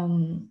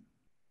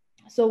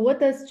 So what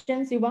does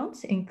Gen Z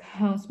want in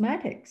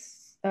cosmetics?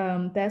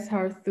 That's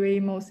our three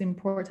most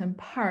important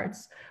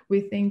parts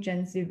within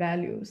Gen Z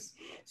values.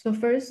 So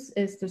first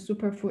is the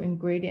superfood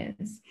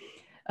ingredients.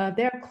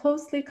 They're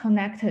closely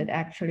connected,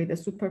 actually, the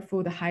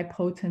superfood, the high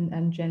potent,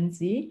 and Gen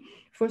Z.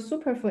 For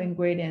superfood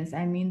ingredients,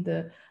 I mean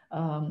the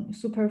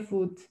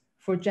superfood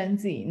for Gen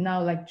Z,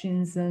 now like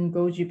ginseng,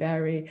 goji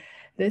berry.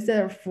 These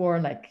are for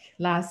like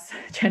last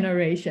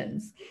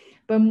generations,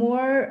 but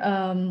more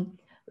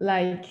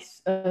like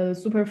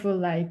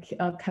superfood like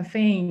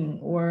caffeine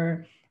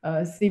or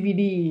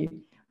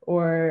CBD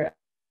or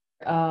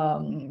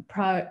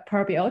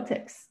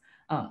probiotics.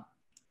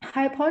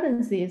 High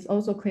potency is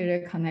also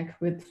clearly connected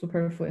with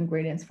superfood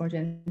ingredients for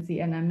Gen Z.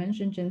 And I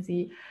mentioned Gen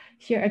Z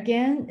here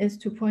again is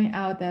to point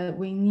out that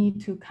we need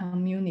to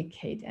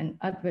communicate and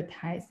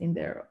advertise in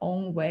their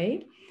own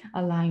way,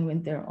 align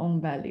with their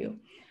own value.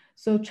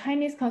 So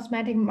Chinese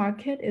cosmetic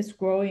market is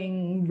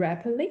growing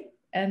rapidly,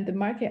 and the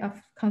market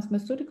of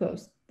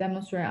cosmeceuticals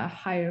demonstrate a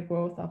higher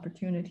growth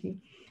opportunity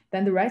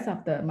than the rest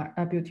of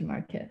the beauty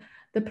market.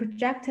 The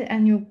projected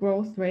annual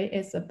growth rate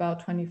is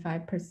about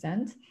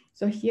 25%.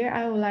 So here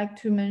I would like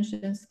to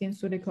mention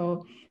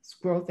SkinCeuticals'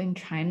 growth in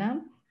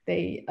China.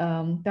 They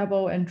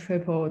double and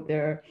triple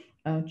their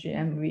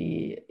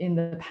GMV in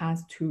the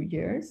past 2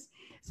 years.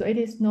 So it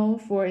is known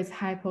for its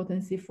high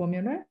potency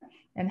formula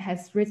and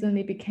has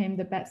recently become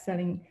the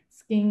best-selling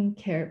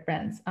skincare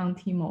brands on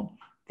Tmall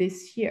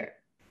this year.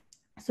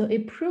 So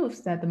it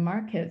proves that the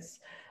market's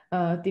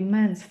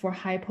demands for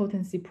high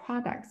potency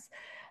products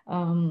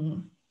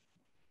and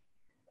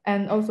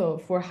also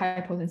for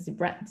high potency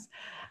brands.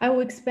 I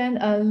will expand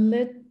a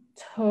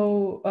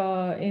little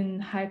in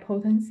high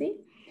potency.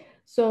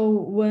 So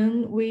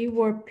when we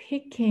were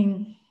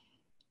picking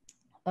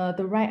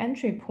the right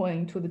entry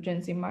point to the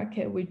Gen Z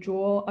market, we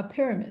draw a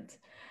pyramid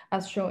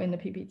as shown in the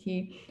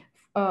PPT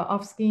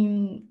of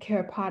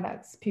skincare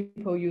products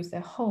people use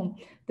at home.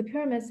 The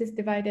pyramid is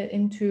divided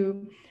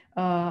into,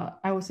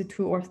 I would say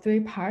 2 or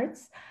 3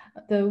 parts.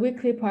 The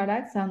weekly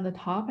products on the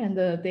top and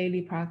the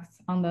daily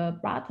products on the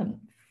bottom.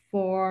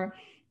 For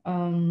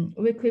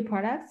weekly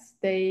products,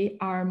 they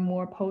are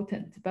more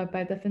potent, but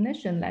by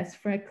definition, less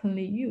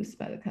frequently used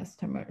by the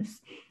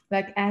customers.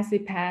 Like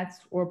acid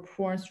pads or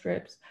pore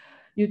strips,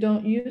 you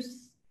don't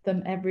use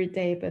them every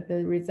day, but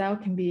the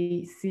result can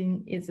be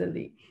seen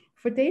easily.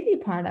 For daily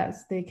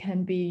products, they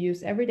can be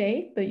used every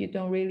day, but you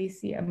don't really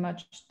see a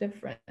much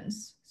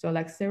difference. So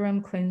like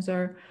serum,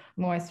 cleanser,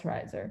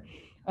 moisturizer.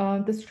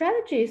 The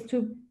strategy is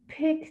to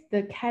pick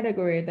the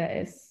category that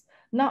is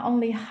not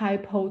only high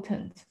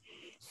potent,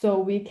 so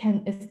we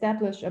can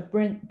establish a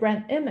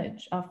brand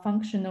image of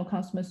functional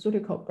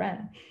cosmeceutical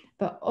brand,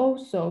 but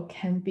also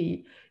can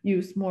be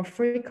used more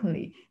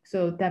frequently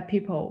so that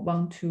people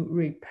want to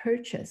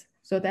repurchase.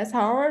 So that's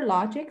our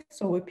logic.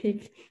 So we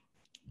pick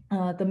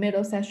the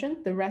middle section,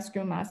 the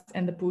rescue masks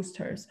and the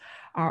boosters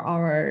are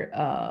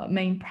our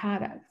main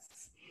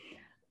products.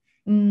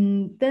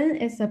 Then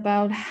it's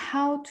about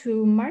how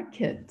to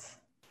market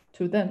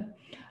to them.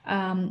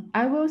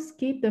 I will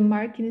skip the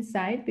marketing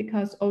side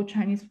because all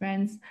Chinese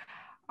brands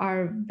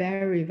are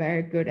very,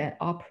 very good at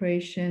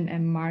operation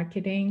and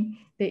marketing.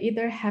 They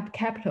either have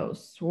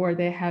capitals or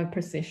they have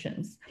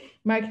positions.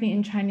 Marketing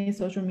in Chinese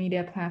social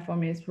media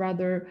platform is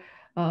rather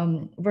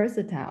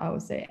versatile, I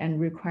would say, and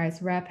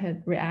requires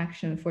rapid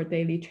reaction for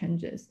daily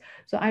changes.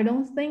 So I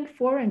don't think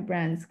foreign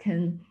brands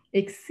can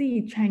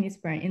exceed Chinese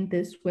brand in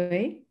this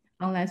way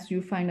unless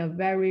you find a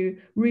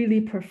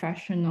really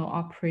professional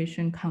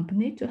operation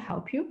company to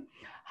help you.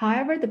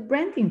 However, the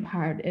branding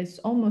part is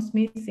almost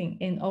missing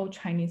in all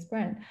Chinese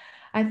brands.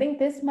 I think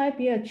this might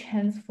be a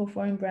chance for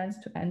foreign brands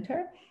to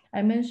enter.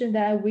 I mentioned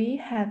that we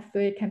had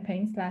 3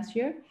 campaigns last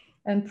year,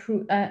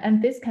 and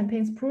these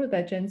campaigns prove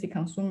that Gen Z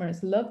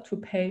consumers love to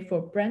pay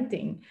for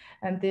branding,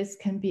 and this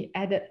can be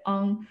added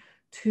on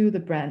to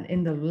the brand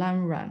in the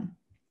long run.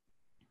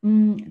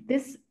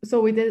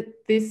 So we did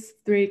these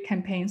 3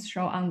 campaigns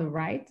shown on the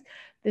right.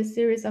 This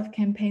series of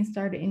campaigns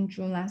started in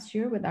June last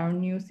year with our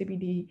new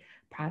CBD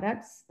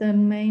products. The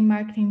main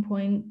marketing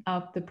point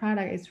of the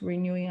product is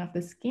renewing of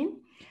the skin.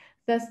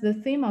 Thus, the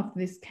theme of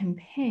these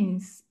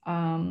campaigns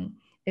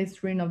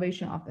is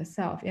renovation of the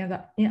self.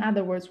 In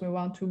other words, we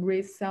want to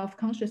raise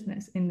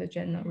self-consciousness in the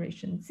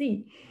Generation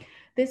Z.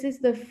 This is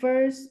the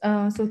first,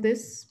 so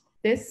this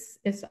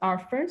is our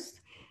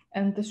first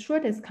and the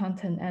shortest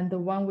content and the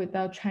one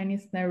without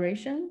Chinese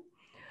narration.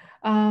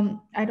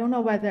 I don't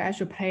know whether I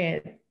should play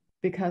it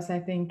because I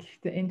think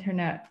the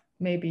internet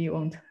maybe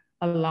won't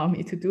allow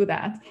me to do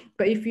that.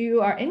 But if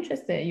you are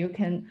interested, you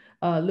can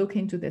look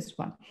into this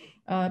one.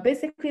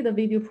 Basically, the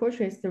video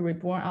portrays the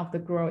reborn of the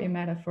girl in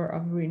metaphor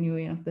of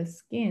renewing of the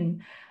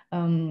skin.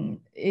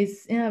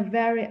 It's in a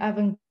very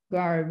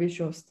avant-garde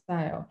visual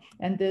style.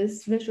 And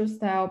this visual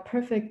style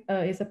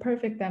is a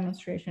perfect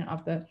demonstration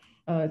of the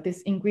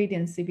this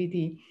ingredient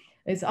CBD.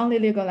 It's only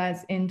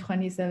legalized in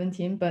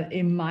 2017, but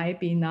it might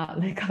be not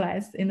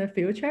legalized in the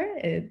future.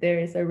 There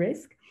is a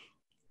risk.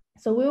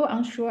 So we were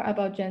unsure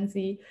about Gen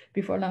Z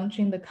before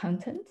launching the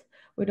content.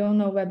 We don't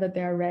know whether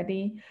they're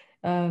ready,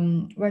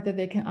 whether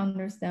they can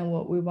understand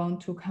what we want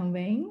to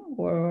convey,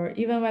 or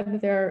even whether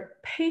they're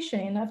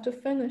patient enough to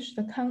finish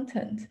the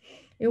content.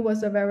 It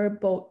was a very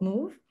bold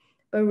move,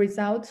 but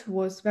result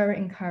was very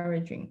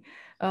encouraging.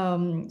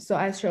 So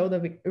I showed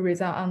the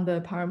result on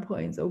the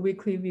PowerPoint. So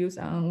weekly views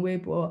on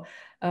Weibo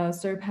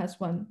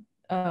surpassed 1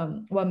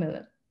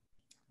 million.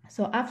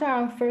 So after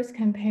our first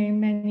campaign,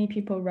 many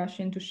people rush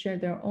in to share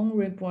their own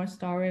reborn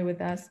story with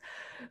us.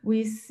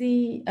 We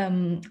see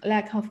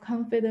lack of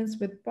confidence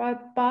with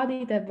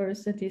body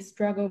diversity,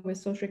 struggle with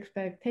social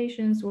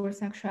expectations or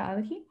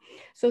sexuality.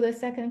 So the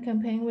second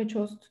campaign, we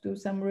chose to do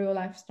some real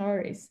life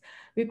stories.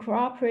 We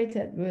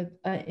cooperated with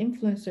an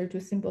influencer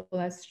to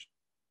symbolize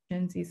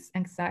Gen Z's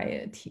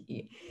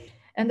anxiety.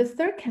 And the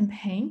third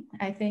campaign,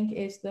 I think,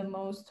 is the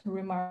most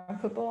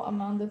remarkable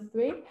among the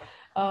three,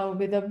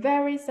 with a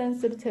very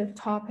sensitive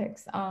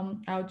topics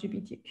on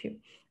LGBTQ.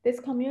 This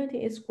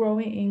community is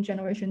growing in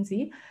Generation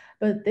Z,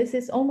 but this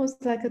is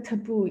almost like a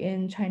taboo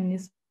in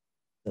Chinese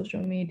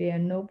social media.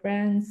 No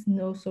brands,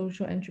 no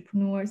social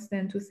entrepreneurs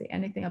tend to say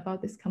anything about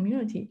this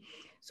community.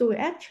 So we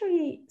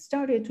actually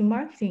started to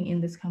marketing in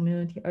this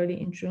community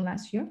early in June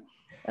last year.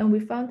 And we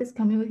found this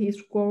community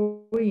is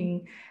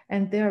growing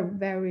and they're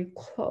very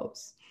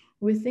close.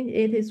 We think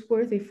it is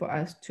worthy for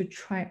us to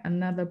try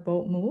another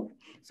bold move.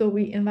 So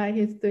we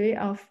invited 3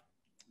 of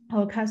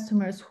our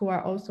customers who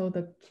are also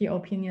the key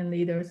opinion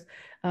leaders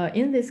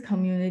in this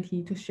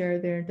community to share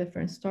their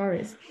different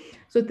stories.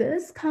 So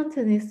this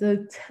content is a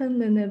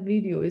 10-minute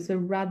video. It's a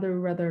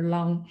rather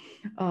long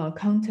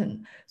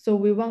content. So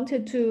we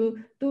wanted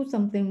to do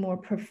something more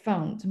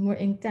profound, more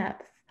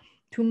in-depth,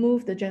 to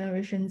move the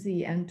Generation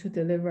Z and to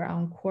deliver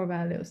on core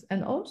values,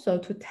 and also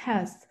to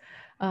test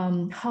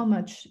how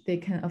much they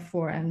can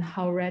afford and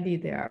how ready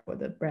they are for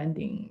the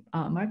branding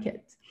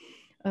market.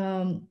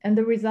 And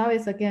the result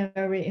is, again,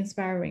 very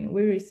inspiring.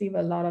 We receive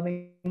a lot of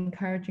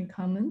encouraging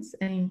comments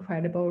and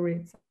incredible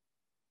results.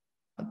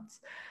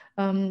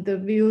 The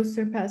views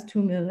surpassed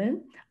 2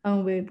 million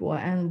on Weibo,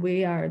 and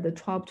we are the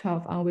top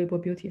 12 on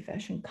Weibo beauty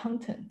fashion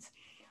content.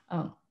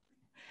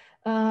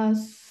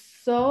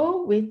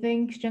 So we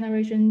think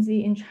Generation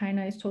Z in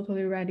China is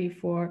totally ready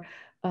for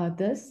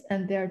this,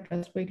 and they're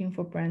just waiting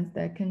for brands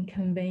that can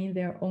convey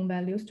their own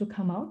values to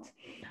come out.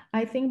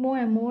 I think more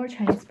and more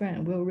Chinese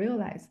brands will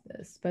realize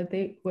this, but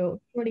they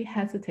will surely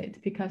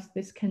hesitate because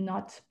this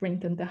cannot bring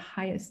them the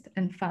highest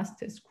and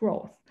fastest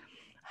growth.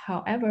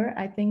 However,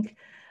 I think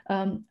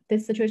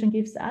this situation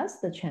gives us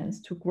the chance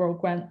to grow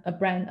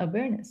brand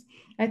awareness.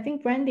 I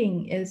think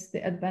branding is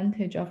the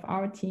advantage of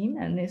our team,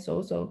 and it's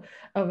also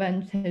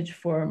advantage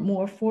for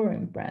more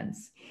foreign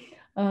brands.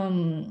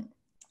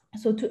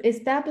 So to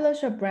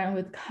establish a brand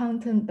with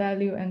content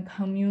value and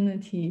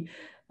community,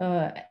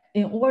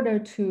 in order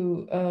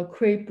to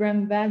create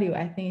brand value,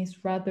 I think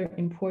is rather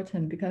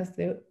important because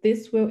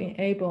this will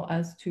enable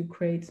us to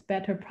create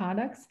better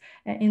products.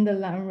 And in the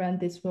long run,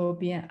 this will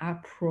be an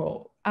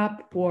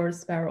upward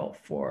spiral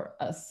for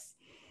us.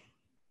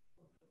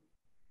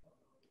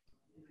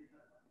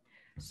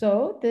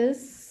 So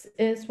this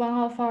is one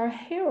of our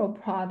hero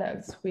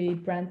products we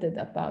branded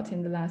about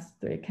in the last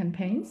 3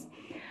 campaigns.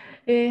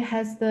 It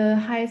has the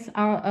highest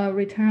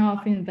return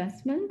of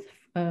investment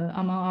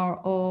among our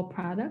all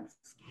products.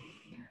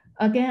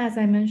 Again, as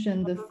I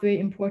mentioned, the 3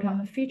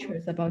 important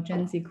features about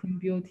Gen Z Clean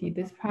Beauty.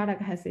 This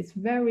product has its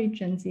very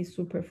Gen Z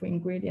superfood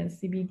ingredient,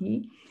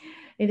 CBD.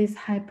 It is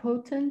high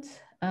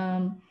potent.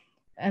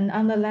 And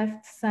on the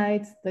left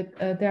side,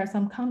 there are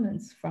some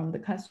comments from the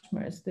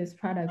customers. This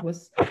product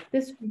was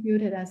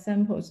distributed as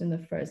samples in the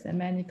first, and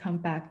many come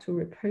back to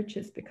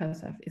repurchase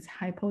because of its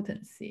high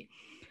potency.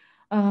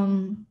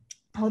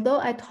 Although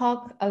I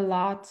talk a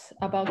lot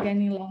about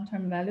gaining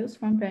long-term values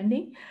from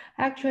branding,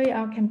 actually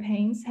our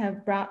campaigns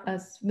have brought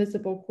us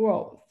visible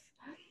growth.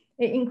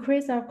 It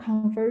increased our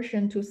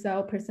conversion to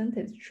sale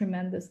percentage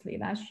tremendously.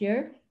 Last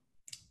year,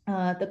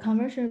 the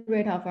conversion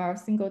rate of our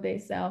single-day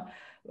sale,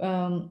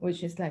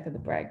 which is like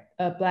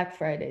the Black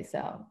Friday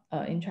sale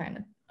in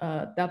China,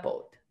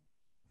 doubled.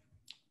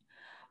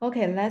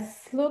 Okay,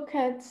 let's look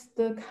at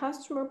the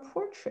customer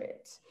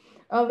portrait.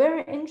 A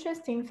very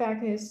interesting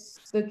fact is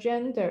the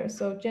gender.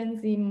 So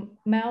Gen Z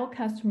male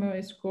customer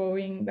is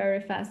growing very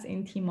fast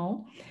in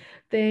Tmall.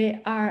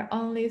 They are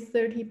only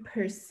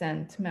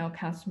 30% male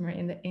customer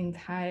in the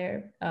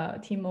entire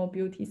Tmall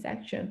beauty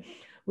section,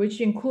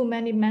 which include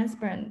many men's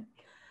brands.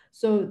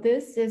 So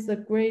this is a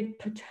great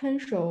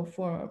potential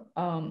for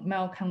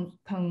male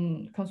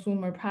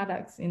consumer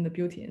products in the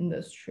beauty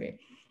industry.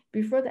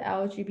 Before the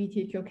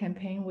LGBTQ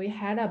campaign, we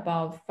had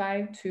about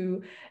 5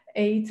 to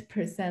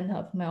 8%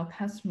 of male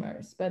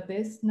customers, but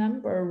this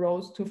number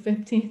rose to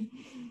 15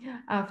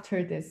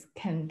 after this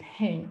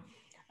campaign.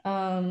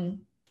 And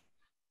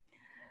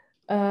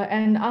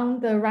on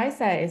the right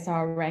side is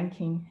our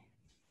ranking.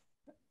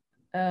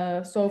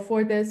 So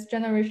for this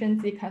Generation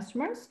Z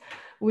customers,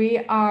 we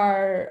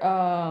are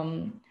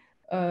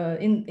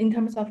in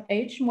terms of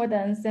age, more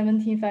than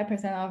 75%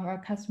 of our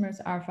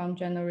customers are from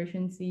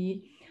Generation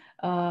Z.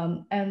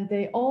 And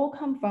they all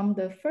come from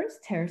the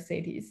first tier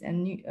cities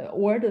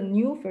or the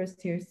new first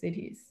tier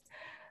cities.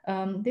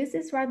 This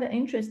is rather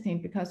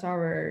interesting because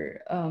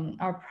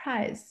our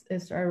price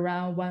is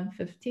around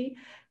 150.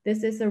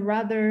 This is a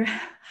rather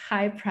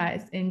high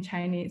price in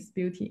Chinese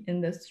beauty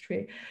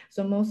industry.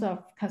 So most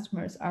of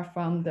customers are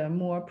from the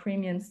more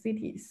premium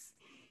cities.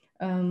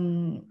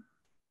 Again,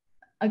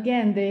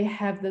 they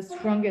have the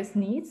strongest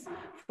needs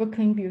for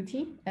clean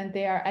beauty, and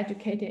they are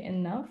educated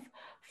enough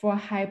for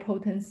high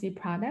potency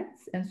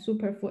products and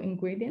superfood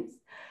ingredients.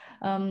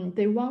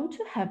 They want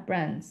to have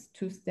brands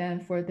to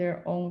stand for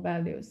their own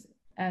values,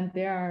 and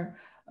they are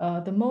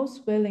the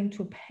most willing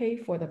to pay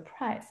for the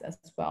price as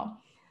well.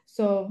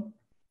 So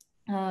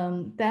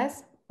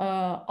that's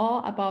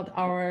all about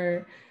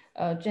our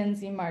Gen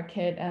Z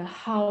market and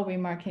how we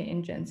market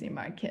in Gen Z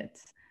market.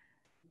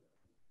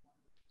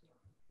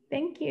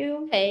 Thank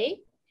you.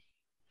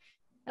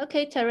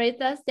 Okay,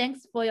 Teresa,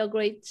 thanks for your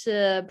great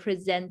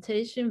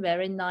presentation.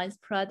 Very nice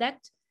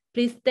product.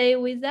 Please stay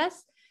with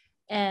us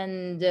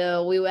and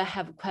we will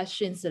have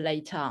questions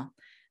later.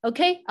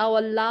 Okay,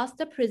 our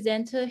last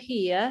presenter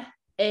here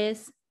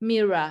is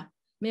Mira.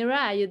 Mira,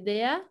 are you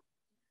there?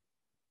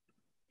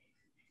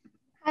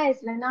 Hi,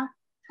 Selena.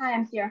 Hi,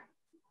 I'm here.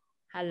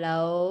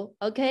 Hello.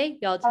 Okay,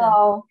 your turn.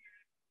 Hello.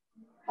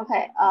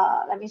 Okay,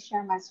 let me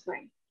share my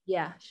screen.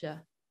 Yeah,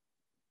 sure.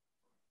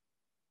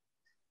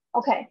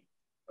 Okay.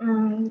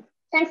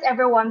 Thanks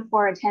everyone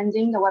for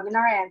attending the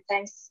webinar, and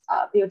thanks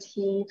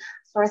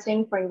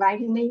BeautySourcing for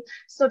inviting me.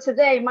 So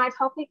today my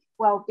topic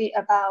will be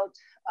about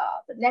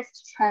the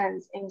next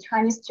trends in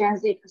Chinese Gen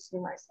Z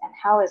consumers and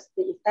how is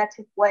the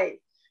effective way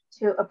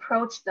to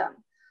approach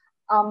them.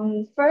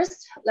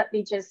 First, let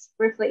me just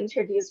briefly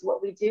introduce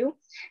what we do.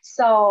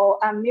 So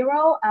I'm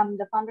Miro, I'm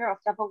the founder of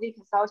Double V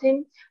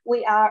Consulting.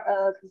 We are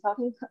a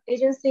consulting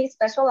agency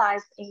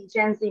specialized in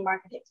Gen Z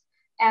marketing.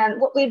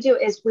 And what we do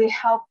is we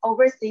help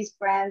overseas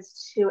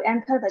brands to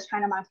enter the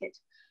China market.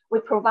 We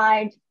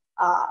provide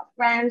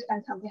brand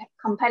and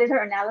competitor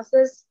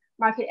analysis,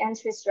 market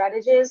entry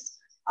strategies,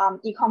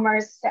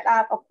 e-commerce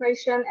setup,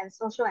 operation, and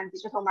social and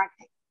digital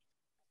marketing.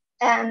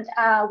 And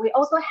we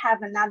also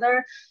have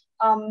another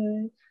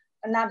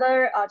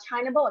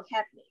Chinable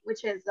Academy,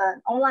 which is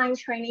an online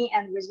training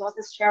and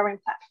resources sharing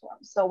platform.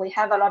 So we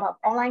have a lot of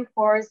online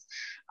course,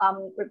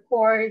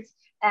 reports,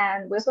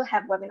 and we also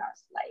have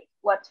webinars like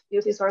what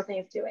BeautySourcing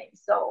is doing.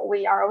 So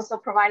we are also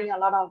providing a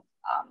lot of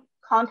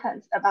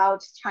content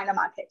about China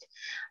market,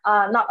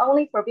 not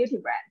only for beauty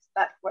brands,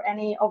 but for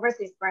any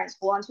overseas brands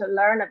who want to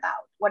learn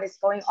about what is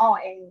going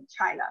on in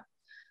China.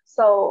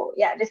 So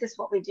yeah, this is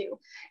what we do.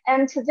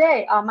 And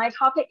today, my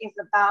topic is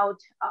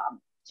about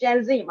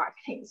Gen Z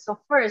marketing. So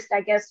first, I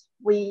guess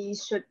we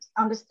should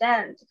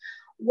understand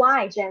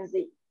why Gen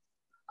Z.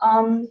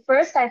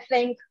 First, I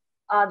think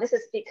this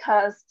is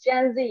because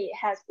Gen Z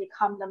has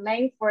become the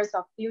main force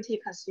of beauty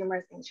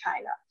consumers in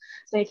China.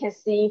 So you can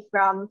see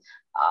from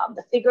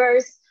the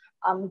figures,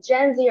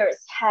 Gen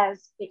Zers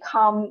has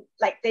become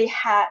like they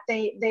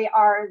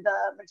are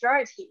the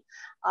majority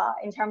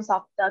in terms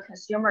of the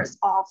consumers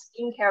of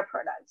skincare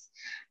products,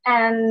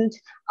 and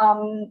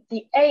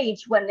the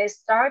age when they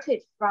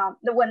started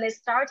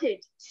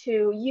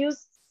to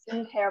use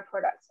skincare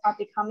products are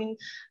becoming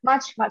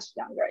much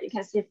younger. You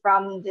can see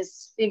from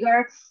this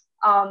figure,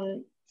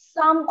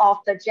 some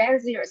of the Gen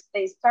Zers,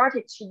 they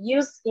started to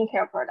use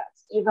skincare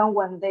products even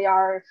when they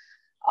are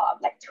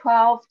like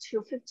 12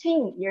 to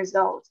 15 years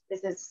old.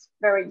 This is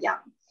very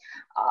young.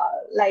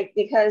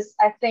 Because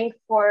I think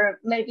for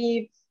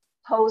maybe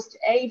post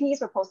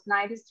 80s or post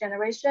 90s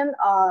generation,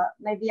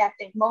 maybe I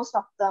think most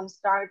of them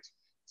start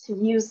to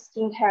use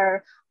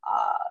skincare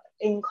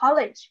in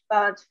college.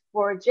 But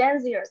for Gen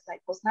Zers,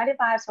 like post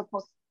 95s or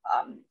post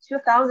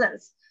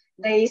 2000s,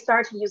 they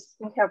start to use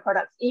skincare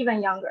products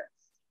even younger.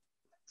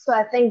 So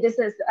I think this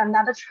is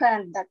another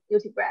trend that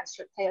beauty brands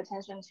should pay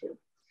attention to.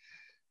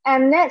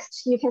 And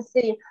next, you can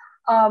see,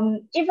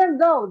 even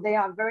though they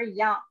are very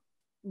young,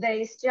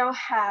 they still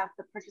have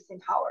the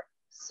purchasing power.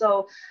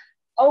 So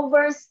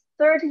over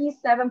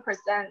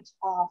 37%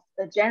 of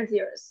the Gen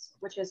Zers,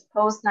 which is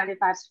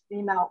post-95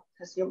 female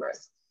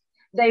consumers,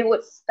 they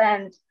would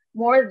spend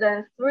more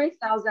than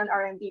 3,000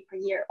 RMB per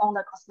year on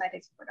the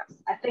cosmetics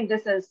products. I think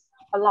this is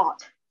a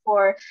lot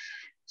for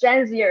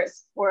Gen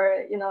Zers,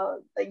 for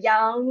the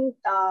young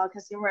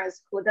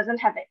consumers who doesn't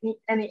have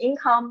any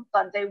income,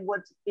 but they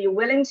would be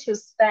willing to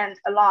spend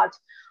a lot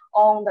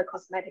on the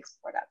cosmetics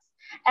products.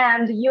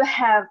 And you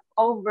have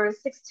over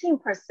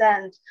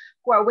 16%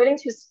 who are willing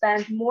to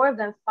spend more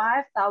than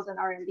 5,000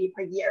 RMB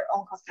per year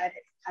on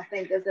cosmetics. I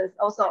think this is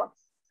also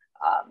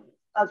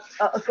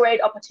a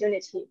great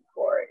opportunity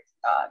for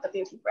the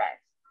beauty brand.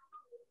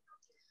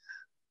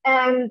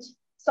 And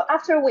so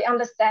after we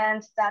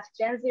understand that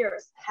Gen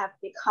Zers have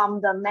become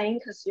the main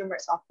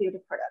consumers of beauty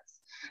products,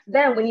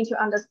 then we need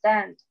to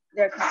understand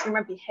their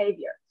consumer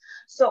behavior.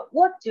 So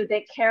what do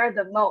they care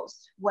the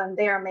most when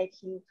they are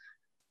making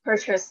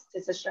purchase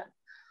decision?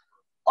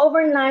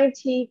 Over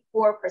 94%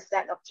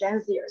 of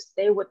Gen Zers,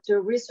 they would do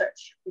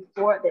research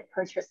before they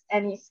purchase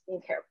any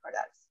skincare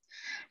products.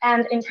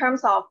 And in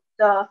terms of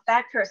the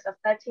factors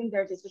affecting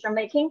their decision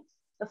making,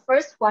 the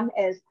first one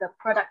is the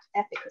product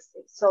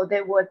efficacy. So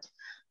they would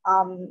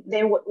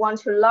want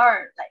to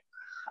learn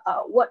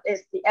what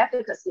is the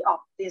efficacy of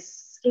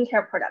these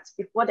skincare products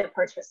before they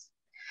purchase.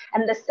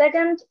 And the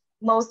second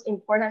most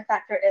important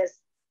factor is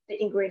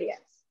the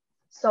ingredients.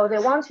 So they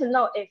want to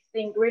know if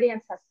the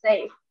ingredients are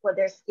safe for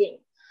their skin.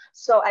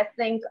 So I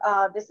think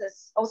this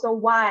is also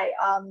why,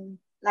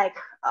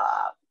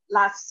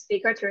 last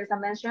speaker Teresa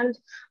mentioned,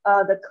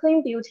 the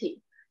clean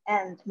beauty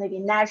and maybe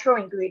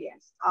natural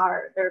ingredients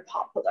are very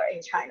popular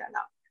in China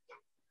now.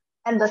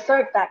 And the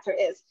third factor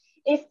is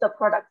if the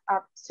products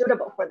are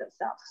suitable for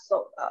themselves.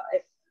 So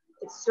if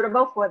it's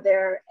suitable for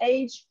their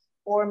age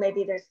or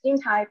maybe their skin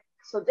type.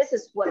 So this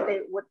is what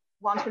they would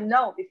want to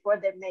know before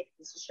they make a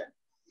decision.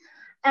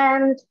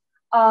 And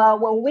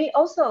when we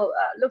also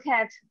look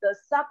at the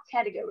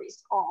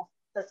subcategories of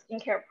the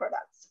skincare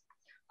products,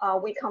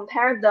 we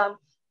compare them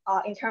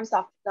in terms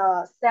of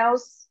the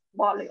sales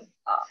volume,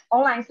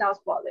 online sales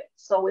volume.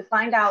 So we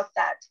find out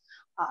that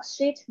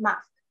sheet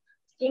mask,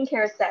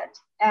 skincare set,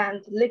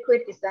 and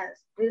liquid essence,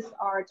 these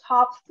are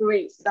top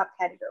 3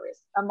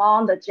 subcategories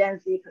among the Gen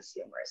Z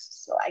consumers.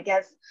 So I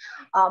guess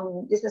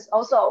this is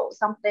also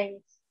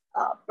something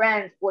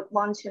brands would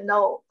want to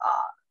know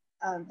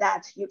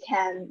that you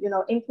can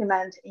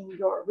implement in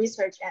your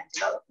research and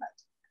development.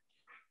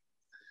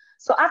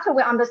 So after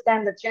we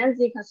understand the Gen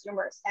Z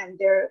consumers and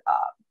their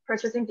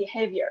purchasing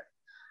behavior,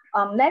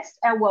 next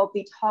I will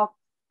be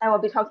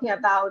talking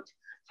about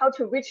how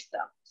to reach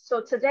them.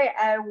 So today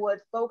I would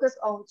focus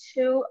on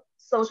 2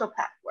 social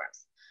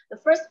platforms. The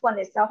first one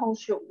is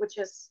Xiaohongshu, which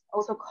is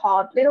also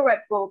called Little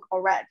Red Book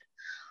or Red.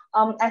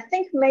 I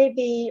think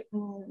maybe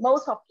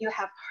most of you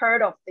have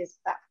heard of this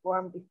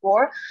platform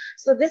before.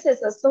 So this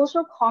is a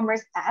social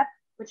commerce app,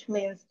 which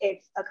means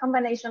it's a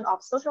combination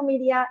of social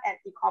media and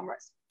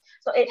e-commerce.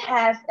 So it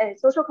has a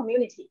social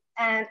community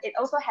and it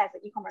also has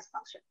an e-commerce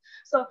function.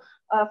 So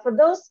for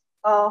those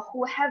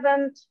who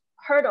haven't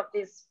heard of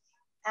this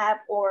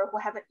app or who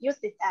haven't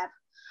used this app,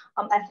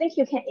 I think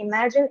you can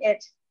imagine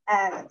it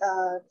as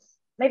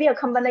maybe a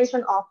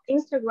combination of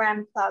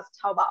Instagram plus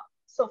Taobao.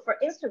 So for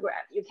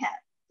Instagram, you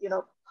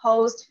can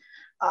post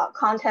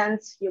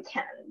content, you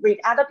can read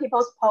other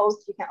people's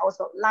posts, you can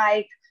also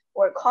like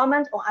or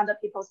comment on other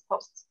people's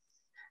posts.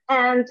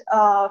 And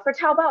for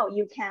Taobao,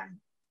 you can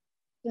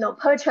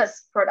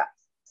purchase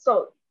products.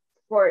 So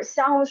for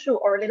Xiaohongshu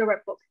or Little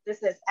Red Book,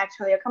 this is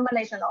actually a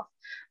combination of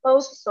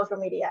both social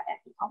media and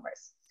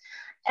e-commerce.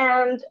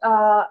 And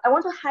I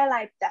want to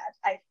highlight that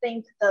I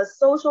think the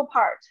social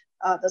part,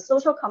 the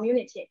social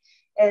community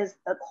is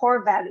the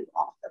core value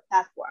of the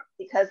platform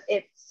because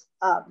it's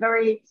a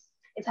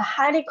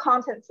highly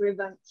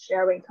content-driven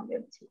sharing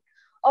community.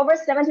 Over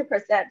 70%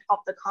 of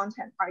the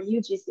content are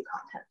UGC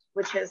content,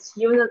 which is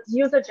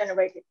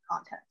user-generated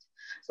content.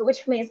 So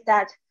which means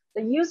that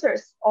the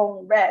users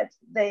on Red,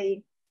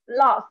 they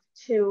love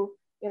to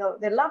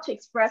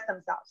express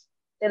themselves.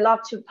 They love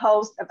to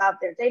post about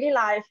their daily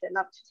life. They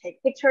love to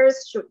take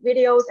pictures, shoot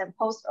videos, and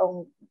post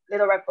on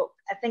Little Red Book.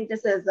 I think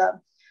this is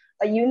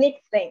a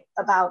unique thing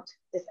about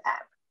this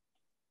app.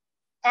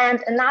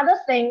 And another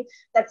thing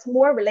that's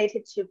more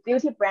related to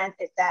beauty brands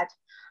is that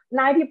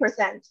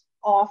 90%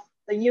 of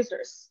the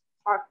users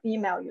are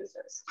female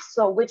users.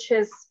 So which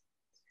is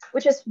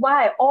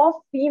why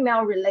all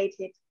female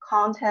related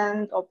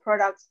content or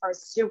products are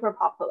super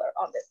popular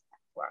on this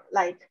platform.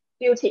 Like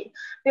beauty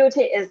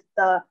is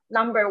the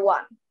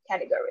 #1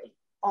 category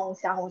on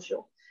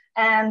Xiaohongshu.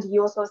 And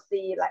you also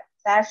see like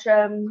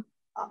fashion,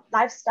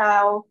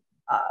 lifestyle,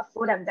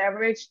 food and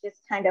beverage,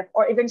 this kind of,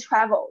 or even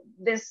travel,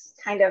 this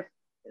kind of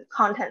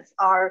contents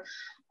are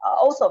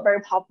also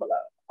very popular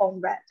on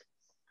Red.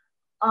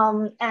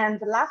 And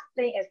the last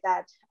thing is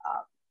that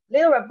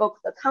Little Red Book,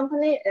 the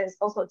company, is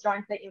also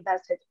jointly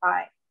invested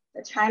by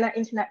the China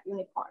Internet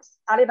unicorns,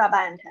 Alibaba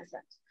and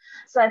Tencent.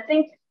 So I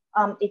think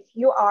if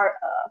you are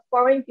a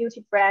foreign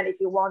beauty brand, if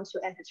you want to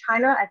enter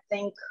China, I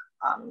think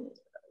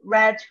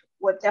Red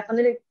would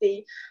definitely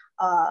be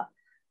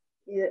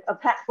a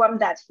platform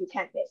that you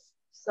can't miss.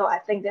 So I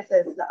think this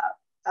is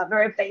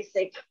very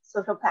basic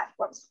social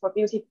platforms for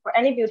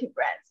any beauty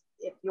brands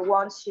if you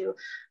want to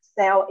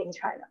sell in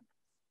China.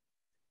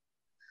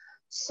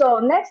 So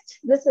next,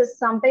 this is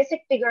some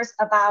basic figures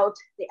about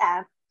the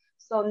app.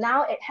 So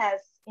now it has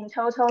in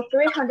total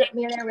 300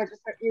 million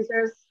registered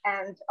users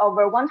and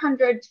over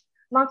 100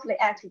 monthly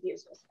active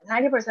users.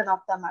 90% of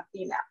them are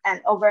female,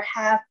 and over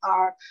half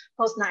are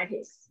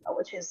post-90s,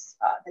 which is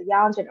the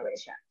young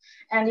generation.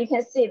 And you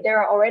can see there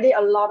are already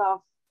a lot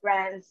of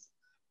brands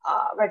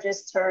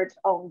registered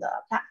on the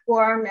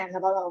platform and a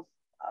lot of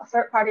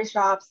third-party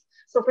shops.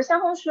 So for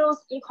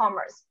Xiaohongshu's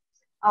e-commerce,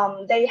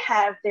 they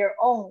have their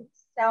own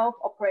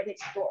self-operated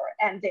store,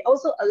 and they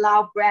also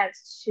allow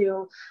brands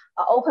to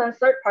open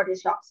third-party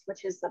shops,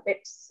 which is a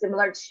bit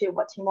similar to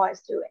what Tmall is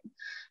doing.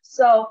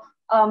 So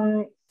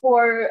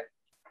for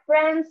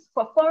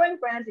foreign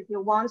brands, if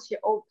you want to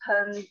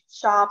open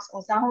shops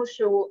on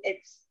Xiaohongshu,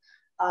 it's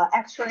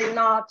actually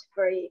not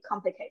very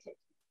complicated.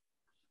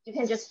 You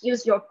can just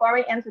use your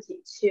foreign entity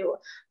to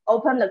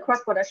open the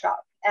cross-border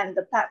shop, and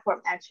the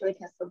platform actually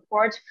can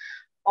support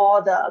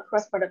all the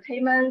cross-border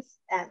payments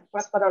and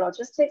cross-border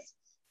logistics.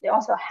 They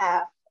also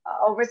have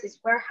overseas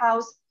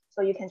warehouse,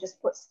 so you can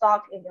just put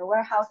stock in their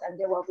warehouse and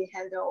they will be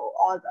handle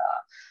all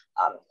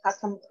the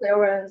custom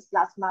clearance,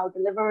 last mile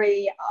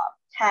delivery,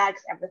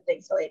 tax,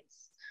 everything. So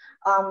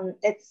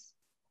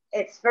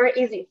it's very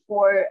easy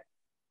for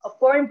a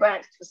foreign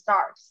brand to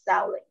start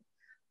selling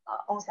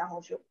on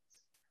Xiaohongshu.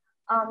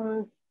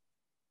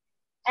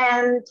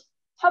 And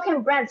how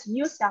can brands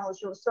use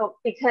Xiaohongshu? So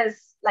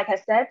because, like I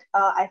said,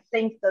 I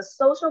think the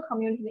social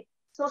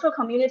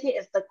community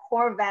is the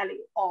core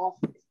value of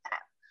this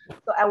app.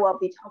 So I will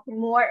be talking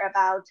more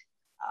about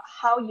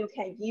how you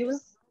can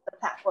use the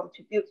platform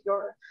to build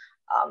your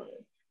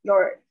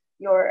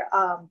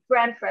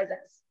brand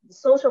presence, the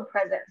social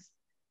presence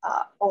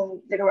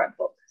on Little Red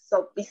Book.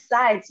 So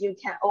besides, you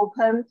can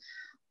open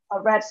a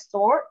Red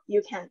store.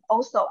 You can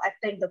also, I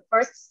think the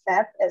first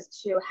step is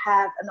to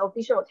have an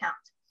official account.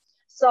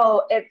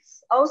 So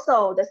it's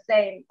also the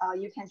same.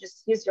 You can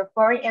just use your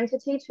foreign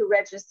entity to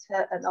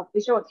register an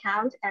official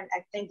account. And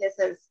I think this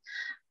is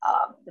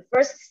the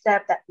first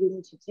step that you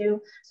need to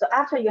do. So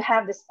after you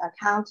have this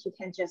account, you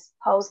can just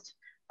post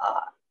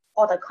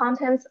all the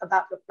contents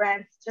about your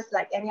brand, just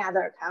like any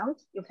other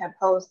account. You can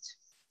post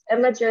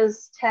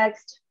images,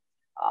 text,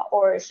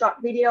 or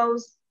short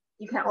videos.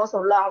 You can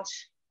also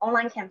launch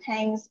online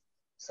campaigns.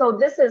 So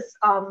this is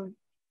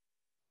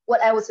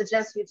what I would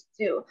suggest you to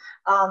do.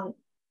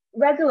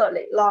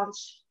 Regularly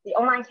launch the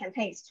online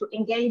campaigns to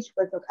engage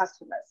with your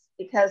customers,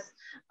 because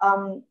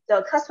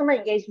the customer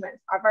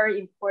engagements are very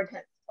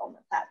important on the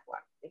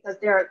platform, because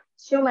there are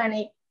too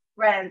many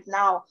brands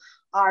now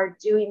are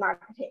doing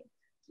marketing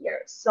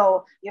here.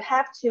 So you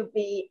have to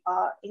be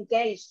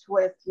engaged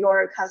with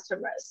your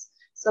customers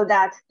so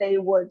that they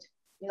would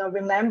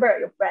remember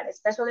your brand,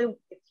 especially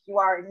if you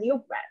are a new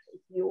brand,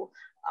 if you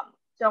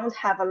don't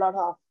have a lot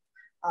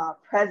of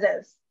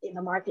presence in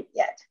the market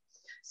yet.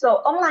 So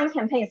online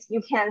campaigns,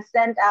 you can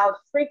send out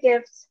free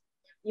gifts,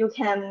 you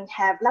can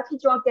have lucky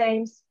draw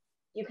games,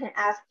 you can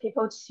ask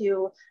people to,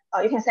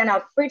 you can send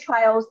out free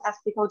trials,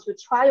 ask people to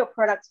try your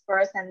products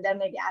first, and then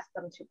maybe ask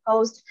them to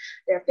post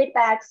their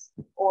feedbacks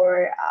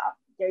or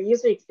their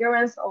user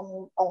experience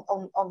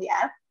on the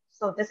app.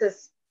 So this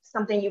is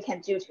something you can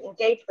do to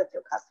engage with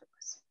your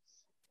customers.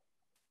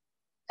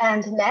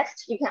 And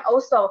next, you can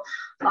also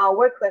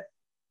work with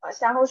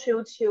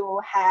Xiaohongshu to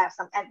have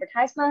some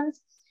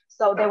advertisements.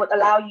 So they would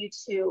allow you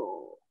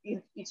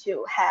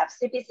to have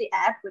CPC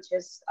app, which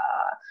is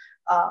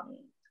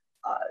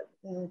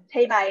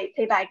pay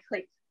by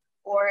click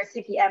or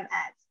CPM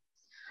ads.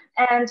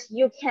 And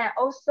you can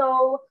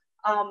also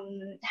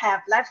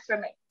have live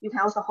streaming. You can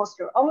also host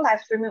your own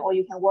live streaming, or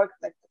you can work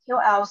with the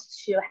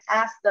KOLs to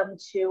ask them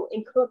to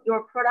include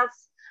your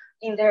products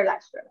in their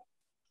live streaming.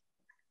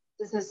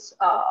 This is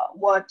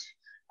what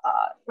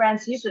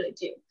brands usually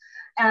do.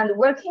 And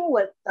working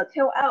with the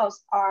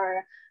KOLs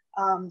are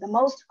the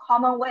most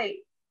common way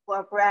for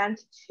a brand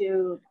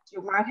to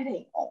do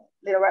marketing on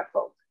Little Red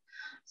Book.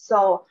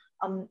 So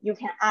you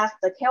can ask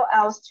the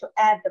KOLs to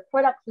add the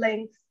product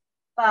links,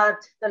 but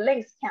the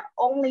links can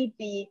only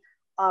be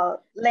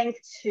linked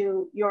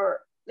to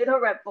your Little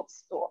Red Book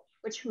store,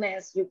 which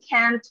means you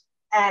can't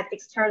add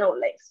external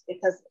links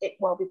because it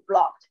will be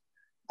blocked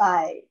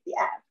by the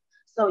app.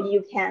 So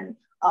you can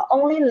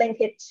only link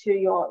it to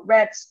your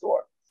Red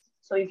store.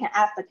 So you can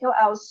ask the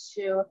KOLs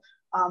to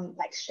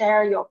like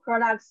share your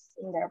products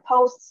in their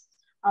posts.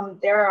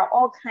 There are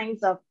all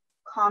kinds of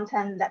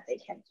content that they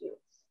can do.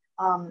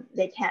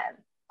 They can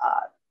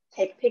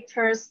take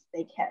pictures,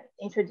 they can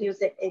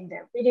introduce it in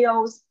their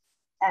videos,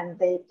 and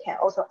they can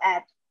also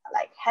add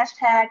like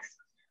hashtags,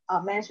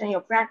 mention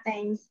your brand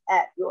names,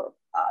 add your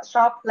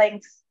shop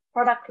links,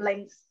 product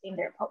links in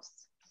their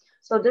posts.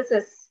 So this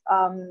is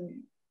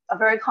a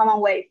very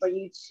common way for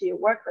you to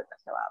work with the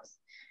KOLs.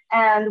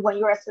 And when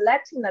you are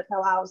selecting the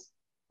KOLs,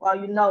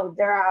 well,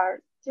 there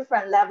are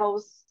different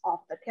levels of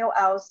the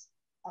KOLs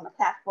on the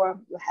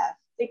platform. You have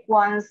big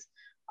ones,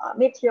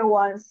 mid-tier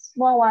ones,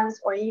 small ones,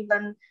 or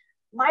even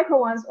micro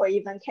ones or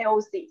even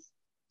KOCs.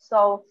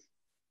 So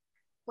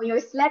when you're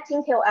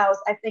selecting KOLs,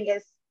 I think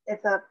it's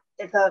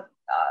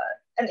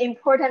an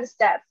important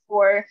step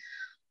for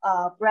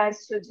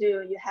brands to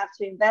do. You have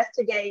to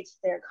investigate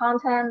their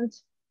content.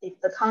 If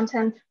the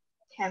content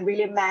can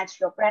really match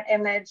your brand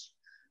image,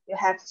 you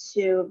have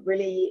to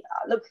really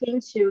look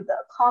into the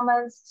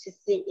comments to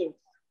see if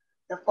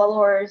the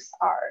followers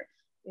are,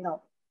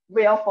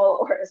 real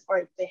followers, or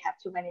if they have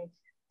too many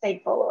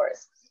fake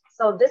followers.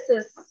 So this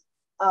is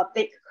a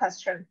big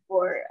question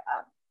for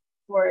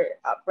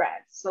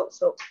brands.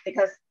 So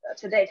because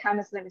today time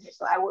is limited,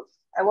 so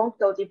I won't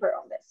go deeper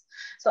on this.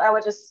 So I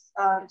will just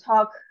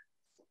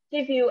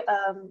give you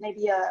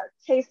maybe a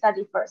case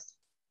study first.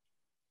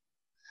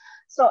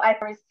 So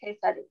first case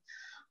study.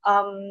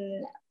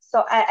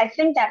 So I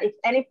think that if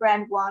any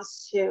brand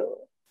wants to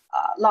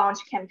launch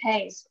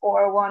campaigns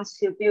or wants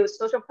to build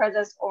social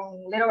presence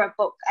on literary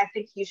book, I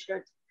think you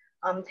should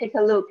take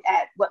a look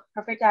at what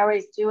Perfect Diary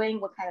is doing,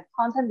 what kind of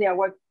content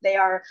they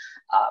are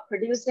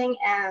producing,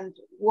 and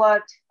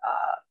what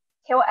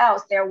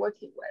KOLs they're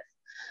working with.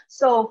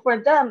 So for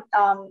them,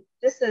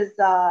 this is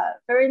a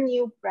very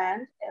new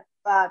brand,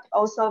 but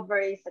also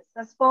very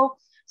successful.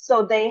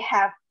 So they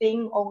have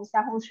been on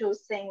Xiaohongshu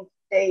since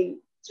they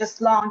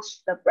just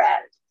launched the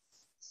brand.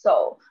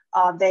 So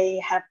they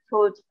have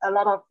put a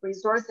lot of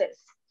resources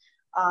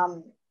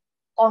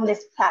on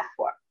this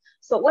platform.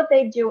 So what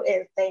they do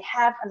is they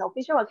have an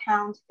official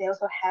account. They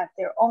also have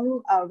their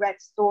own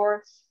Red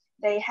store.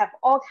 They have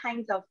all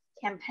kinds of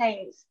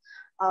campaigns.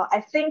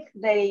 I think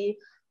they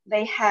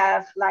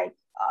have like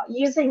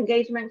user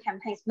engagement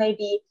campaigns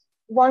maybe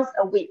once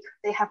a week.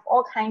 They have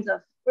all kinds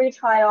of free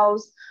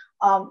trials,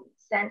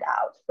 send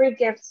out free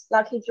gifts,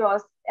 lucky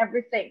draws,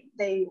 everything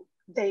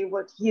they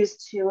would use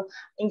to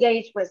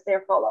engage with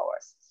their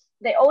followers.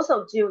 They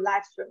also do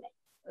live streaming,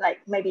 like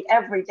maybe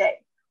every day,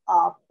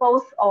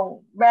 both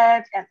on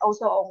Red and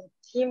also on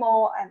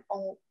Tmall and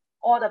on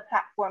all the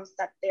platforms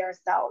that they are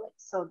selling.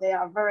 So they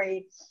are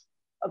very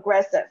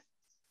aggressive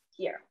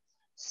here.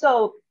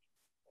 So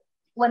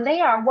when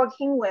they are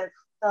working with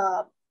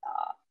the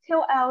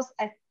KOLs,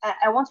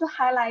 I want to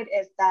highlight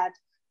is that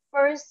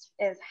first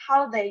is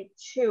how they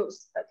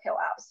choose the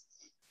KOLs,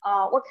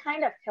 what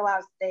kind of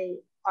KOLs they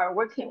are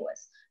working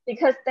with,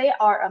 because they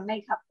are a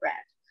makeup brand.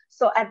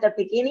 So at the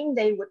beginning,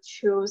 they would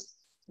choose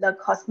the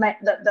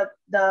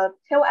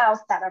KOLs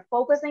that are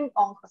focusing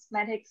on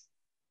cosmetics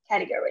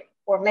category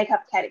or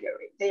makeup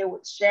category. They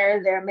would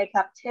share their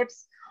makeup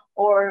tips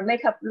or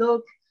makeup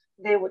look.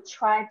 They would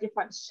try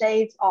different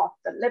shades of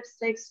the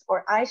lipsticks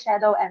or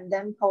eyeshadow and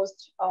then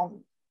post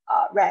on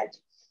Red.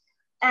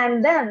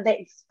 And then they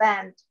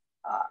expand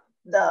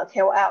the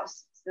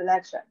KOLs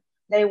selection.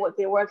 They would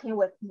be working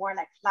with more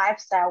like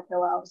lifestyle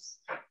KOLs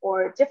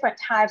or different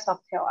types of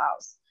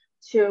KOLs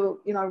to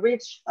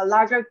reach a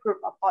larger group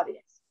of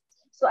audience.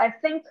 So I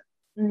think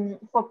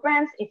for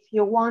brands, if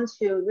you want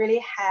to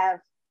really have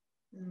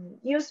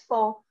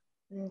useful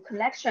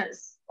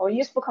connections or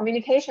useful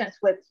communications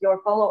with your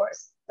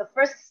followers, the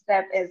first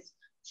step is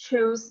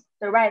choose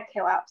the right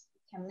KOLs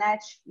that can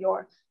match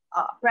your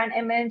brand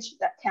image,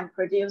 that can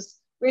produce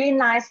really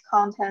nice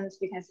content.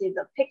 You can see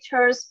the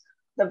pictures,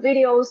 the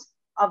videos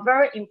are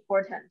very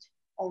important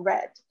on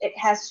Red. It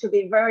has to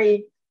be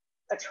very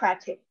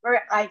attractive, very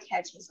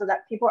eye-catching, so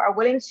that people are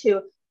willing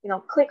to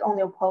click on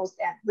your post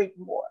and read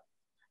more.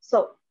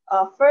 So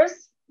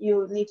first,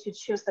 you need to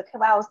choose the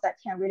KOLs that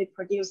can really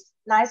produce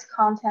nice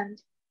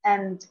content,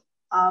 and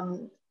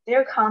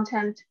their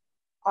content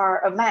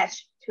are a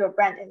match to your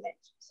brand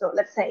image. So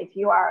let's say if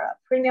you are a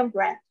premium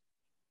brand,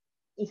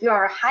 if you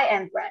are a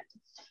high-end brand,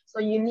 so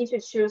you need to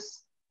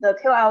choose the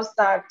KOLs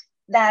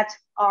that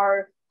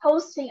are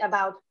posting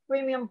about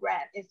premium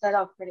brand instead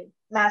of pretty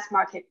mass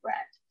market brand,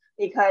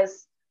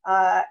 because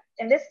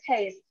in this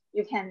case,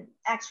 you can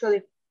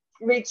actually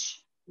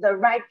reach the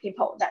right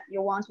people that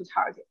you want to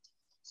target.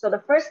 So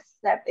the first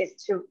step is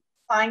to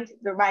find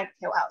the right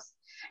KOLs.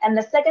 And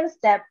the second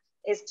step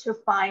is to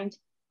find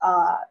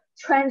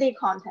trendy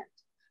content.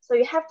 So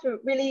you have to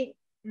really,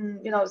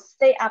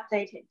 stay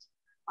updated,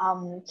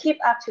 keep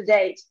up to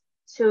date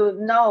to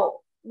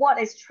know what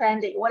is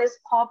trendy, what is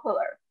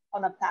popular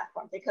on the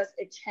platform, because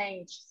it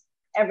changes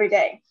every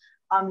day.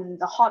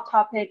 The hot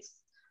topics,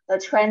 the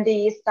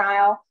trendy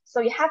style. So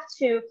you have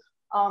to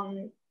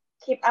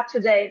keep up to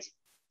date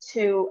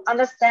to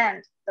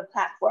understand the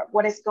platform,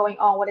 what is going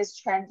on, what is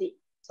trendy,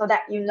 so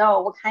that you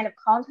know what kind of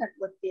content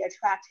would be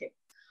attractive,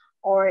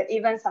 or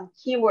even some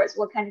keywords,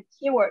 what kind of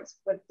keywords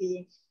would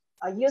be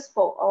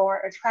useful or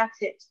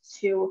attractive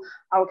to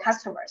our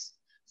customers.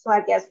 So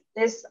I guess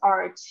these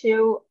are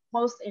two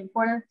most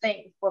important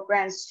things for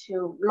brands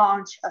to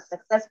launch a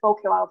successful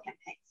KOL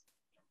campaign.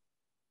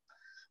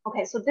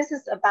 Okay, so this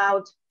is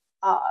about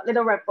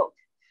Little Red Book.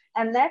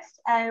 And next,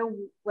 I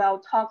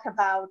will talk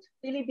about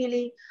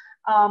Bilibili.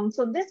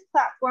 So this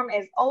platform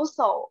is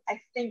also, I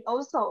think,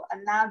 also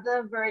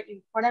another very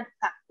important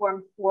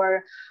platform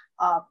for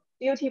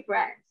beauty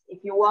brands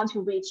if you want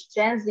to reach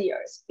Gen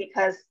Zers,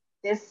 because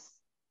this,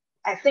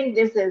 I think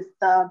this is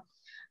the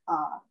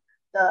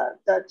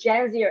the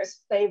Gen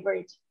Z's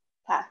favorite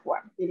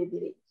platform,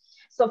 Bilibili.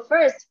 So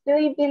first,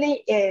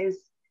 Bilibili is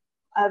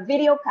a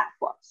video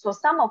platform. So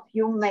some of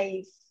you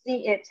may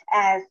see it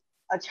as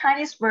a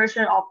Chinese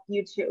version of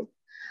YouTube.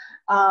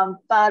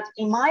 But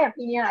in my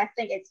opinion, I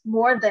think it's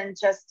more than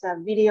just a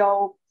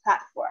video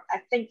platform. I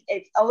think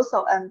it's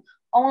also an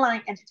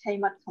online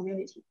entertainment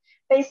community.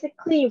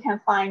 Basically, you can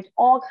find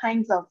all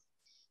kinds of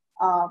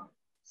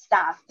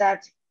stuff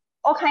that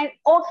all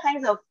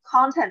kinds of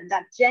content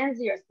that Gen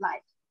Zers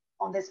like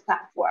on this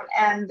platform,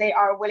 and they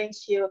are willing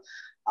to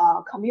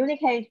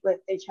communicate with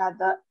each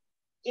other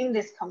in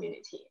this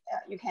community.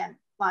 You can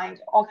find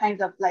all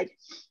kinds of like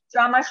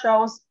drama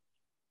shows,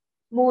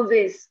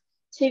 movies,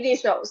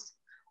 TV shows,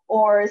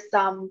 or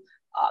some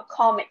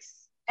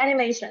comics,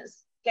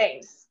 animations,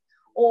 games,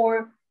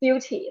 or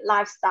beauty,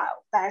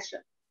 lifestyle,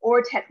 fashion,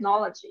 or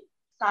technology,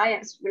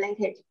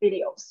 science-related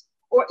videos,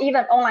 or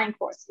even online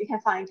course. You can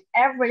find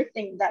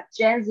everything that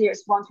Gen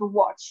Zers want to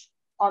watch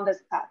on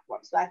this platform.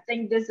 So I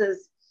think this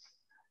is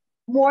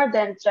more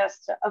than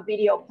just a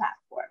video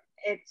platform.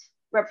 It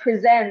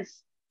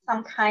represents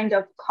some kind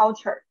of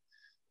culture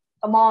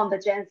among the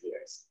Gen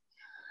Zers.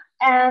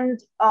 And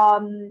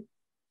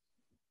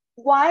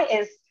why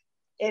is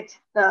it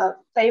the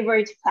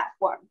favorite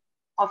platform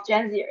of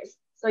Gen Zers?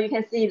 So you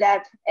can see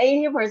that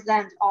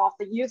 80% of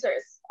the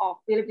users of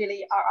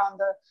Bilibili are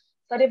under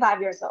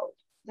 35 years old.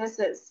 This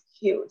is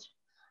huge.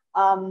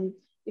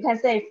 You can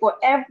say for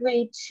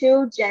every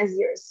 2 Gen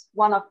Zers,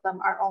 one of them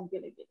are on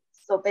Bilibili.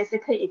 So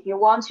basically, if you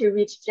want to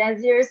reach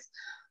Gen Zers,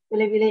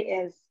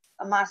 Bilibili is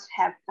a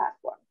must-have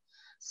platform.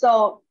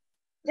 So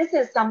this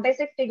is some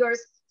basic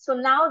figures. So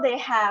now they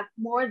have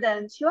more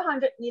than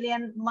 200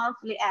 million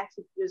monthly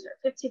active users,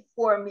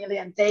 54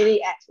 million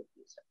daily active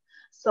users.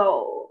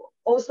 So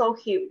also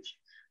huge,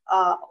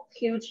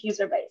 huge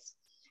user base.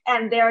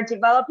 And they are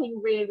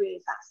developing really,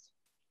 really fast.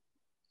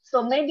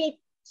 So maybe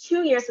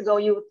 2 years ago,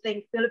 you would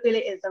think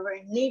Bilibili is a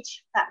very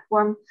niche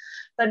platform,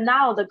 but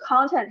now the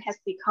content has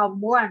become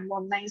more and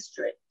more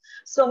mainstream.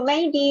 So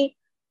maybe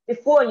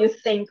before you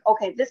think,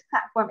 okay, this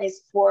platform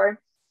is for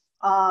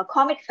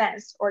comic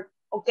fans or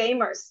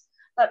gamers,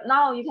 but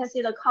now you can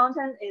see the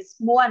content is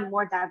more and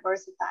more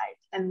diversified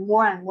and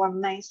more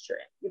mainstream.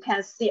 You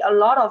can see a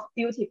lot of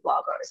beauty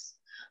bloggers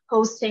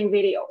posting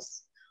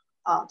videos,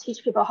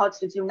 teach people how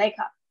to do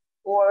makeup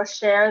or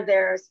share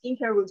their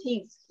skincare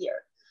routines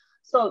here.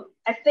 So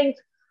I think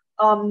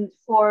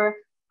for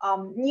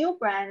new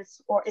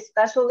brands, or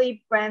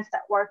especially brands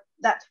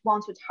that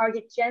want to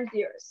target Gen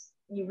Zers,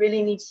 you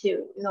really need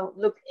to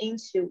look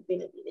into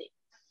Bilibili.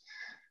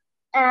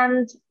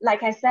 And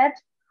like I said,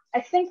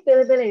 I think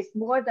Bilibili is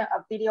more than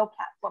a video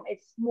platform.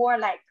 It's more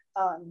like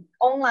an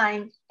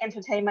online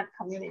entertainment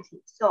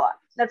community. So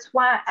that's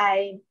why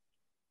I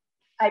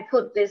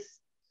put this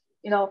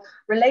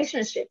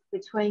relationship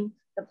between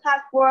the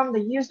platform,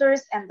 the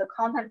users, and the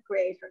content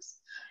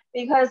creators,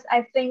 because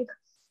I think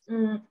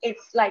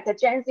it's like a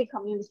Gen Z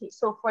community.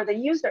 So for the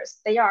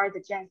users, they are the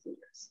Gen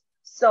Zers.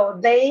 So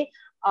they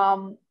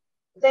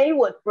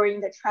would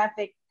bring the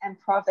traffic and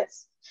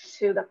profits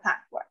to the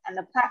platform, and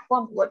the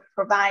platform would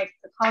provide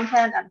the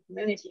content and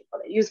community for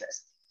the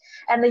users.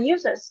 And the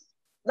users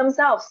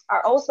themselves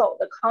are also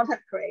the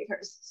content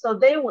creators. So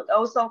they would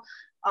also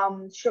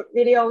shoot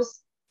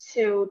videos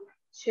to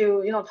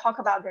talk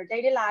about their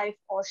daily life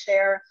or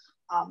share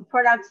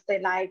products they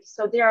like.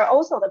 So they are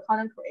also the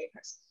content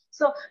creators.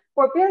 So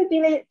for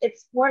Bilibili,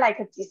 it's more like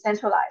a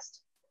decentralized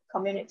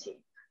community.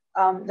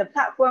 The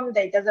platform,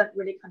 they doesn't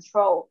really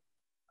control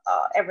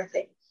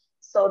everything.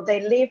 So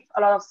they leave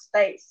a lot of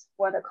space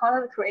for the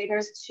content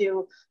creators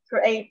to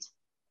create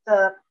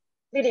the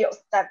videos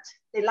that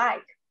they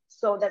like.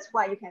 So that's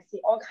why you can see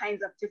all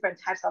kinds of different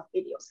types of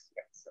videos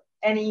here. So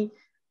any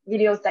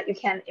videos that you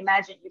can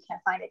imagine, you can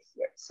find it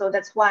here. So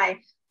that's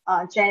why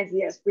Gen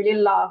Zers really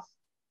love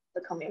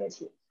the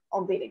community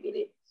on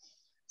Bilibili.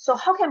 So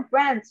how can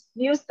brands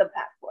use the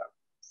platform?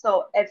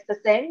 So it's the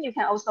same. You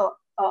can also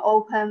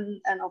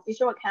open an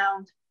official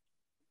account.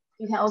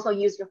 You can also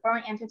use your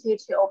foreign entity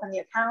to open the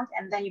account,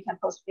 and then you can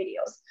post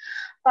videos.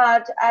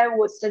 But I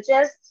would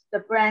suggest the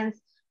brands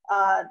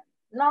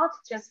not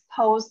just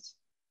post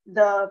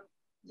the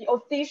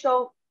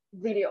official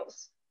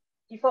videos,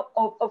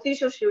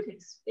 official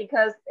shootings,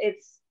 because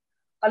it's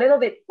a little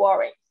bit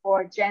boring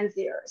for Gen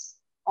Zers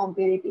on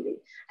Bilibili.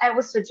 I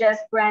would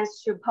suggest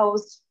brands to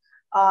post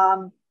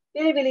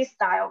Bilibili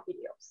style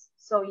videos.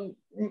 So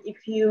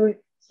if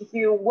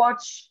you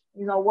watch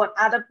what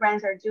other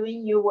brands are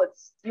doing, you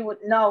would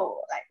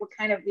know like what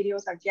kind of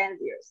videos are Gen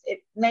Zers.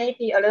 It may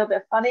be a little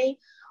bit funny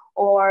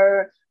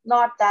or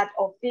not that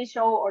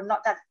official or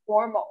not that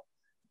formal,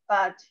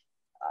 but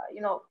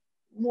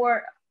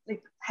more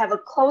like have a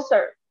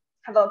closer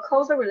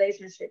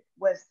relationship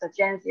with the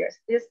Gen Zers.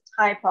 This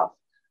type of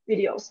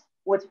videos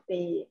would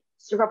be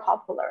super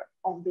popular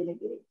on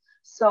Bilibili.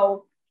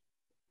 So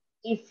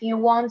if you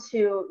want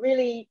to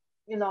really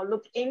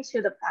look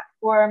into the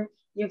platform,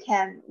 you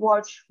can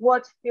watch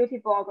what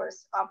beauty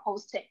bloggers are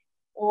posting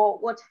or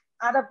what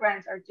other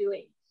brands are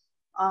doing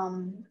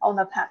on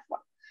the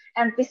platform.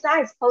 And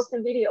besides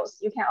posting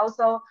videos, you can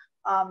also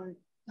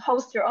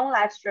host your own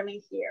live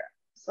streaming here.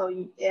 So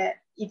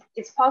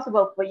it's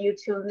possible for you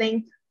to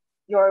link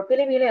your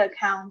Bilibili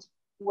account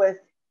with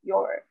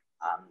your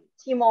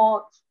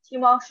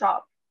Tmall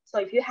shop. So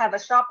if you have a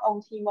shop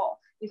on Tmall,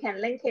 you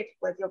can link it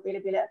with your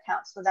Bilibili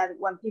account so that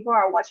when people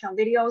are watching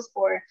videos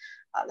or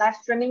live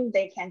streaming,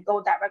 they can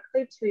go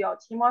directly to your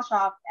Tmall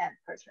shop and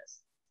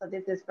purchase. So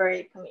this is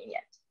very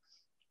convenient.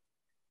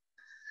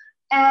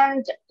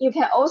 And you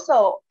can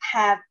also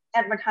have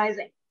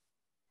advertising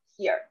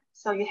here.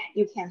 So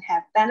you can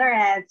have banner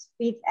ads,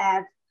 feed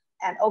ads,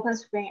 and open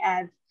screen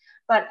ads.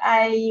 But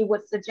I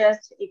would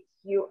suggest if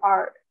you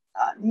are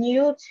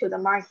new to the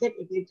market,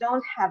 if you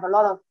don't have a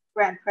lot of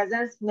brand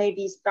presence,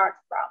 maybe start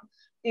from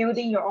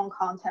building your own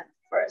content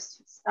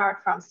first, start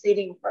from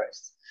seeding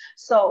first.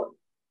 So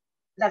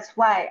that's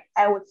why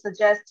I would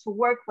suggest to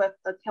work with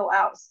the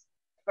KOLs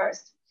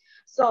first.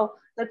 So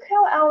the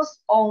KOLs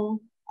on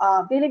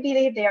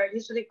Bilibili, they are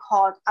usually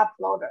called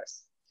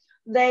uploaders.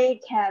 They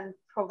can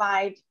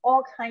provide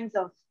all kinds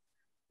of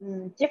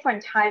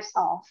different types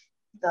of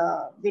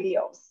the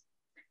videos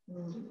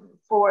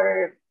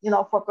for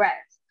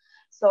brands.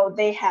 So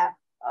they have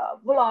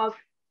vlog,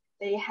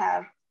 they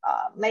have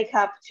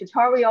makeup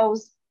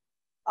tutorials,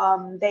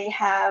 they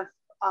have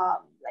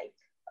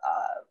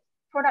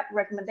product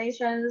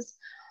recommendations,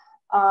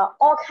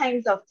 all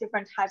kinds of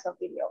different types of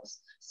videos.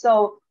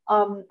 So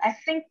I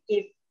think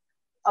if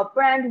a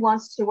brand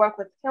wants to work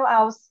with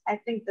KOLs, I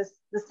think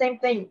the same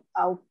thing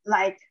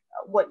like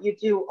what you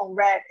do on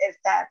Red is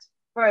that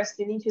first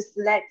you need to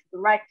select the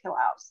right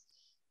KOLs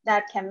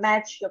that can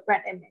match your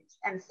brand image.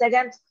 And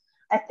second,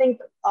 I think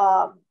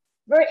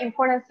very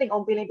important thing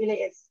on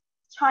Bilibili is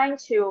trying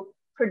to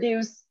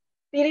produce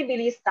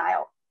Bilibili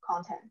style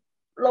content,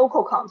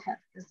 local content,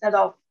 instead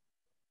of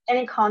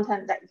any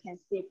content that you can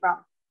see from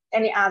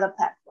any other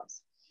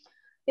platforms.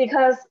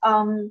 Because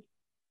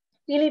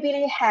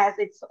Bilibili has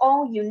its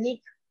own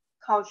unique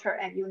culture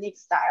and unique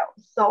style.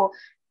 So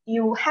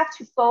you have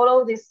to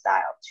follow this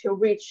style to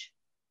reach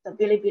the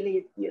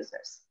Bilibili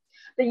users.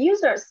 The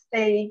users,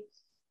 they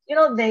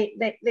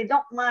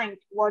don't mind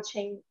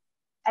watching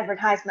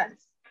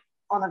advertisements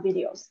on the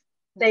videos.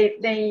 They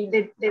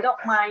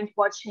don't mind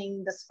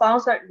watching the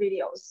sponsored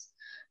videos.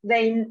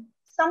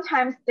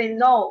 Sometimes they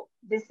know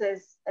this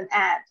is an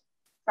ad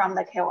from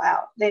the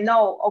KOL. They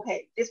know,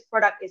 okay, this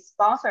product is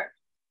sponsored.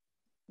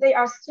 They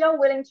are still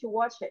willing to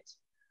watch it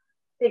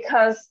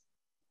because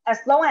as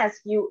long as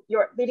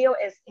your video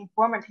is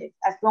informative,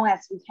 as long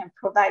as you can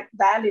provide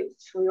value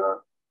to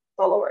your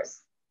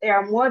followers, they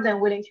are more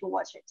than willing to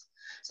watch it.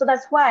 So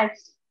that's why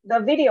the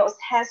videos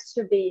has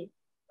to be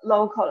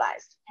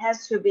localized,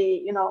 has to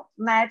be,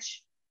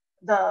 match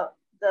the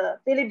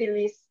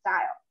Bilibili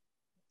style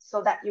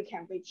so that you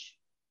can reach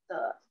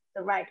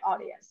the right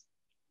audience.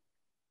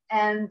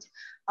 And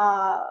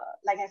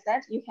like I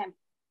said, you can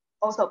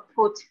also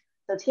put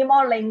the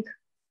Tmall link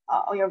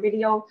on your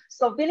video.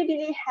 So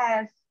Bilibili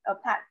has a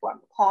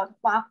platform called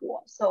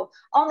Huahuo. So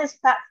on this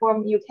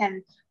platform, you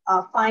can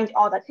find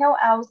all the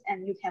KOLs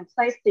and you can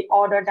place the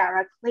order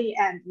directly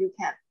and you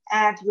can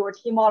add your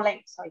Tmall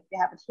link. So if you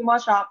have a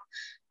Tmall shop,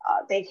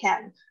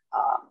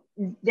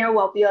 there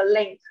will be a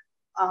link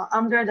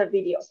under the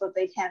video. So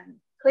they can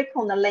click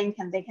on the link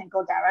and they can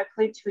go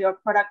directly to your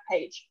product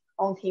page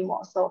on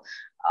Tmall. So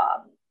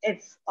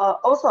it's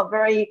also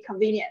very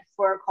convenient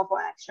for call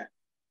for action.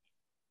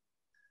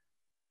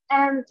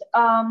 And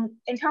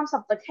in terms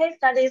of the case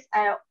studies,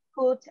 I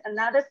put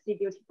another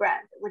beauty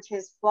brand, which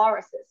is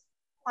Flores's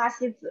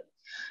Huaxizi.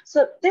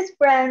 So this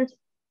brand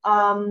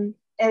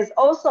is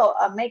also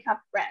a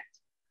makeup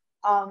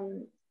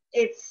brand.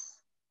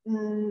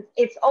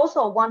 It's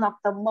also one of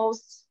the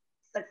most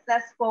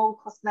successful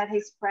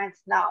cosmetics brands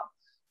now.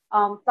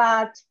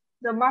 But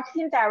the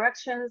marketing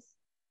directions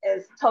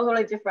is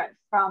totally different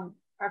from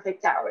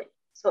Perfect Diary.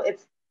 So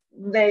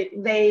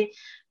they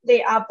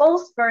are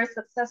both very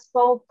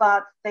successful,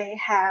 but they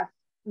have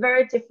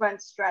very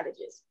different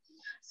strategies.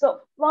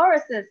 So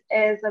Flores's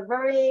is a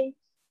very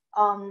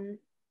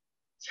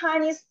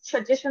Chinese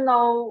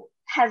traditional,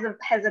 has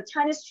a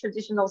Chinese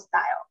traditional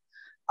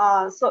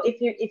style. So if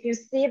you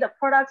see the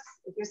products,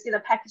 if you see the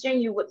packaging,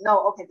 you would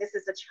know, okay, this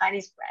is a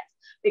Chinese brand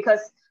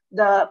because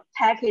the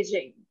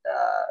packaging,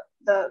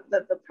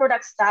 the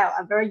product style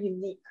are very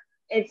unique.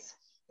 It's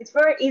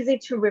very easy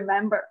to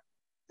remember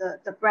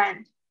the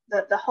brand.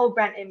 The whole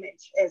brand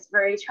image is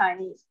very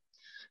Chinese.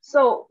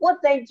 So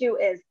what they do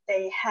is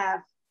they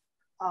have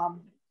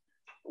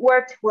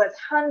worked with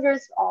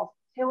hundreds of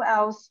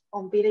KOLs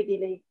on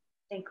Bilibili,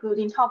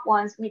 including top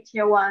ones,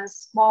 mid-tier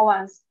ones, small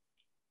ones,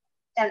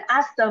 and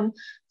asked them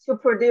to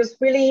produce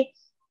really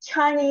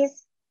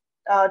Chinese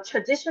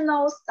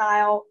traditional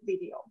style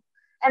video.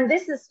 And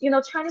this is,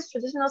 Chinese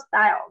traditional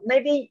style.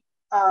 Maybe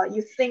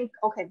you think,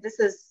 okay, this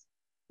is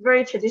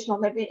very traditional,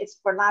 maybe it's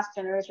for last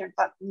generation,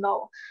 but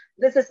no,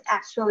 this is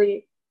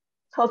actually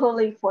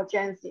totally for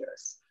Gen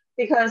Zers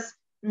because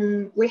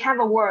we have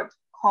a word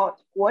called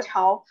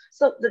guochao.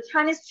 So the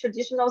Chinese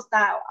traditional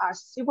style are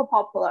super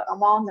popular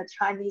among the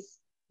Chinese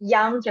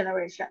young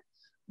generation.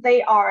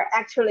 they are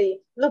actually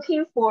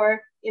looking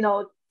for,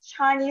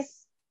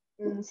 Chinese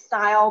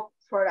style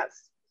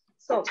products.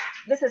 So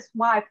this is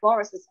why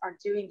florists are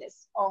doing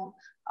this on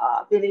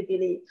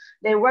Bilibili.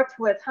 They worked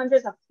with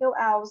hundreds of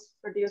KOLs,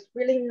 produced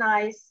really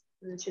nice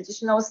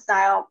traditional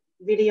style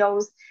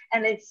videos,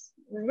 and it's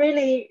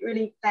really,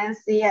 really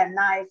fancy and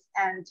nice.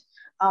 And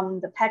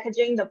the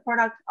packaging, the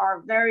products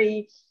are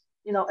very,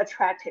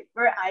 attractive,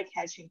 very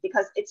eye-catching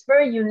because it's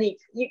very unique.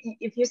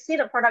 If you see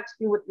the product,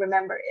 you would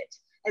remember it.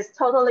 It's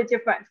totally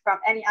different from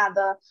any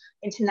other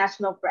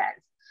international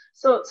brands.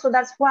 So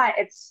that's why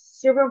it's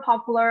super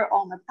popular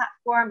on the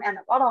platform, and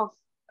a lot of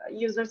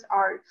users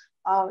are,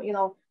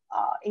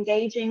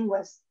 engaging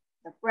with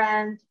the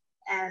brand,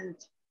 and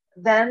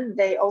then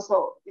they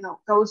also,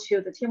 go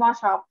to the Tmall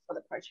shop for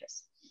the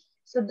purchase.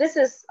 So this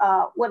is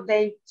what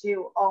they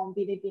do on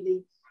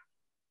Bilibili.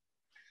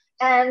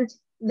 And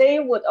they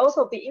would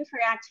also be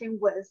interacting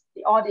with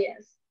the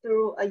audience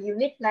through a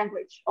unique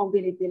language on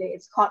Bilibili.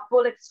 It's called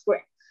bullet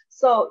screen.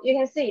 So you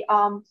can see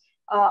on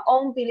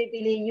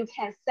Bilibili, you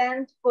can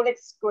send bullet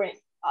screen.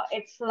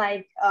 It's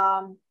like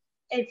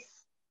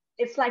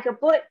it's like a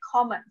bullet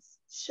comments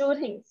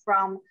shooting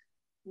from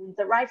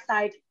the right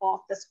side of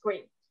the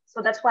screen.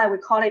 So that's why we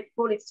call it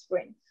bullet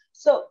screen.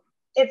 So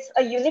it's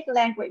a unique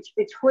language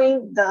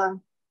between the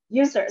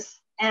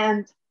users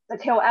and the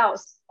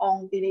KOLs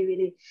on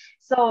Bilibili.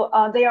 So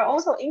they are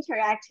also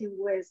interacting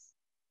with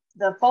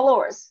the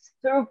followers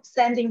through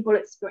sending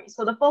bullet screen.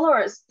 So the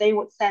followers, they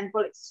would send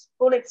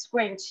bullet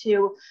screen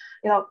to,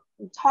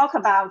 talk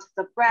about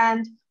the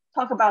brand,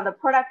 talk about the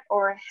product,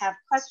 or have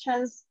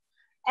questions.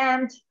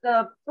 And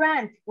the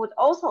brand would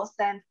also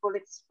send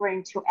bullet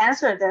screen to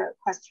answer the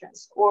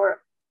questions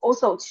or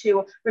also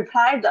to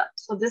reply them.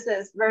 So this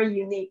is very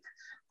unique,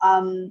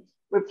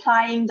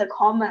 replying the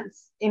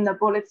comments in the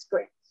bullet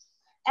screen.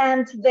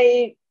 And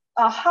they,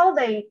 how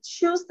they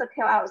choose the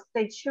KOLs,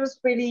 they choose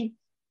really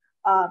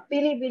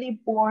Bilibili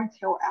born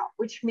KOL,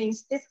 which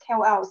means these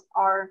KOLs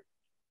are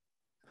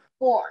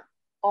born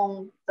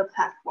on the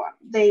platform.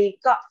 They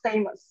got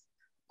famous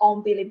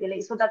on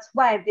Bilibili. So that's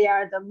why they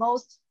are the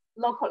most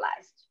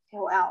localized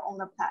KOL on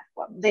the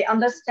platform. They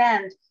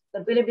understand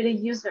the Bilibili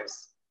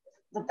users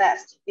the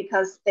best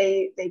because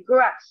they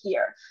grew up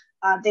here.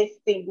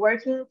 They've been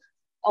working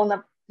on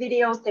the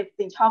videos. They've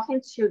been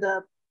talking to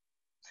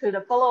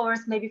the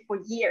followers maybe for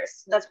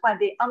years. That's why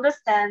they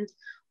understand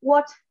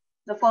what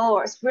the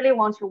followers really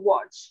want to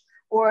watch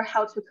or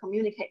how to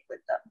communicate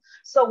with them.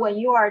 So when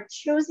you are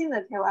choosing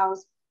the KOLs,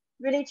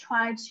 really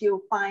try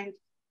to find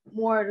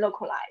more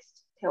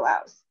localized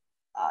KOLs.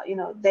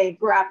 They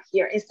grew up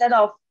here instead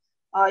of,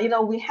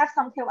 we have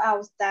some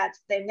KOLs that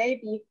they may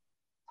be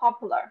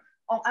popular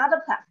on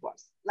other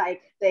platforms,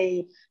 like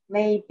they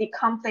may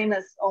become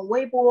famous on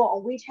Weibo,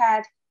 on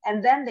WeChat,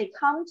 and then they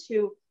come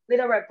to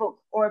Little Red Book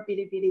or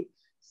Bilibili.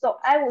 So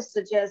I would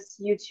suggest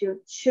you to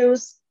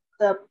choose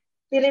the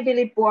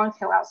Bilibili born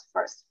KOLs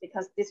first,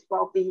 because this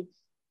will be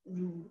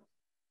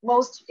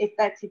most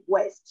effective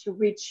ways to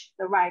reach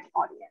the right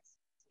audience.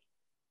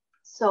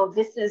 So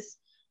this is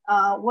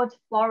what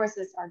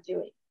florists are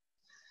doing.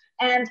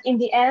 And in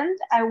the end,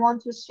 I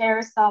want to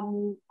share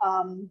some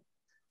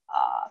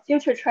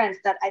future trends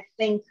that I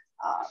think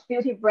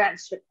beauty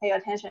brands should pay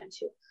attention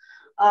to.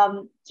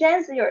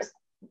 Gen Zers,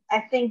 I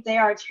think they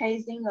are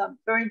chasing a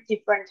very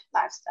different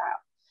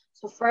lifestyle.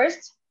 So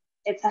first,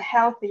 it's a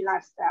healthy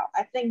lifestyle.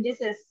 I think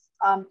this is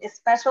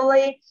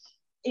especially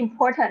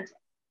important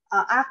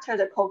after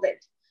the COVID,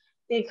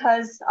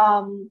 because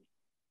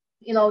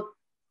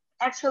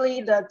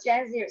actually the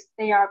Gen Zers,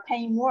 they are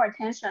paying more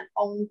attention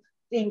on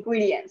the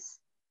ingredients,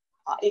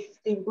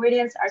 if the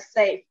ingredients are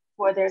safe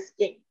for their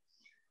skin,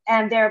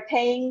 and they're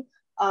paying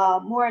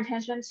more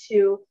attention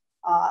to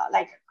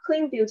like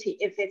clean beauty,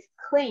 if it's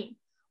clean,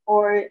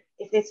 or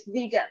if it's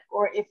vegan,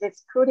 or if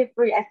it's cruelty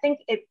free. I think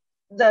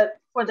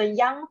for the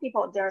young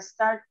people, they're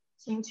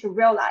starting to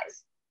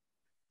realize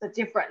the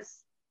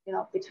difference,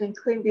 between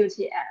clean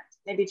beauty and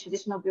maybe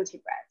traditional beauty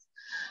brands.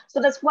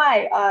 So that's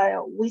why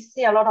we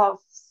see a lot of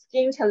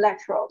skin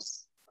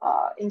intellectuals.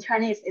 In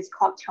Chinese, it's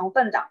called 成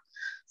分党.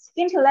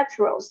 Skin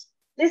intellectuals,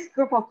 this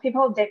group of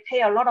people, they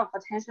pay a lot of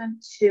attention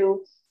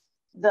to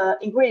the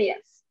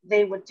ingredients.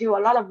 They would do a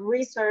lot of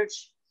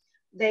research.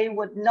 They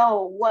would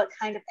know what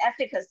kind of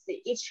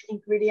efficacy each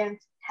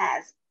ingredient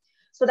has.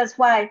 So that's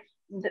why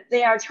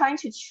they are trying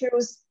to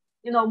choose,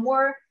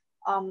 more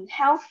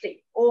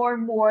healthy or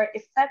more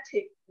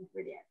effective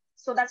ingredients.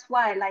 So that's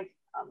why, like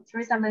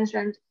Teresa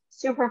mentioned,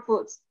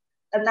 superfoods,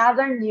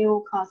 another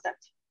new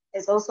concept,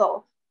 is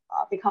also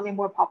becoming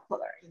more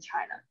popular in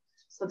China.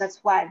 So that's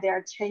why they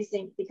are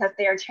chasing, because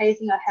they are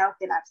chasing a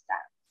healthy lifestyle.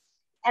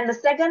 And the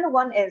second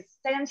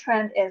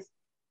trend is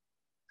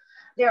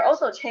they're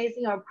also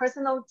chasing a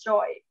personal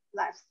joy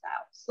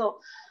lifestyle. So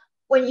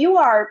when you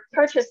are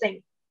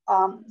purchasing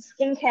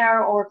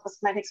skincare or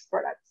cosmetics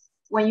products,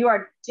 when you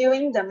are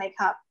doing the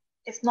makeup,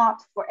 it's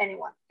not for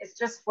anyone. It's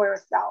just for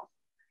yourself.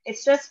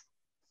 It's just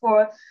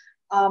for,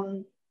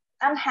 I'm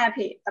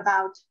happy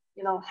about,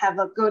 have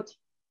a good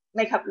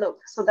makeup look.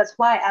 So that's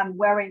why I'm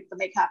wearing the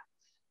makeup.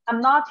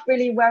 I'm not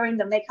really wearing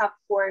the makeup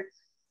for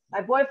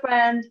my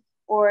boyfriend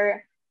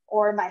or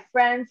my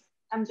friends.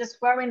 I'm just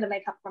wearing the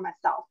makeup for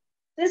myself.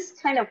 This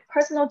kind of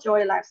personal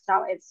joy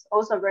lifestyle is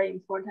also very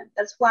important.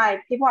 That's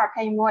why people are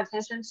paying more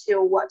attention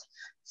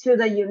to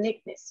the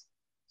uniqueness,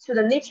 to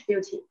the niche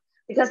beauty,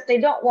 because they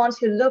don't want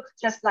to look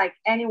just like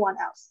anyone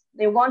else.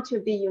 They want to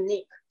be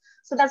unique.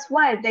 So that's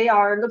why they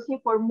are looking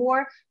for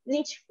more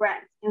niche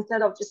brands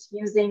instead of just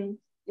using,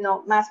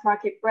 mass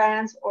market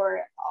brands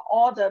or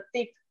all the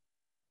big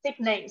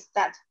names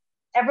that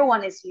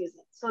everyone is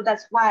using. So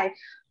that's why,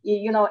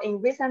 in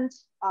recent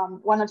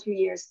 1 or 2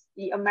 years,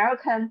 the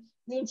American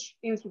niche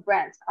beauty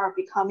brands are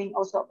becoming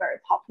also very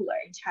popular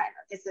in China.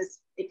 This is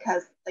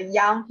because the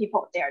young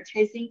people, they are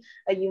chasing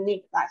a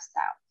unique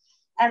lifestyle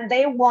and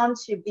they want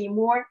to be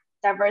more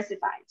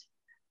diversified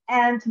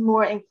and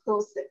more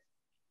inclusive.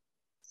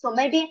 So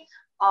maybe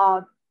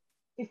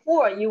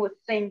before you would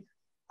think,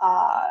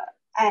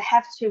 I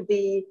have to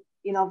be,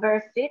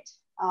 very fit.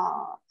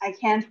 I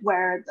can't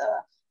wear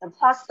the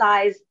plus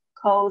size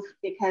clothes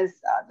because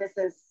this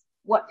is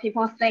what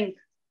people think,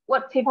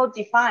 what people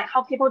define,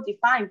 how people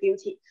define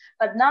beauty.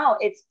 But now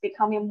it's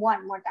becoming more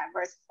and more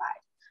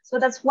diversified. So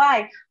that's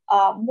why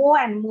more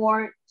and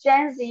more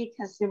Gen Z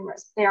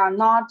consumers, they are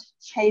not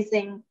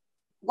chasing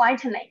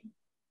whitening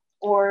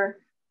or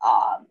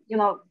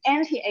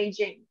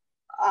anti-aging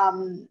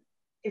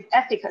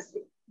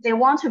efficacy. They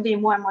want to be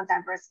more and more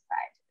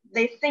diversified.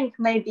 They think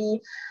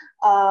maybe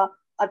a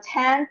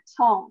tan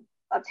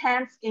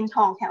skin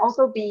tone can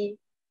also be,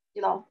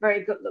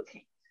 very good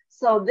looking.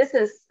 So this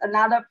is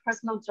another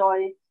personal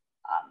joy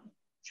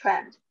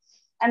trend.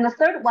 And the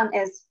third one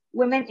is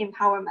women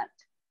empowerment.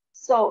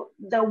 So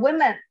the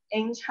women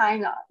in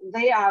China,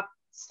 they are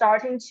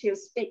starting to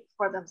speak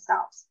for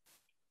themselves.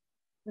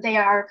 They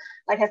are,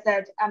 like I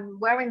said, I'm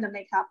wearing the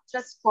makeup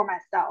just for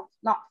myself,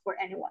 not for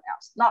anyone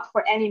else, not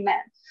for any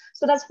man.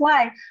 So that's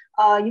why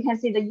you can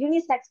see the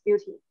unisex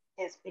beauty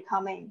is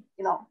becoming,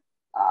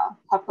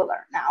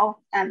 popular now.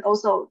 And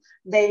also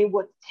they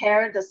would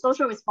care the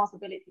social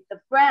responsibility, the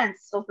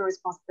brand's social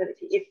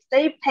responsibility. If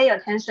they pay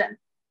attention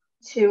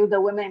to the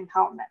women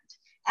empowerment,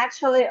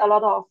 actually a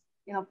lot of,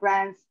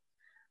 brands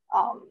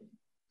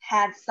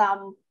had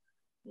some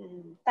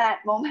bad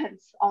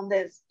moments on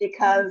this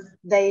because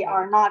they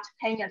are not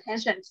paying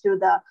attention to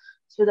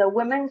the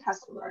women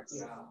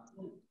customers.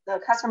 The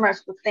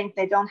customers would think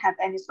they don't have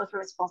any social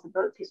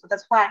responsibility. So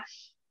that's why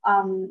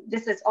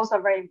this is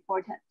also very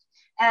important.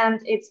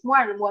 And it's more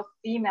and more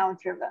female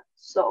driven.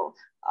 So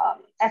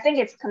I think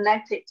it's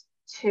connected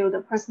to the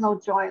personal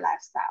joy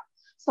lifestyle.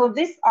 So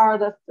these are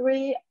the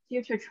 3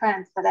 future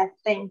trends that I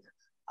think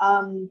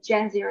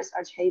Gen Zers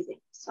are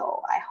chasing.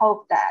 So I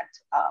hope that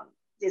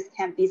this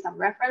can be some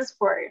reference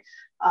for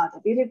the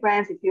beauty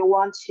brands if you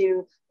want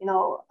to,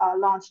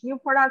 launch new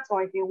products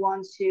or if you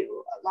want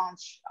to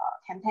launch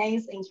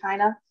campaigns in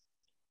China.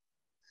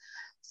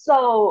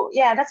 So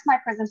yeah, that's my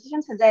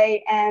presentation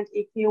today. And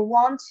if you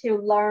want to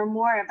learn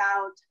more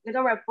about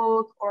Little Red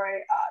Book or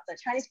the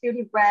Chinese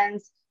beauty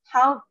brands,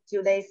 how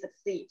do they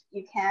succeed?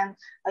 You can,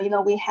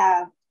 we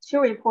have 2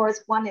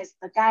 reports. One is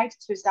the guide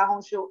to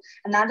Xiaohongshu.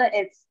 Another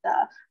is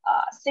the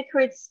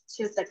secrets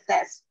to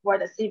success for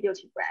the C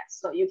beauty brands.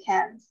 So you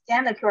can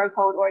scan the QR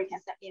code or you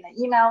can send me an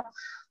email.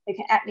 You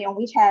can add me on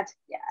WeChat.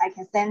 Yeah, I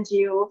can send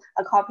you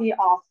a copy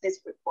of this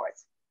report.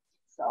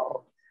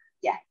 So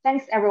yeah,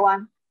 thanks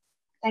everyone.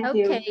 Thank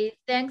you. Okay,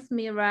 thanks,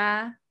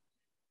 Mira.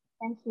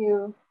 Thank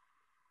you.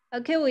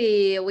 Okay,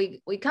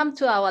 we come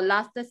to our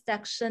last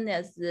section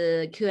as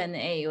the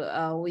Q&A.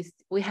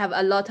 We have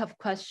a lot of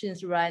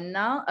questions right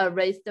now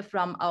raised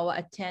from our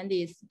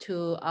attendees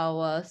to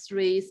our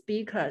 3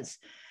 speakers.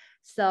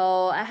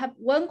 So I have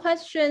one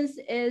question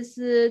is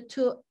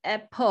to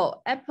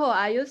Apple. Apple,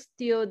 are you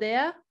still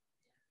there?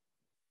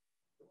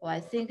 Oh, I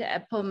think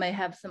Apple may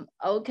have some.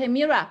 Okay,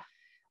 Mira,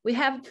 we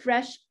have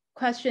fresh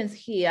questions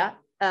here.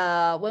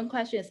 One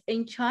question is,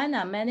 in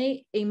China,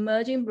 many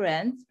emerging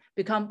brands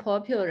become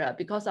popular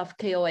because of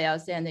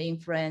KOLs and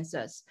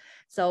influencers.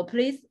 So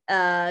please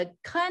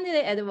kindly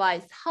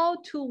advise how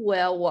to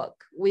well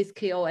work with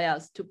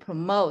KOLs to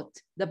promote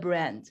the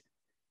brand.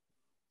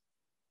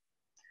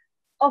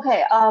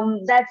 Okay,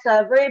 that's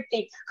a very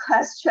big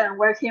question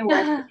working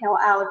with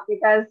KOLs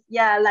because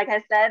yeah, like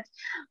I said,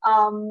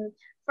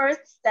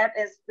 first step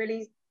is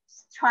really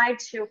try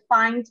to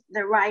find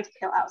the right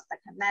KOLs that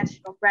can match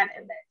your brand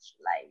image.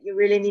 Like you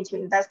really need to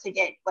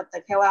investigate what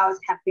the KOLs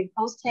have been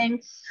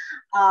posting,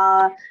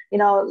 what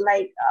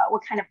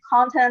kind of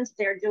content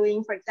they're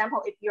doing. For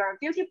example, if you're a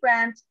beauty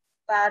brand,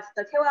 but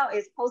the KOL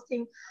is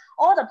posting,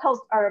 all the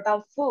posts are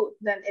about food,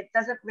 then it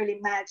doesn't really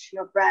match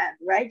your brand,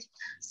 right?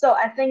 So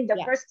I think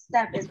the first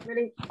step is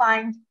really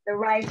find the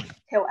right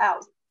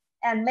KOLs.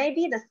 And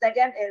maybe the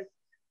second is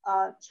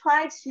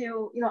try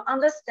to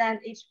understand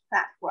each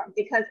platform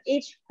because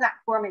each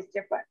platform is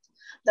different.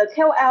 The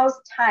KOLs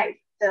type,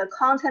 the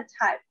content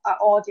type are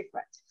all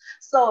different.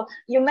 So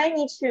you may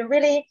need to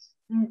really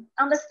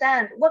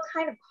understand what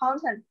kind of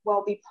content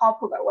will be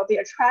popular, will be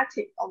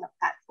attractive on the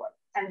platform.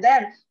 And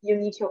then you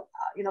need to,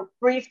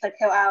 brief the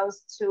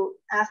KOLs to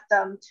ask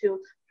them to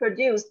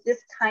produce this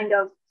kind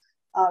of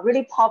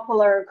really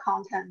popular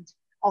content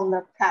on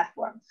the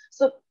platform.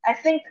 So I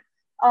think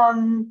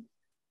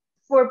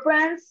for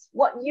brands,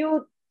 what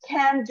you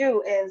can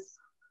do is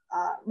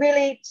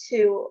really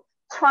to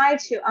try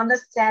to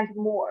understand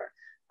more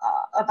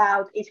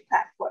about each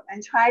platform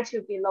and try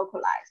to be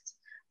localized,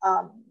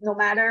 no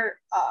matter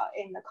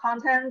in the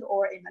content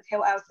or in the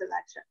KOL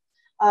selection.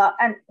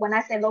 And when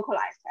I say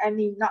localized, I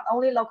mean not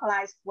only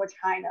localized for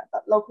China,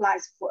 but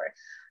localized for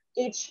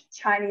each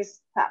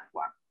Chinese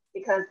platform,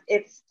 because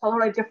it's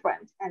totally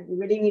different and you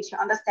really need to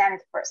understand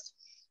it first.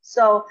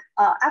 So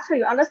after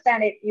you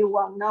understand it, you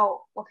will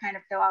know what kind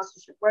of KOLs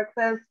you should work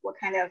with, what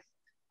kind of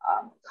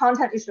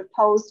content you should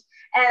post.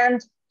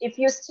 And if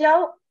you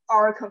still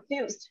are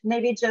confused,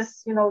 maybe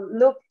just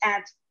look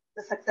at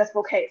the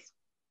successful case.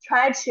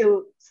 Try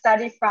to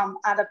study from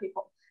other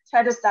people.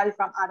 Try to study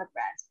from other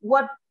brands.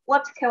 What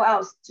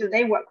KOLs do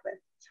they work with?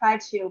 Try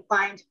to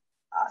find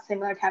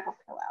similar type of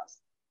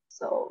KOLs.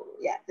 So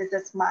yeah, this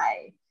is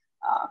my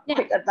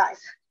quick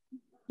advice.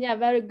 Yeah,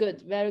 very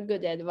good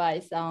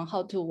advice on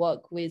how to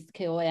work with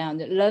KOL and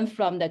learn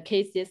from the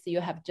cases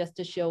you have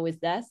just shared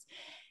with us.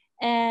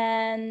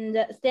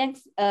 And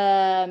thanks,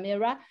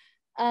 Mira.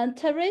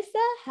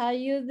 Teresa, are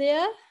you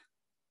there?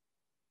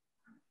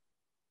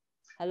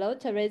 Hello,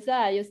 Teresa,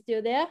 are you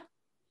still there?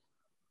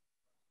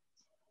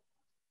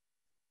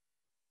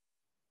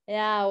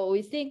 Yeah,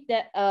 we think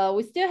that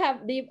we still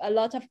have leave a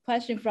lot of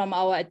questions from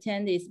our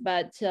attendees,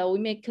 but we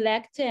may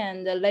collect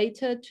and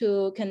later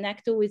to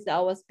connect with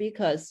our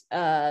speakers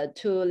to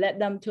let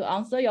them to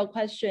answer your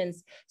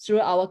questions through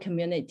our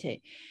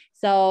community.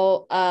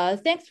 So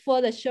thanks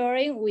for the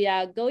sharing. We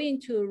are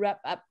going to wrap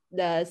up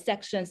the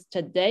sections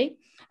today.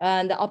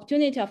 And the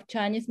opportunity of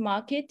Chinese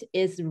market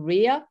is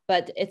real,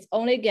 but it's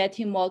only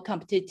getting more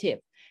competitive.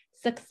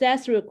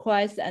 Success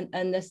requires an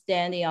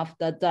understanding of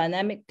the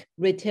dynamic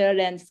retail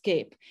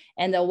landscape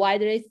and the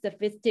widely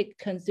sophisticated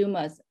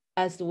consumers,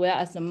 as well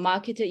as the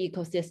market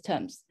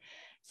ecosystems.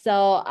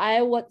 So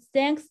I would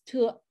thanks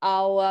to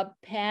our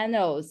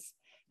panels,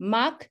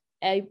 Mark,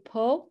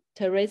 April,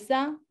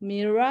 Teresa,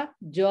 Mira,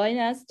 join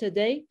us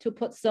today to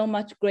put so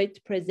much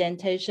great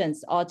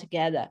presentations all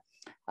together.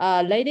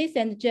 Ladies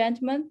and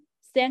gentlemen,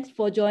 thanks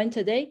for joining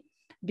today.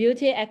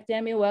 Beauty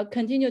Academy will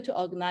continue to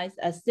organize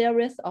a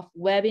series of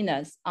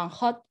webinars on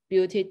hot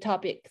beauty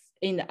topics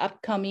in the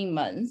upcoming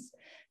months.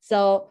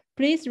 So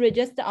please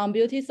register on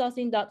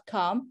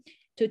BeautySourcing.com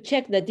to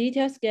check the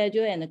detailed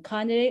schedule and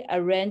kindly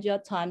arrange your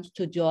times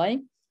to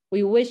join.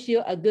 We wish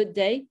you a good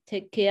day.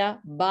 Take care.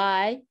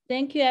 Bye.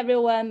 Thank you,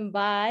 everyone.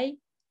 Bye.